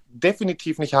man auch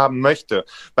definitiv nicht haben möchte.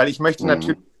 Weil ich möchte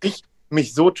natürlich nicht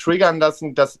mich so triggern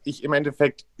lassen, dass ich im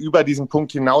Endeffekt über diesen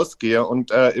Punkt hinausgehe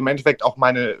und im Endeffekt auch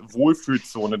meine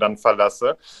Wohlfühlzone dann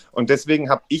verlasse. Und deswegen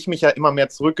habe ich mich ja immer mehr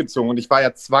zurückgezogen. Und ich war ja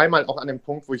 2-mal auch an dem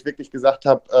Punkt, wo ich wirklich gesagt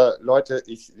habe, Leute,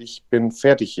 ich bin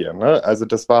fertig hier. Ne? Also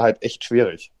das war halt echt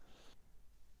schwierig.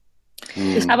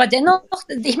 Aber dennoch,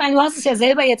 ich meine, du hast es ja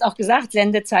selber jetzt auch gesagt,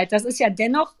 Sendezeit, das ist ja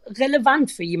dennoch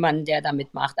relevant für jemanden, der da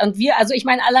mitmacht. Und wir, also ich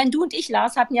meine, allein du und ich,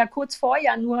 Lars, hatten ja kurz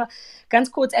vorher nur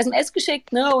ganz kurz SMS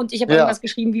geschickt, ne? Und ich habe irgendwas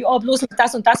geschrieben wie, oh, bloß nicht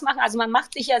das und das machen. Also man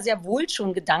macht sich ja sehr wohl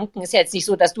schon Gedanken. Ist ja jetzt nicht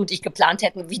so, dass du dich geplant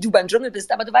hätten, wie du beim Dschungel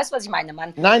bist, aber du weißt, was ich meine.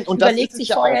 Man überlegt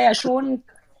sich vorher ja schon.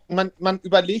 Man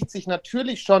überlegt sich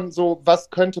natürlich schon so, was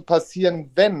könnte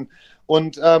passieren, wenn.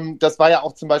 Und das war ja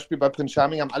auch zum Beispiel bei Prince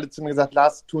Charming, haben alle zu mir gesagt,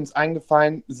 Lars, tu uns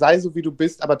eingefallen, sei so wie du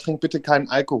bist, aber trink bitte keinen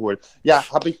Alkohol. Ja,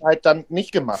 habe ich halt dann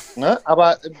nicht gemacht, ne?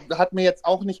 Aber hat mir jetzt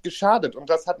auch nicht geschadet. Und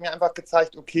das hat mir einfach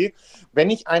gezeigt, okay, wenn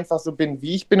ich einfach so bin,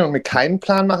 wie ich bin und mir keinen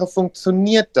Plan mache,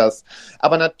 funktioniert das.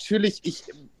 Aber natürlich,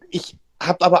 ich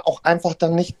habe aber auch einfach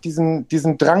dann nicht diesen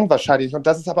Drang wahrscheinlich. Und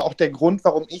das ist aber auch der Grund,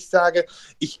 warum ich sage,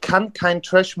 ich kann keinen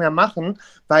Trash mehr machen,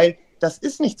 weil das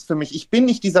ist nichts für mich. Ich bin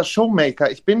nicht dieser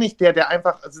Showmaker. Ich bin nicht der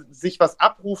einfach sich was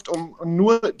abruft, um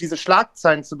nur diese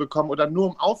Schlagzeilen zu bekommen oder nur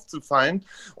um aufzufallen.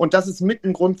 Und das ist mit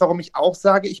ein Grund, warum ich auch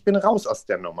sage, ich bin raus aus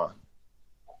der Nummer.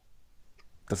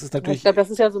 Das ist natürlich. Ich glaube,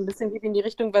 das ist ja so ein bisschen in die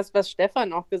Richtung, was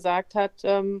Stefan auch gesagt hat,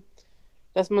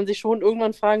 dass man sich schon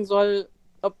irgendwann fragen soll,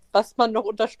 was man noch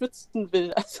unterstützen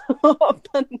will. Also,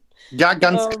 ja,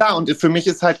 ganz klar. Und für mich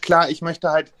ist halt klar, ich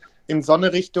möchte halt in so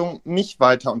eine Richtung nicht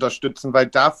weiter unterstützen, weil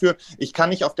dafür, ich kann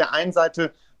nicht auf der einen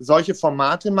Seite solche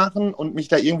Formate machen und mich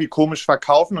da irgendwie komisch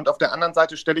verkaufen und auf der anderen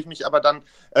Seite stelle ich mich aber dann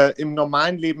im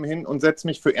normalen Leben hin und setze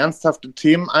mich für ernsthafte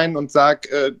Themen ein und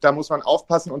sage, da muss man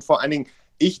aufpassen und vor allen Dingen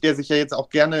ich, der sich ja jetzt auch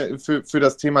gerne für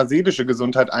das Thema seelische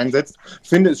Gesundheit einsetzt,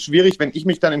 finde es schwierig, wenn ich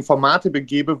mich dann in Formate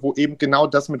begebe, wo eben genau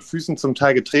das mit Füßen zum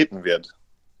Teil getreten wird.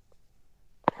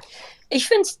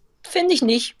 Finde ich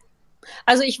nicht.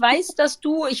 Also ich weiß, dass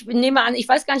ich nehme an, ich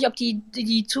weiß gar nicht, ob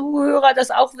die Zuhörer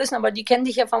das auch wissen, aber die kennen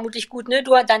dich ja vermutlich gut, ne?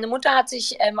 Deine Mutter hat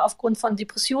sich aufgrund von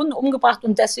Depressionen umgebracht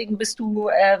und deswegen bist du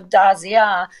da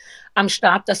sehr am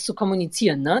Start, das zu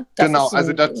kommunizieren, ne? Das genau, ist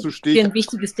also dazu steht ein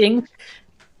wichtiges Ding.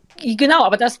 Genau,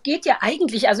 aber das geht ja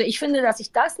eigentlich, also ich finde, dass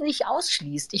sich das nicht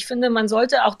ausschließt. Ich finde, man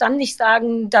sollte auch dann nicht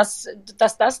sagen, dass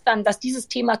dieses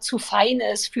Thema zu fein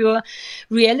ist für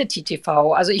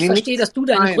Reality-TV. Also ich verstehe, dass du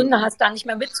deine Gründe hast, da nicht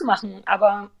mehr mitzumachen,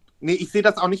 aber... Nee, ich sehe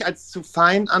das auch nicht als zu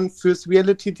fein an fürs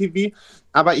Reality-TV,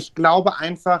 aber ich glaube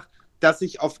einfach, dass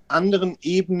ich auf anderen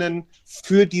Ebenen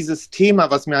für dieses Thema,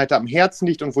 was mir halt am Herzen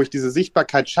liegt und wo ich diese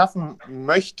Sichtbarkeit schaffen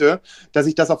möchte, dass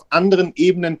ich das auf anderen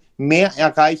Ebenen mehr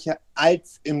erreiche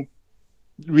als im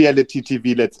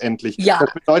Reality-TV letztendlich. Ja,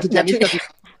 das bedeutet natürlich. Ja nicht,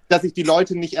 dass ich die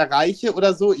Leute nicht erreiche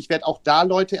oder so. Ich werde auch da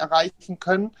Leute erreichen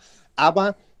können,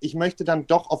 aber ich möchte dann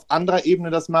doch auf anderer Ebene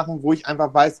das machen, wo ich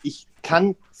einfach weiß, ich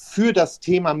kann für das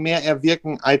Thema mehr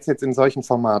erwirken als jetzt in solchen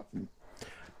Formaten.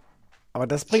 Aber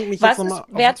das bringt mich jetzt nochmal. Was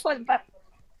ist wertvoll?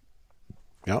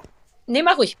 Ja. Nee,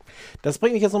 mach ruhig. Das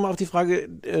bringt mich jetzt nochmal auf die Frage,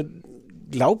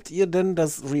 glaubt ihr denn,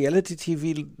 dass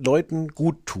Reality-TV Leuten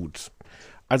gut tut?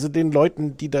 Also den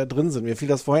Leuten, die da drin sind. Mir fiel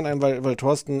das vorhin ein, weil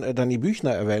Thorsten Dani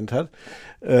Büchner erwähnt hat.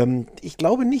 Ich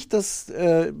glaube nicht, dass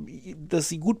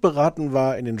sie gut beraten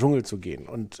war, in den Dschungel zu gehen.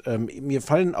 Und mir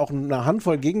fallen auch eine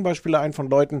Handvoll Gegenbeispiele ein von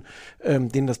Leuten,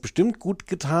 denen das bestimmt gut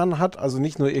getan hat. Also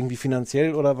nicht nur irgendwie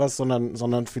finanziell oder was,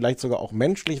 sondern vielleicht sogar auch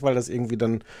menschlich, weil das irgendwie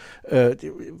dann,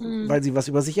 weil sie was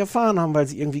über sich erfahren haben, weil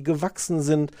sie irgendwie gewachsen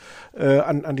sind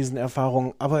an diesen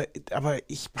Erfahrungen. Aber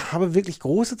ich habe wirklich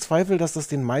große Zweifel, dass das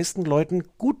den meisten Leuten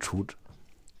gut tut.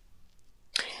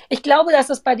 Ich glaube, dass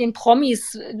das bei den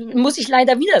Promis, muss ich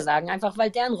leider wieder sagen, einfach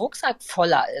weil deren Rucksack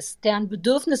voller ist, deren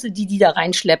Bedürfnisse, die da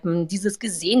reinschleppen, dieses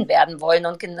gesehen werden wollen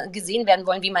und gesehen werden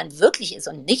wollen, wie man wirklich ist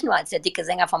und nicht nur als der dicke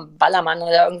Sänger vom Ballermann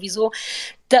oder irgendwie so.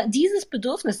 Dieses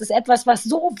Bedürfnis ist etwas, was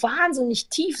so wahnsinnig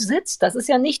tief sitzt. Das ist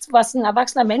ja nichts, was ein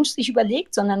erwachsener Mensch sich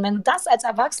überlegt, sondern wenn du das als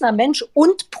erwachsener Mensch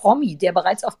und Promi, der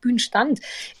bereits auf Bühnen stand,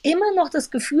 immer noch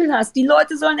das Gefühl hast, die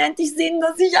Leute sollen endlich sehen,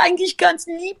 dass ich eigentlich ganz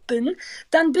lieb bin,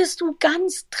 dann bist du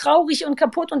ganz traurig und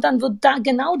kaputt und dann wird da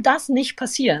genau das nicht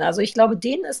passieren. Also ich glaube,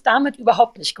 denen ist damit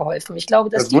überhaupt nicht geholfen. Ich glaube,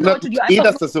 dass das die Leute, die einfach...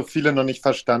 dass das so viele noch nicht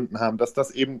verstanden haben, dass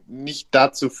das eben nicht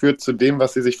dazu führt, zu dem,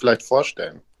 was sie sich vielleicht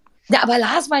vorstellen. Ja, aber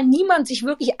Lars, weil niemand sich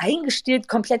wirklich eingesteht,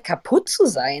 komplett kaputt zu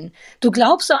sein. Du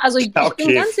glaubst doch, also ich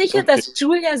bin ganz sicher, dass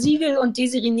Julia Siegel und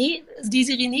Desiree Nick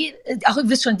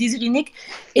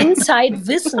Inside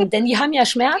wissen, denn die haben ja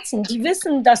Schmerzen. Die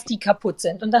wissen, dass die kaputt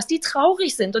sind und dass die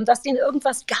traurig sind und dass denen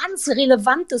irgendwas ganz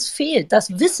Relevantes fehlt.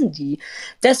 Das wissen die.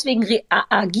 Deswegen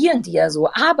agieren die ja so.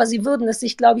 Aber sie würden es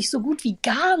sich, glaube ich, so gut wie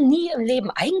gar nie im Leben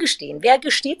eingestehen. Wer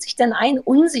gesteht sich denn ein,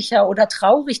 unsicher oder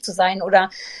traurig zu sein oder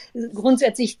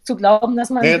grundsätzlich zu glauben, dass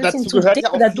man ein bisschen zu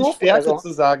dick oder doof oder so.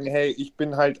 Zu sagen, hey, ich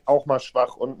bin halt auch mal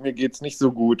schwach und mir geht's nicht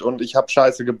so gut und ich habe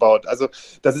Scheiße gebaut. Also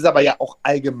das ist aber ja auch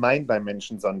allgemein bei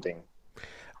Menschen so ein Ding.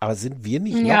 Aber sind wir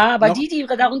nicht Ja, aber noch die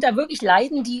darunter wirklich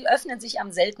leiden, die öffnen sich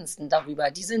am seltensten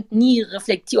darüber. Die sind nie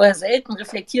reflektiert oder selten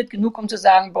reflektiert genug, um zu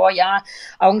sagen, boah, ja,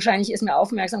 augenscheinlich ist mir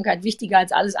Aufmerksamkeit wichtiger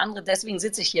als alles andere, deswegen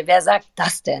sitze ich hier. Wer sagt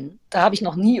das denn? Da habe ich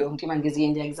noch nie irgendjemanden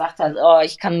gesehen, der gesagt hat, oh,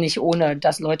 ich kann nicht ohne,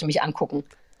 dass Leute mich angucken.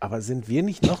 Aber sind wir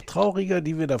nicht noch trauriger,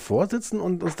 die wir davor sitzen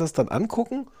und uns das dann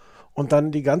angucken und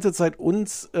dann die ganze Zeit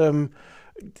uns,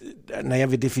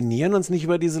 wir definieren uns nicht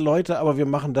über diese Leute, aber wir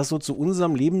machen das so zu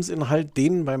unserem Lebensinhalt,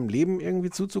 denen beim Leben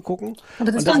irgendwie zuzugucken. Aber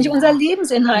das ist doch nicht unser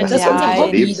Lebensinhalt, das ist unser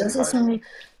Hobby, das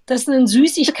ist eine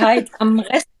Süßigkeit am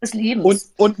Rest des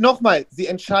Lebens. Und nochmal, Sie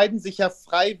entscheiden sich ja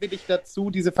freiwillig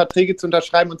dazu, diese Verträge zu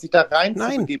unterschreiben und sich da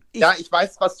reinzubegeben. Ja, ich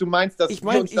weiß, was du meinst. Ich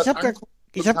habe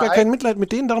gar kein Mitleid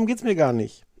mit denen, darum geht es mir gar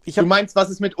nicht. Du meinst, was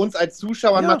es mit uns als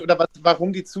Zuschauern macht oder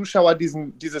warum die Zuschauer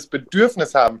dieses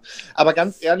Bedürfnis haben. Aber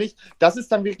ganz ehrlich, das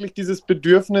ist dann wirklich dieses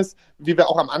Bedürfnis, wie wir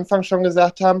auch am Anfang schon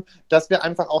gesagt haben, dass wir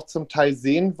einfach auch zum Teil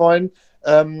sehen wollen,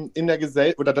 in der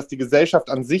Gesellschaft oder dass die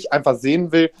Gesellschaft an sich einfach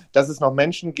sehen will, dass es noch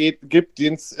Menschen gibt,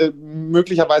 denen es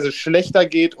möglicherweise schlechter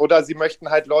geht oder sie möchten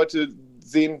halt Leute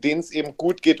sehen, denen es eben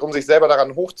gut geht, um sich selber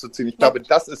daran hochzuziehen. Ich glaube,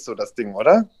 das ist so das Ding,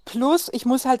 oder? Plus, ich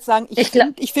muss halt sagen, ich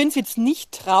finde es jetzt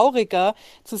nicht trauriger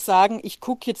zu sagen, ich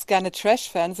gucke jetzt gerne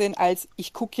Trash-Fernsehen, als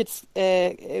ich gucke jetzt,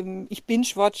 ich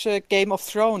binge-watche Game of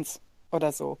Thrones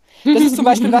oder so. Das ist zum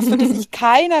Beispiel was, für das ich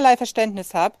keinerlei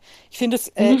Verständnis habe. Ich finde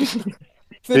es,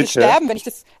 ich würde sterben, wenn ich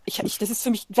das ist für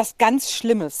mich was ganz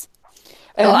Schlimmes.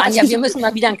 Anja, wir müssen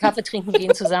mal wieder einen Kaffee trinken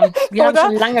gehen zusammen. Wir haben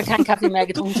schon lange keinen Kaffee mehr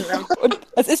getrunken zusammen. Und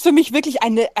es ist für mich wirklich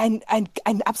ein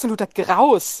absoluter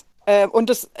Graus. Und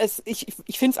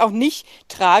ich finde es auch nicht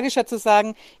tragischer zu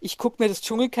sagen, ich gucke mir das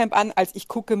Dschungelcamp an, als ich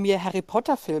gucke mir Harry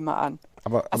Potter-Filme an.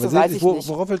 Aber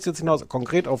worauf willst du jetzt hinaus?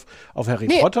 Konkret auf Harry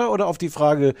Potter oder auf die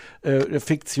Frage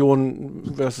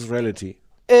Fiktion versus Reality?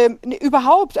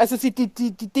 Überhaupt, also die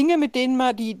Dinge, mit denen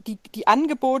man die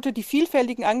Angebote, die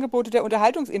vielfältigen Angebote der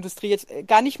Unterhaltungsindustrie jetzt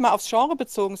gar nicht mal aufs Genre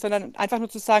bezogen, sondern einfach nur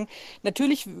zu sagen,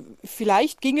 natürlich,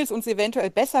 vielleicht ging es uns eventuell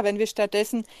besser, wenn wir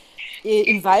stattdessen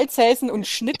im Wald säßen und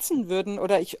schnitzen würden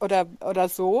oder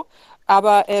so,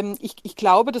 aber ich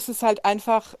glaube, das ist halt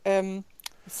einfach,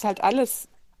 das ist halt alles,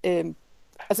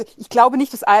 also ich glaube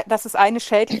nicht, dass das eine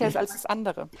schädlicher ist als das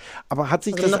andere. Aber hat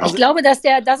sich das... Ich glaube, das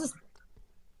ist...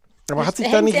 Aber hat sich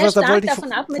da nicht was, da wollte ich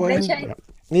davon ab, mit vorhin... welcher...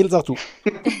 Nee, sag du.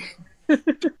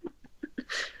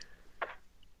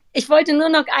 Ich wollte nur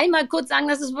noch einmal kurz sagen,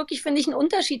 dass es wirklich, finde ich, einen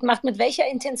Unterschied macht, mit welcher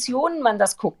Intention man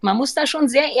das guckt. Man muss da schon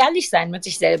sehr ehrlich sein mit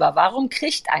sich selber. Warum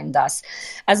kriegt einen das?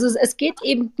 Also es geht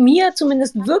eben mir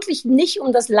zumindest wirklich nicht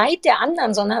um das Leid der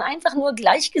anderen, sondern einfach nur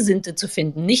Gleichgesinnte zu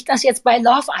finden. Nicht, dass jetzt bei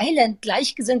Love Island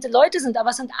gleichgesinnte Leute sind, aber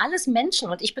es sind alles Menschen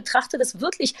und ich betrachte das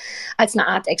wirklich als eine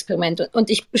Art Experiment. Und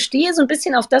ich bestehe so ein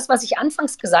bisschen auf das, was ich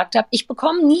anfangs gesagt habe. Ich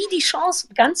bekomme nie die Chance,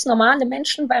 ganz normale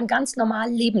Menschen beim ganz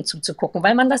normalen Leben zuzugucken,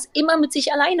 weil man das immer mit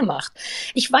sich alleine macht.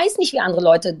 Ich weiß nicht, wie andere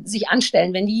Leute sich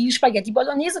anstellen, wenn die Spaghetti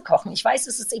Bolognese kochen. Ich weiß,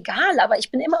 es ist egal, aber ich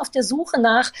bin immer auf der Suche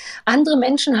nach, andere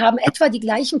Menschen haben etwa die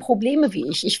gleichen Probleme wie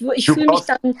ich. Ich fühle mich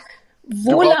dann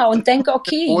wohler und denke,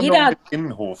 okay, jeder... Mit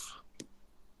Innenhof.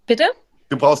 Bitte?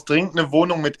 Du brauchst dringend eine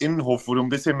Wohnung mit Innenhof, wo du ein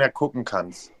bisschen mehr gucken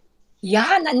kannst. Ja,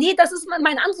 nee, das ist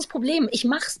mein anderes Problem. Ich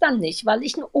mache es dann nicht, weil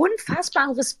ich einen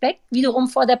unfassbaren Respekt wiederum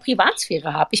vor der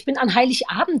Privatsphäre habe. Ich bin an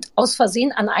Heiligabend aus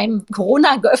Versehen an einem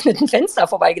Corona-geöffneten Fenster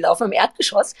vorbeigelaufen im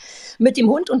Erdgeschoss mit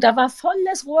dem Hund und da war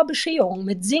volles Rohr Bescherung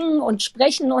mit Singen und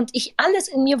Sprechen und alles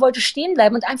in mir wollte stehen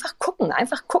bleiben und einfach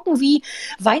gucken, wie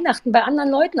Weihnachten bei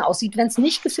anderen Leuten aussieht, wenn es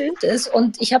nicht gefilmt ist.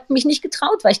 Und ich habe mich nicht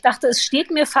getraut, weil ich dachte, es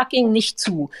steht mir fucking nicht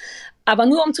zu. Aber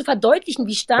nur um zu verdeutlichen,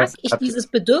 wie stark ich dieses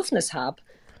Bedürfnis habe.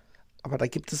 Aber da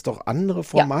gibt es doch andere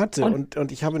Formate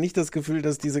und ich habe nicht das Gefühl,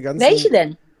 dass diese ganzen... Welche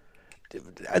denn?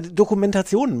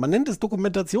 Dokumentationen, man nennt es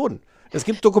Dokumentation. Es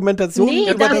gibt Dokumentationen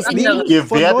über das Leben Ihr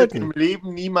von werdet Leuten. im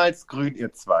Leben niemals grün,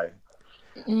 ihr zwei.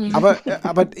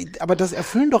 Aber das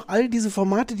erfüllen doch all diese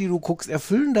Formate, die du guckst,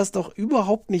 erfüllen das doch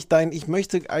überhaupt nicht ich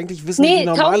möchte eigentlich wissen, wie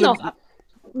normale... kaum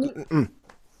noch.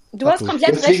 Du hast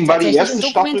komplett Deswegen recht. war die erste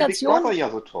Dokumentation. Staffel Big Brother ja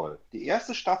so toll. Die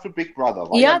erste Staffel Big Brother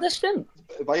war das stimmt.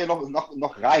 War ja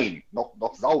noch rein, noch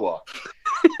sauber.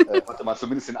 Hatte man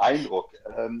zumindest den Eindruck.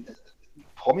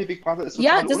 Promi Big Brother ist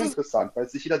total uninteressant, weil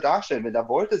es sich jeder darstellen will. Da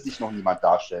wollte sich noch niemand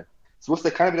darstellen. Es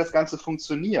wusste keiner, wie das Ganze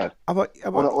funktioniert.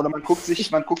 Oder man guckt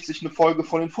sich eine Folge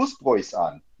von den Fußbräuchs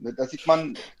an. Da sieht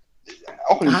man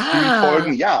auch in den frühen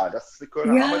Folgen, das ist eine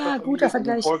Kölner Arbeiterfamilie. Guter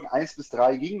Vergleich. In Folgen 1 bis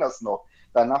 3 ging das noch.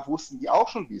 Danach wussten die auch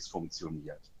schon, wie es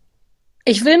funktioniert.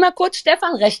 Ich will mal kurz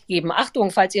Stefan recht geben.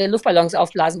 Achtung, falls ihr Luftballons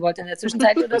aufblasen wollt in der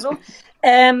Zwischenzeit oder so.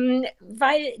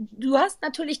 Weil du hast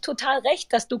natürlich total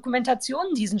recht, dass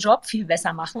Dokumentationen diesen Job viel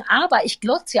besser machen. Aber ich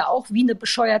glotze ja auch wie eine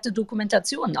bescheuerte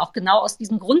Dokumentation, auch genau aus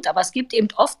diesem Grund. Aber es gibt eben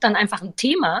oft dann einfach ein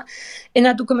Thema in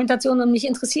der Dokumentation und mich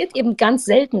interessiert eben ganz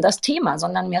selten das Thema,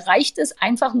 sondern mir reicht es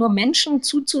einfach nur Menschen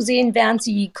zuzusehen, während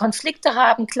sie Konflikte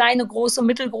haben, kleine, große,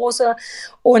 mittelgroße.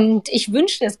 Und ich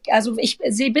wünschte es, also ich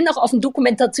bin auch auf dem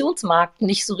Dokumentationsmarkt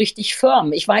nicht so richtig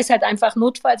firm. Ich weiß halt einfach,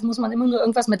 notfalls muss man immer nur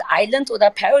irgendwas mit Island oder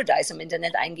Paradise im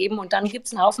Internet eingeben und dann gibt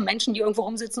es einen Haufen Menschen, die irgendwo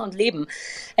rumsitzen und leben.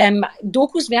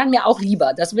 Dokus wären mir auch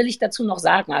lieber, das will ich dazu noch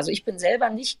sagen. Also ich bin selber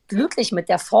nicht glücklich mit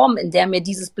der Form, in der mir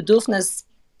dieses Bedürfnis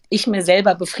ich mir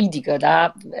selber befriedige.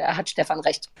 Da hat Stefan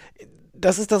recht.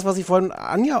 Das ist das, was ich vorhin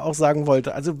Anja auch sagen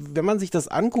wollte. Also wenn man sich das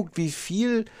anguckt, wie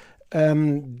viel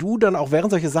du dann auch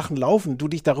während solche Sachen laufen, du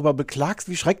dich darüber beklagst,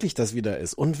 wie schrecklich das wieder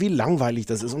ist und wie langweilig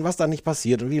das ist und was da nicht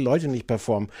passiert und wie die Leute nicht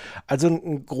performen. Also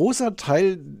einen großen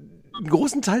Teil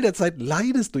der Zeit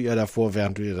leidest du ja davor,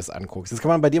 während du dir das anguckst. Das kann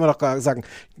man bei dir immer noch sagen,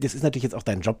 das ist natürlich jetzt auch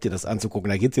dein Job, dir das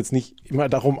anzugucken. Da geht es jetzt nicht immer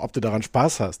darum, ob du daran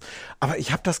Spaß hast. Aber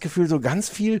ich habe das Gefühl, so ganz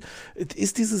viel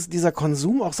ist dieser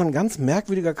Konsum auch so ein ganz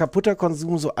merkwürdiger, kaputter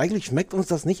Konsum. So eigentlich schmeckt uns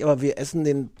das nicht, aber wir essen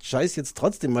den Scheiß jetzt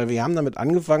trotzdem, weil wir haben damit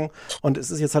angefangen und es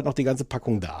ist jetzt halt noch die ganze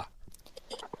Packung da.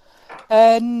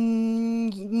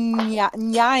 Ja,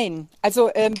 nein.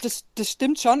 Also das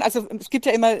stimmt schon. Also es gibt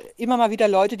ja immer mal wieder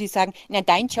Leute, die sagen, na,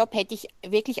 dein Job hätte ich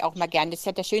wirklich auch mal gern. Das ist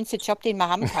ja der schönste Job, den man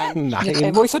haben kann.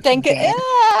 Nein. Wo ich so denke,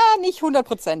 nicht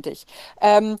 100%.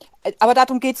 Aber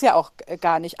darum geht's ja auch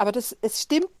gar nicht. Aber es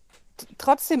stimmt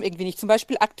trotzdem irgendwie nicht. Zum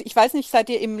Beispiel, ich weiß nicht, seid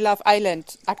ihr im Love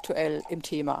Island aktuell im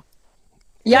Thema?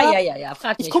 Ja.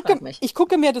 Frag mich. Ich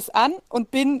gucke mir das an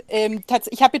und bin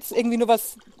ich habe jetzt irgendwie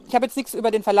ich habe jetzt nichts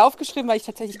über den Verlauf geschrieben, weil ich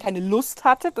tatsächlich keine Lust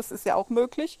hatte. Das ist ja auch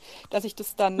möglich, dass ich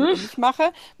das dann nicht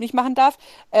machen darf.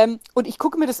 Und ich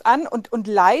gucke mir das an und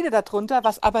leide darunter,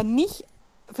 was aber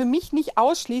für mich nicht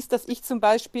ausschließt, dass ich zum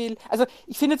Beispiel, also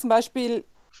ich finde zum Beispiel,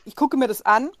 ich gucke mir das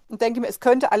an und denke mir, es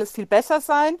könnte alles viel besser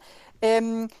sein.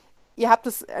 Ihr habt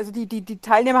das, also die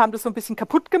Teilnehmer haben das so ein bisschen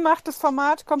kaputt gemacht, das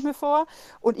Format, kommt mir vor.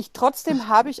 Und trotzdem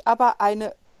habe ich aber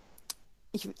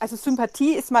also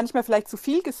Sympathie ist manchmal vielleicht zu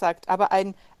viel gesagt, aber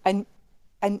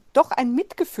doch ein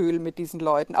Mitgefühl mit diesen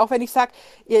Leuten. Auch wenn ich sage,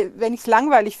 wenn ich es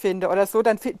langweilig finde oder so,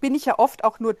 dann bin ich ja oft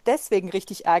auch nur deswegen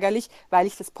richtig ärgerlich, weil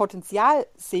ich das Potenzial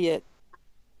sehe,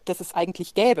 das es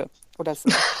eigentlich gäbe. Oder so.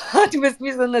 Du bist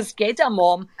wie so eine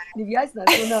Skater-Mom. Wie heißt das?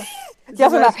 So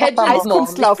eine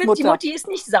Eiskunstlaufmutter. Die Mutti ist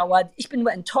nicht sauer, ich bin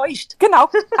nur enttäuscht. Genau,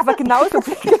 aber genauso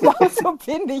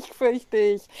bin ich, fürchte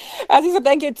ich. Also ich so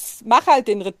denke, jetzt mach halt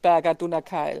den Rittberger,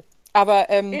 Dunnerkeil. Aber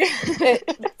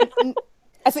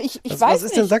also ich weiß nicht. Was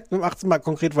ist denn, sagt mir 18 Mal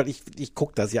konkret, weil ich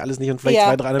gucke das ja alles nicht und vielleicht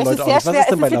 2, 3 andere Leute auch nicht. Was ist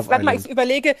denn bei Love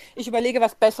Island? Ich überlege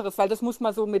was Besseres, weil das muss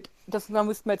man da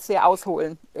müsste man jetzt sehr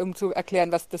ausholen, um zu erklären,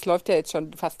 das läuft ja jetzt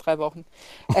schon fast 3 Wochen.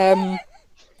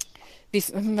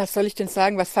 Was soll ich denn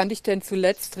sagen? Was fand ich denn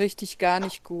zuletzt richtig gar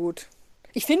nicht gut?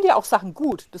 Ich finde ja auch Sachen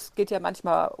gut. Das geht ja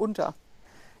manchmal unter.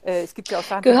 Es gibt ja auch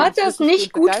Sachen, gehört das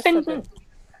nicht gut finden?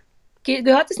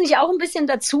 Gehört es nicht auch ein bisschen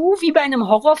dazu, wie bei einem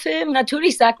Horrorfilm?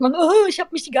 Natürlich sagt man, oh, ich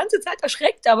habe mich die ganze Zeit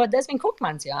erschreckt, aber deswegen guckt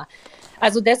man es ja.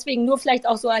 Also deswegen nur vielleicht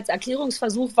auch so als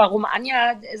Erklärungsversuch, warum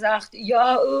Anja sagt,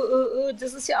 ja,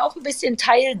 das ist ja auch ein bisschen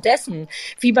Teil dessen,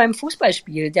 wie beim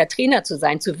Fußballspiel, der Trainer zu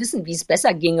sein, zu wissen, wie es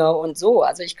besser ginge und so.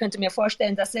 Also ich könnte mir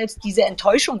vorstellen, dass selbst diese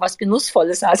Enttäuschung was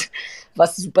Genussvolles hat,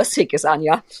 was super sick ist,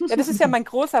 Anja. Ja, das ist ja mein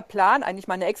großer Plan eigentlich.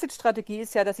 Meine Exit-Strategie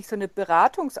ist ja, dass ich so eine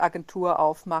Beratungsagentur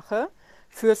aufmache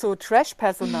für so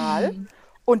Trash-Personal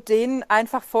und denen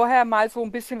einfach vorher mal so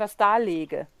ein bisschen was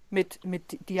darlege mit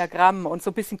Diagrammen und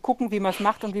so ein bisschen gucken, wie man es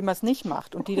macht und wie man es nicht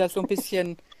macht und die da so ein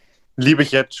bisschen... Liebe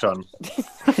ich jetzt schon.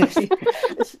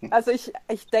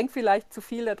 Ich denke vielleicht zu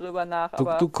viel darüber nach.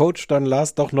 Aber du coachst dann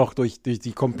Lars doch noch durch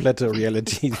die komplette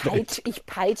Reality. Ich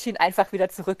peitsche ihn einfach wieder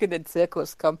zurück in den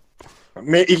Zirkus, komm.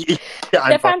 Ich dir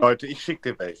einfach, Leute, ich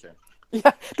schicke dir welche.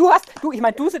 Ja, du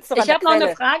sitzt doch an der Quelle. Ich habe noch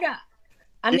eine Frage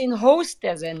an den Host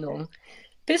der Sendung.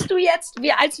 Bist du jetzt,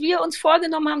 als wir uns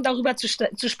vorgenommen haben, darüber zu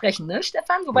sprechen, ne,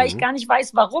 Stefan? Wobei ich gar nicht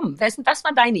weiß, warum. Das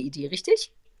war deine Idee,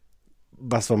 richtig?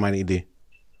 Was war meine Idee?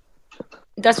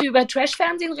 Dass wir über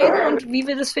Trash-Fernsehen reden und wie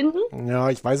wir das finden? Ja,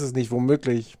 ich weiß es nicht,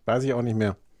 womöglich. Weiß ich auch nicht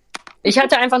mehr. Ich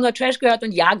hatte einfach nur Trash gehört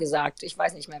und Ja gesagt. Ich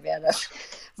weiß nicht mehr, wer das.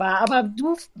 war. Aber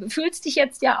du fühlst dich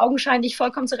jetzt ja augenscheinlich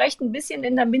vollkommen zu Recht ein bisschen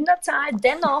in der Minderzahl.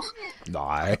 Dennoch,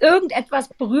 Nein. Irgendetwas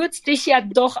berührt dich ja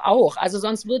doch auch. Also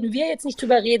sonst würden wir jetzt nicht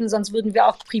drüber reden, sonst würden wir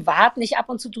auch privat nicht ab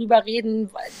und zu drüber reden.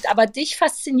 Aber dich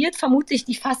fasziniert vermutlich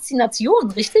die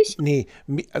Faszination, richtig? Nee,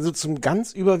 also zum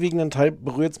ganz überwiegenden Teil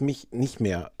berührt es mich nicht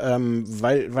mehr,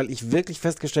 weil ich wirklich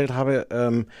festgestellt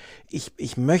habe,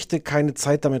 ich möchte keine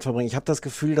Zeit damit verbringen. Ich habe das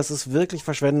Gefühl, dass es wirklich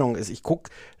Verschwendung ist. Ich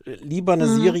gucke lieber eine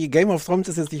Serie. Game of Thrones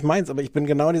ist jetzt nicht meins, aber ich bin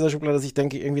genau in dieser Schublade, dass ich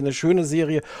denke, irgendwie eine schöne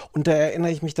Serie und da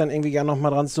erinnere ich mich dann irgendwie gerne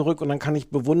nochmal dran zurück und dann kann ich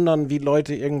bewundern, wie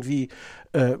Leute irgendwie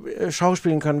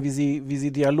schauspielen können, wie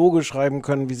sie Dialoge schreiben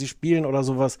können, wie sie spielen oder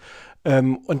sowas.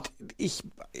 Und ich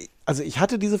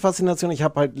hatte diese Faszination, ich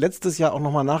habe halt letztes Jahr auch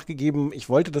nochmal nachgegeben, ich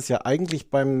wollte das ja eigentlich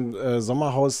beim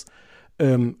Sommerhaus,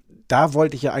 da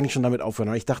wollte ich ja eigentlich schon damit aufhören.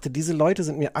 Aber ich dachte, diese Leute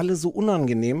sind mir alle so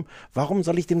unangenehm, warum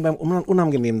soll ich denen beim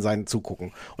unangenehm sein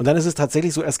zugucken? Und dann ist es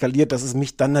tatsächlich so eskaliert, dass es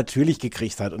mich dann natürlich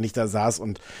gekriegt hat und ich da saß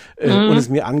und es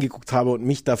mir angeguckt habe und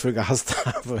mich dafür gehasst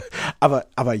habe.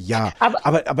 Aber ja,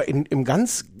 aber im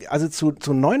ganz, also zu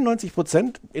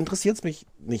 99% interessiert es mich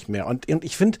nicht mehr. Und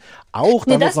ich finde auch,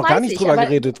 da haben wir jetzt noch gar nicht drüber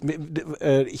geredet,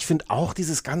 ich finde auch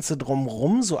dieses ganze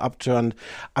Drumrum so abtörend.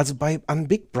 Also an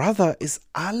Big Brother ist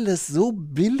alles so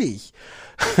billig.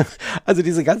 Also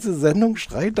diese ganze Sendung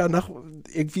schreit danach,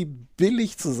 irgendwie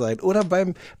billig zu sein. Oder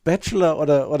beim Bachelor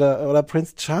oder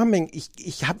Prince Charming.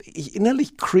 Ich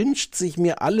innerlich cringed sich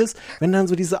mir alles, wenn dann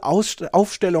so diese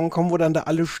Aufstellungen kommen, wo dann da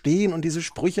alle stehen und diese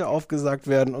Sprüche aufgesagt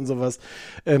werden und sowas.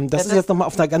 Das ist jetzt nochmal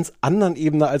auf einer ganz anderen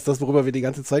Ebene als das, worüber wir die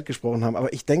ganze Zeit gesprochen haben.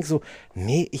 Aber ich denke so,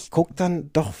 nee, ich gucke dann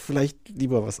doch vielleicht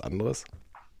lieber was anderes.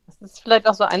 Das ist vielleicht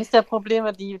auch so eines der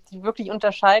Probleme, die wirklich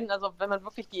unterscheiden. Also wenn man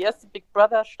wirklich die erste Big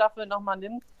Brother Staffel nochmal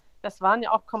nimmt, das waren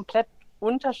ja auch komplett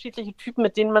unterschiedliche Typen,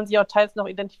 mit denen man sich auch teils noch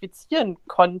identifizieren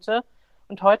konnte.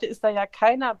 Und heute ist da ja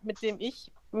keiner, mit dem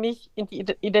ich mich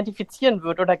identifizieren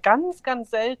würde. Oder ganz,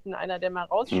 ganz selten einer, der mal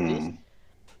raussticht.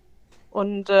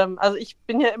 Und also ich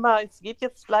bin ja immer, es geht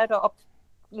jetzt leider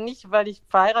nicht, weil ich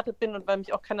verheiratet bin und weil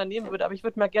mich auch keiner nehmen würde, aber ich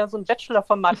würde mal gerne so ein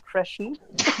Bachelor-Format crashen.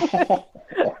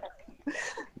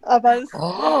 Aber es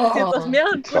ist jetzt aus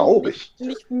mehreren Gründen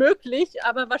nicht möglich,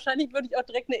 aber wahrscheinlich würde ich auch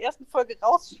direkt in der ersten Folge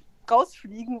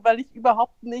rausfliegen, weil ich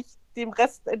überhaupt nicht dem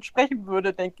Rest entsprechen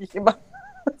würde, denke ich immer.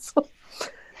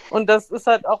 Und das ist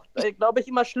halt auch, glaube ich,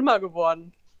 immer schlimmer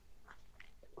geworden.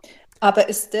 Aber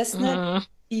ist das nicht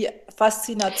die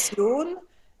Faszination,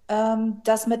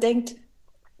 dass man denkt,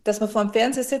 dass man vor dem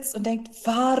Fernseher sitzt und denkt,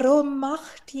 warum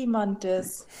macht jemand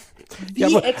das? Wie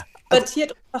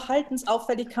extrovertiert und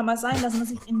verhaltensauffällig kann man sein, dass man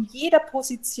sich in jeder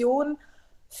Position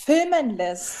filmen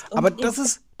lässt? Und aber das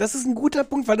ist ein guter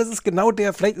Punkt, weil das ist genau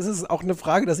vielleicht ist es auch eine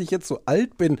Frage, dass ich jetzt so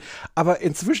alt bin, aber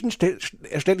inzwischen stelle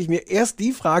ich mir erst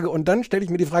die Frage und dann stelle ich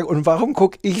mir die Frage, und warum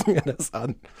gucke ich mir das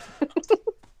an?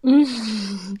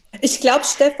 Ich glaube,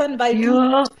 Stefan, weil du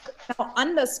genau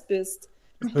anders bist.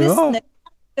 Du bist nicht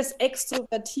das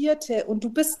Extrovertierte und du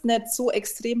bist nicht so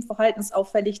extrem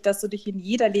verhaltensauffällig, dass du dich in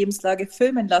jeder Lebenslage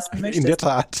filmen lassen möchtest. In der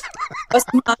Tat. Was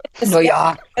du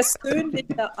meinst,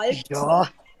 persönlicher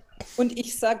Alltag. Und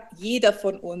ich sage, jeder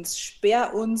von uns,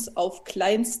 sperr uns auf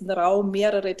kleinsten Raum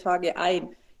mehrere Tage ein.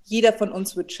 Jeder von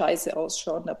uns wird scheiße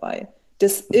ausschauen dabei.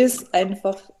 Das ist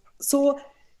einfach so.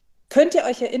 Könnt ihr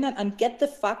euch erinnern an Get the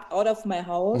Fuck Out of My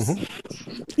House?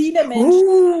 Viele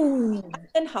Menschen haben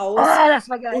ein Haus das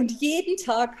war geil. und jeden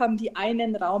Tag haben die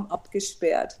einen Raum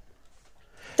abgesperrt.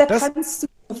 Da kannst du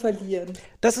nur verlieren.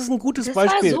 Das ist ein gutes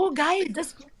Beispiel. Das war so geil.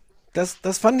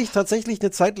 Das fand ich tatsächlich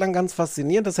eine Zeit lang ganz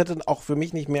faszinierend. Das hätte auch für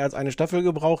mich nicht mehr als eine Staffel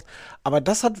gebraucht. Aber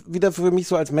das hat wieder für mich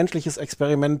so als menschliches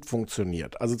Experiment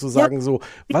funktioniert. Also zu sagen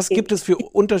was gibt es für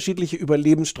unterschiedliche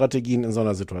Überlebensstrategien in so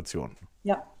einer Situation?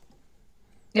 Ja.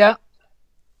 Ja.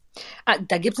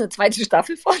 Da gibt es eine zweite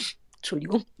Staffel von.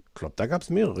 Entschuldigung. Ich glaube, da gab es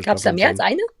mehrere. Gab es da mehr als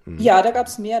eine? Ja, da gab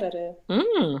es mehrere.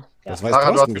 Das weiß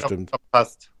Thorsten bestimmt.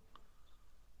 Verpasst.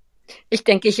 Ich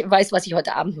denke, ich weiß, was ich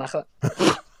heute Abend mache.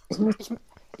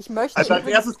 Ich möchte. Also als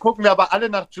erstes gucken wir aber alle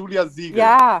nach Julia Siegel.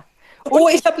 Ja. Oh,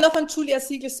 ich habe noch einen Julia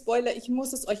Siegel Spoiler. Ich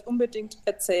muss es euch unbedingt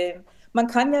erzählen. Man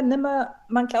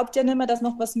glaubt ja nimmer, dass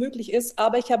noch was möglich ist,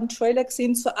 aber ich habe einen Trailer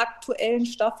gesehen zur aktuellen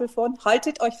Staffel von,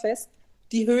 haltet euch fest,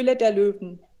 Die Höhle der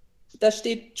Löwen. Da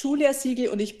steht Julia Siegel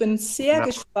und ich bin sehr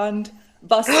gespannt,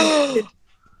 was sie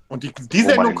Und die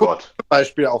Sendung guckt zum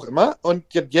Beispiel auch immer. Und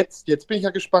jetzt bin ich ja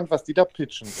gespannt, was die da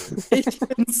pitchen will. Ich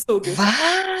bin so gespannt.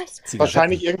 Was?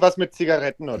 Wahrscheinlich irgendwas mit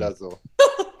Zigaretten oder so.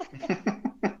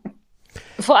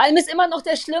 Vor allem ist immer noch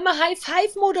der schlimme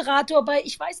High-Five-Moderator bei,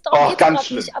 ich weiß darum geht's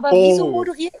gerade nicht, aber wieso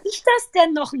moderiere ich das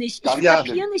denn noch nicht? Ich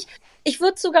kapiere nicht. Ich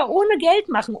würde es sogar ohne Geld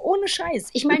machen, ohne Scheiß.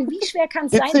 Ich meine, wie schwer kann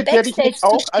es sein, Backstage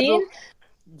zu stehen?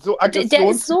 so Der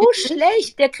ist so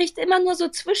schlecht, der kriegt immer nur so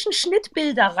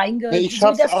Zwischenschnittbilder reinge... Nee, ich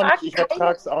schaff's auch nicht, ich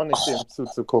ertrag's auch nicht, dem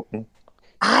zuzugucken.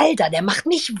 Alter, der macht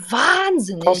mich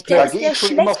wahnsinnig. Komplett. Der ist der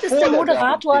schlechteste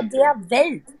Moderator der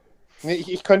Welt. Nee,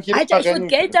 ich könnte jedes Alter, Mal ich würde rennen.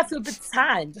 Geld dafür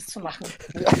bezahlen, das zu machen.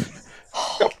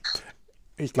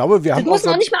 Ich glaube, wir haben Das muss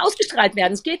auch noch nicht mal ausgestrahlt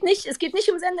werden. Es geht nicht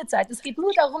um Sendezeit. Es geht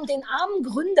nur darum, den armen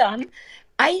Gründern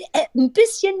ein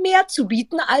bisschen mehr zu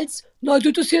bieten als, na,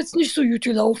 das ist jetzt nicht so gut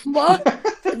gelaufen, wa?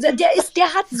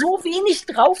 Der hat so wenig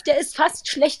drauf, der ist fast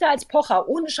schlechter als Pocher.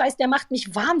 Ohne Scheiß, der macht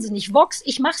mich wahnsinnig. Vox,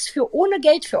 ich mach's ohne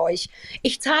Geld für euch.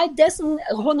 Ich zahle dessen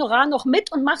Honorar noch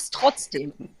mit und mach's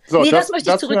trotzdem. So, nee, das möchte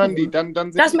ich zurücknehmen. Die. Dann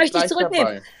sind das die möchte ich gleich zurücknehmen.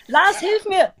 dabei. Lars, hilf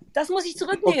mir. Das muss ich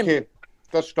zurücknehmen. Okay,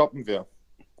 das stoppen wir.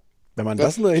 Wenn man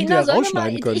das nur hinterher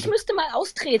rausschneiden könnte. Ich müsste mal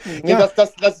austreten. Nee,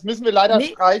 das müssen wir leider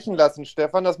streichen lassen,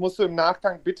 Stefan. Das musst du im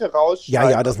Nachgang bitte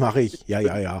rausschneiden. Ja, das mache ich.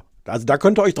 Ja. Also da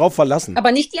könnt ihr euch drauf verlassen.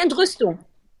 Aber nicht die Entrüstung.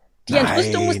 Die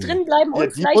Entrüstung muss drin bleiben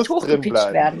und vielleicht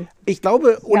hochgepitcht werden. Ich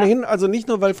glaube ohnehin, also nicht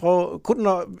nur, weil Frau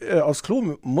Kuttner aufs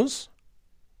Klo muss,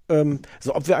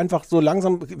 so ob wir einfach so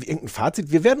langsam irgendein Fazit,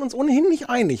 wir werden uns ohnehin nicht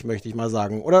einig, möchte ich mal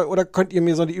sagen. Oder könnt ihr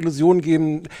mir so die Illusion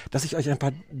geben, dass ich euch ein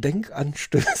paar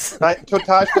Denkanstöße... Nein,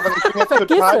 total, Stefan, ich bin jetzt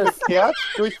total bekehrt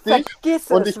durch dich.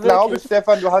 Und ich glaube,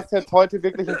 Stefan, du hast jetzt heute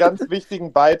wirklich einen ganz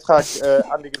wichtigen Beitrag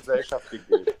an die Gesellschaft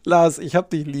gegeben. Lars, ich hab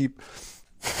dich lieb.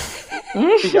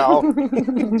 Ich auch.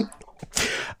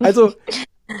 Also,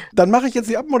 dann mache ich jetzt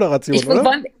die Abmoderation,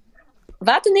 oder?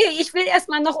 Warte, nee, ich will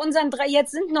erstmal noch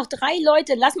jetzt sind noch 3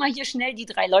 Leute, lass mal hier schnell die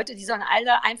 3 Leute, die sollen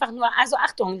alle einfach nur, also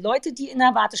Achtung, Leute, die in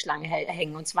der Warteschlange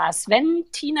hängen, und zwar Sven,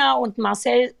 Tina und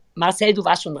Marcel. Marcel, du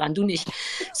warst schon dran, du nicht.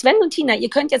 Sven und Tina,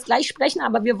 ihr könnt jetzt gleich sprechen,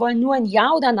 aber wir wollen nur ein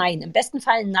Ja oder Nein. Im besten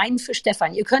Fall ein Nein für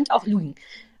Stefan. Ihr könnt auch lügen.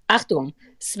 Achtung,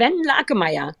 Sven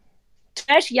Lakemeyer.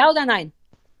 Trash, Ja oder Nein?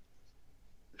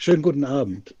 Schönen guten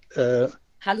Abend.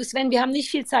 Hallo Sven, wir haben nicht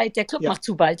viel Zeit. Der Club macht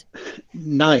zu bald.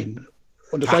 Nein.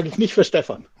 Und das sage ich nicht für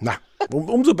Stefan. Na,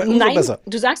 umso besser.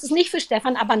 Du sagst es nicht für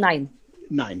Stefan, aber nein.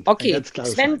 Nein. Okay,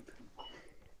 Sven,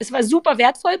 es war super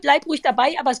wertvoll. Bleib ruhig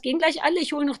dabei, aber es gehen gleich alle.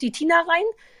 Ich hole noch die Tina rein.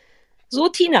 So,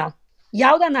 Tina,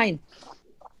 ja oder nein?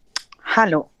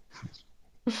 Hallo.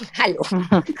 Hallo.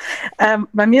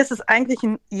 Bei mir ist es eigentlich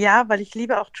ein Ja, weil ich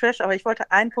liebe auch Trash, aber ich wollte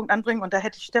einen Punkt anbringen und da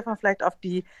hätte ich Stefan vielleicht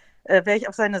wäre ich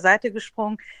auf seine Seite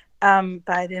gesprungen.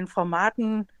 Bei den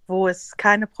Formaten, wo es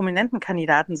keine prominenten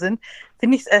Kandidaten sind,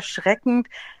 finde ich es erschreckend,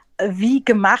 wie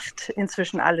gemacht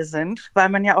inzwischen alle sind, weil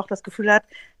man ja auch das Gefühl hat,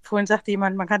 vorhin sagte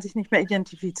jemand, man kann sich nicht mehr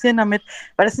identifizieren damit,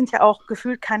 weil das sind ja auch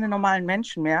gefühlt keine normalen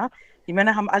Menschen mehr. Die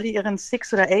Männer haben alle ihren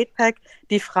 6- oder 8-Pack,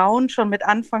 die Frauen schon mit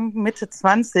Anfang, Mitte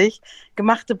 20,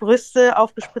 gemachte Brüste,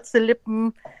 aufgespritzte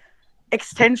Lippen,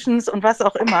 Extensions und was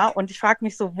auch immer. Und ich frage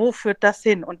mich so, wo führt das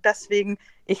hin? Und deswegen,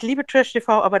 ich liebe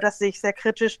Trash-TV, aber das sehe ich sehr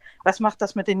kritisch. Was macht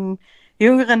das mit den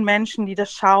jüngeren Menschen, die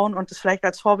das schauen und es vielleicht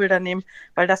als Vorbilder nehmen?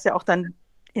 Weil das ja auch dann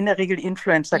in der Regel die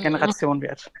Influencer-Generation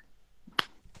wird.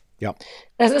 Ja.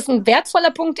 Das ist ein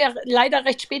wertvoller Punkt, der leider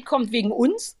recht spät kommt wegen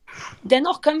uns.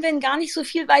 Dennoch können wir ihn gar nicht so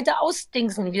viel weiter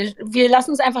ausdingsen. Wir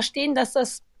lassen es einfach stehen, dass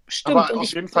das stimmt. Aber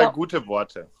auf jeden Fall gute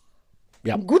Worte.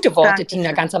 Ja. Gute Worte,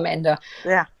 Tina, ganz am Ende.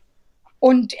 Ja.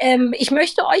 Und ich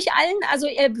möchte euch allen, also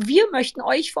wir möchten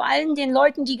euch vor allem den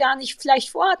Leuten, die gar nicht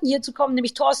vielleicht vorhatten, hier zu kommen,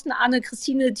 nämlich Thorsten, Anne,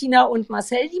 Christine, Tina und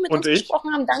Marcel, die mit uns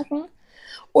gesprochen haben, danken.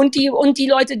 Und die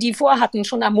Leute, die vorhatten,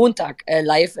 schon am Montag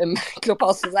live im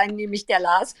Clubhaus zu sein, nämlich der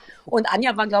Lars. Und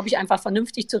Anja war, glaube ich, einfach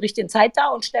vernünftig zur richtigen Zeit da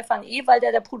und Stefan weil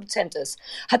der Produzent ist.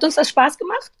 Hat uns das Spaß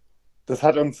gemacht? Das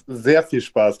hat uns sehr viel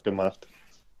Spaß gemacht.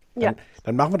 Ja.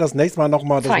 Dann machen wir das nächste Mal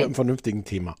nochmal mit einem vernünftigen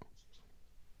Thema.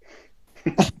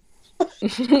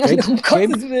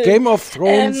 Game of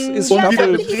Thrones ist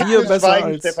Staffel 4 besser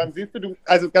als... Stefan, siehst du,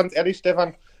 also ganz ehrlich,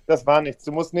 Stefan, das war nichts.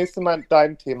 Du musst nächstes Mal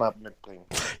dein Thema mitbringen.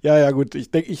 Ja, gut.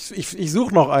 Ich denke, ich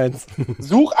suche noch eins.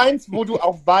 Such eins, wo du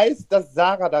auch weißt, dass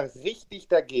Sarah da richtig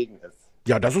dagegen ist.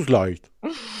 Ja, das ist leicht.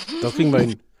 Das kriegen wir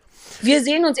hin. Wir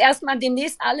sehen uns erstmal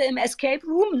demnächst alle im Escape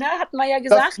Room, ne? Hatten wir ja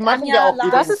gesagt. Das machen wir auch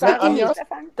Lars,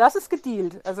 das ist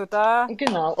gedealt. Also da.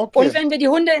 Genau. Okay. Und wenn wir die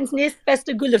Hunde ins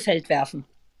nächstbeste Güllefeld werfen.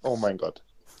 Oh mein Gott.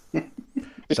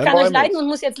 Ich kann euch leiden und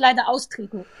muss jetzt leider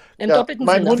austreten. Im doppelten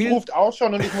mein Sinne. Hund ruft auch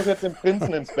schon und ich muss jetzt den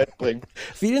Prinzen ins Bett bringen.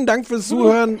 Vielen Dank fürs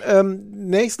Zuhören.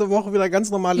 Nächste Woche wieder ganz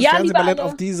normales Fernsehballett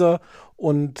auf dieser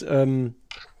und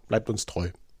bleibt uns treu.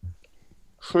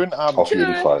 Schönen Abend. Auf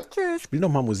jeden Fall. Tschüss. Spiel noch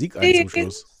mal Musik ein zum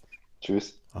Schluss.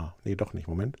 Tschüss. Nee, doch nicht.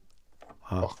 Moment.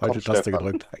 Ach, falsche komm, Taste Stefan.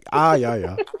 gedrückt.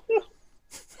 Ja.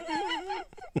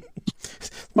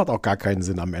 Das macht auch gar keinen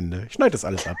Sinn am Ende. Ich schneide das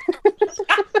alles ab.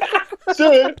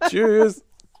 Tschüss. Tschüss.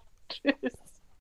 Tschüss.